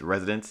permits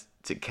residents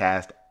to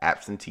cast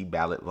absentee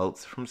ballot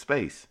votes from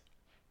space.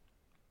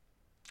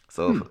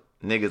 So if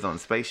niggas on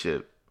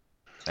spaceship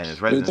and his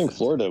residents... I think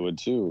Florida would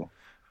too.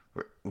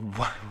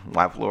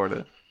 Why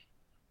Florida?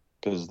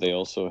 Because they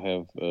also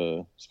have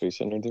Space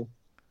Center there.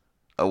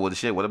 Oh, well,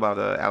 shit. What about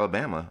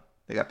Alabama?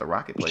 They got the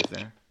rocket place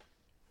there.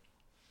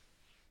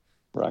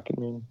 Rocket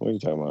Man? What are you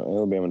talking about?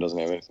 Alabama doesn't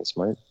have anything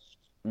smart.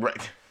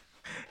 Right.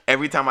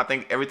 Every time I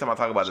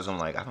talk about this, I'm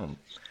like,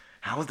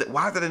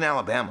 why is it in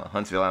Alabama?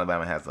 Huntsville,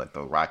 Alabama has like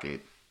the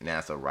rocket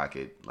NASA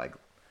rocket like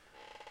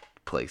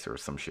place or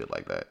some shit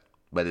like that.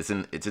 But it's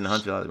in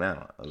Huntsville,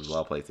 Alabama. There's a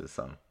lot of places.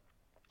 So,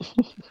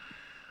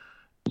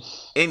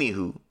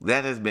 anywho,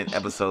 that has been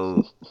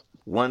episode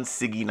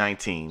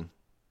 119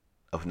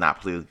 of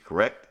Not Politically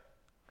Correct.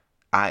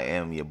 I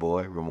am your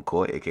boy, Real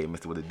McCoy, aka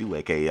Mr. What It Do,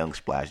 aka Young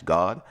Splash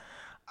God.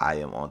 I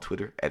am on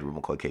Twitter at Real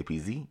McCoy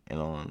KPZ and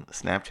on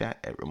Snapchat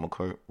at Real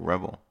McCoy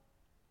Rebel.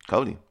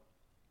 Cody.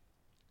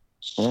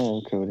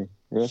 Oh, Cody.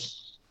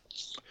 Yes.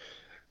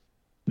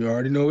 You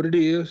already know what it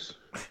is.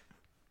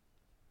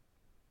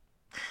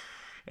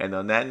 And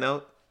on that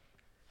note,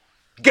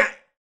 gang!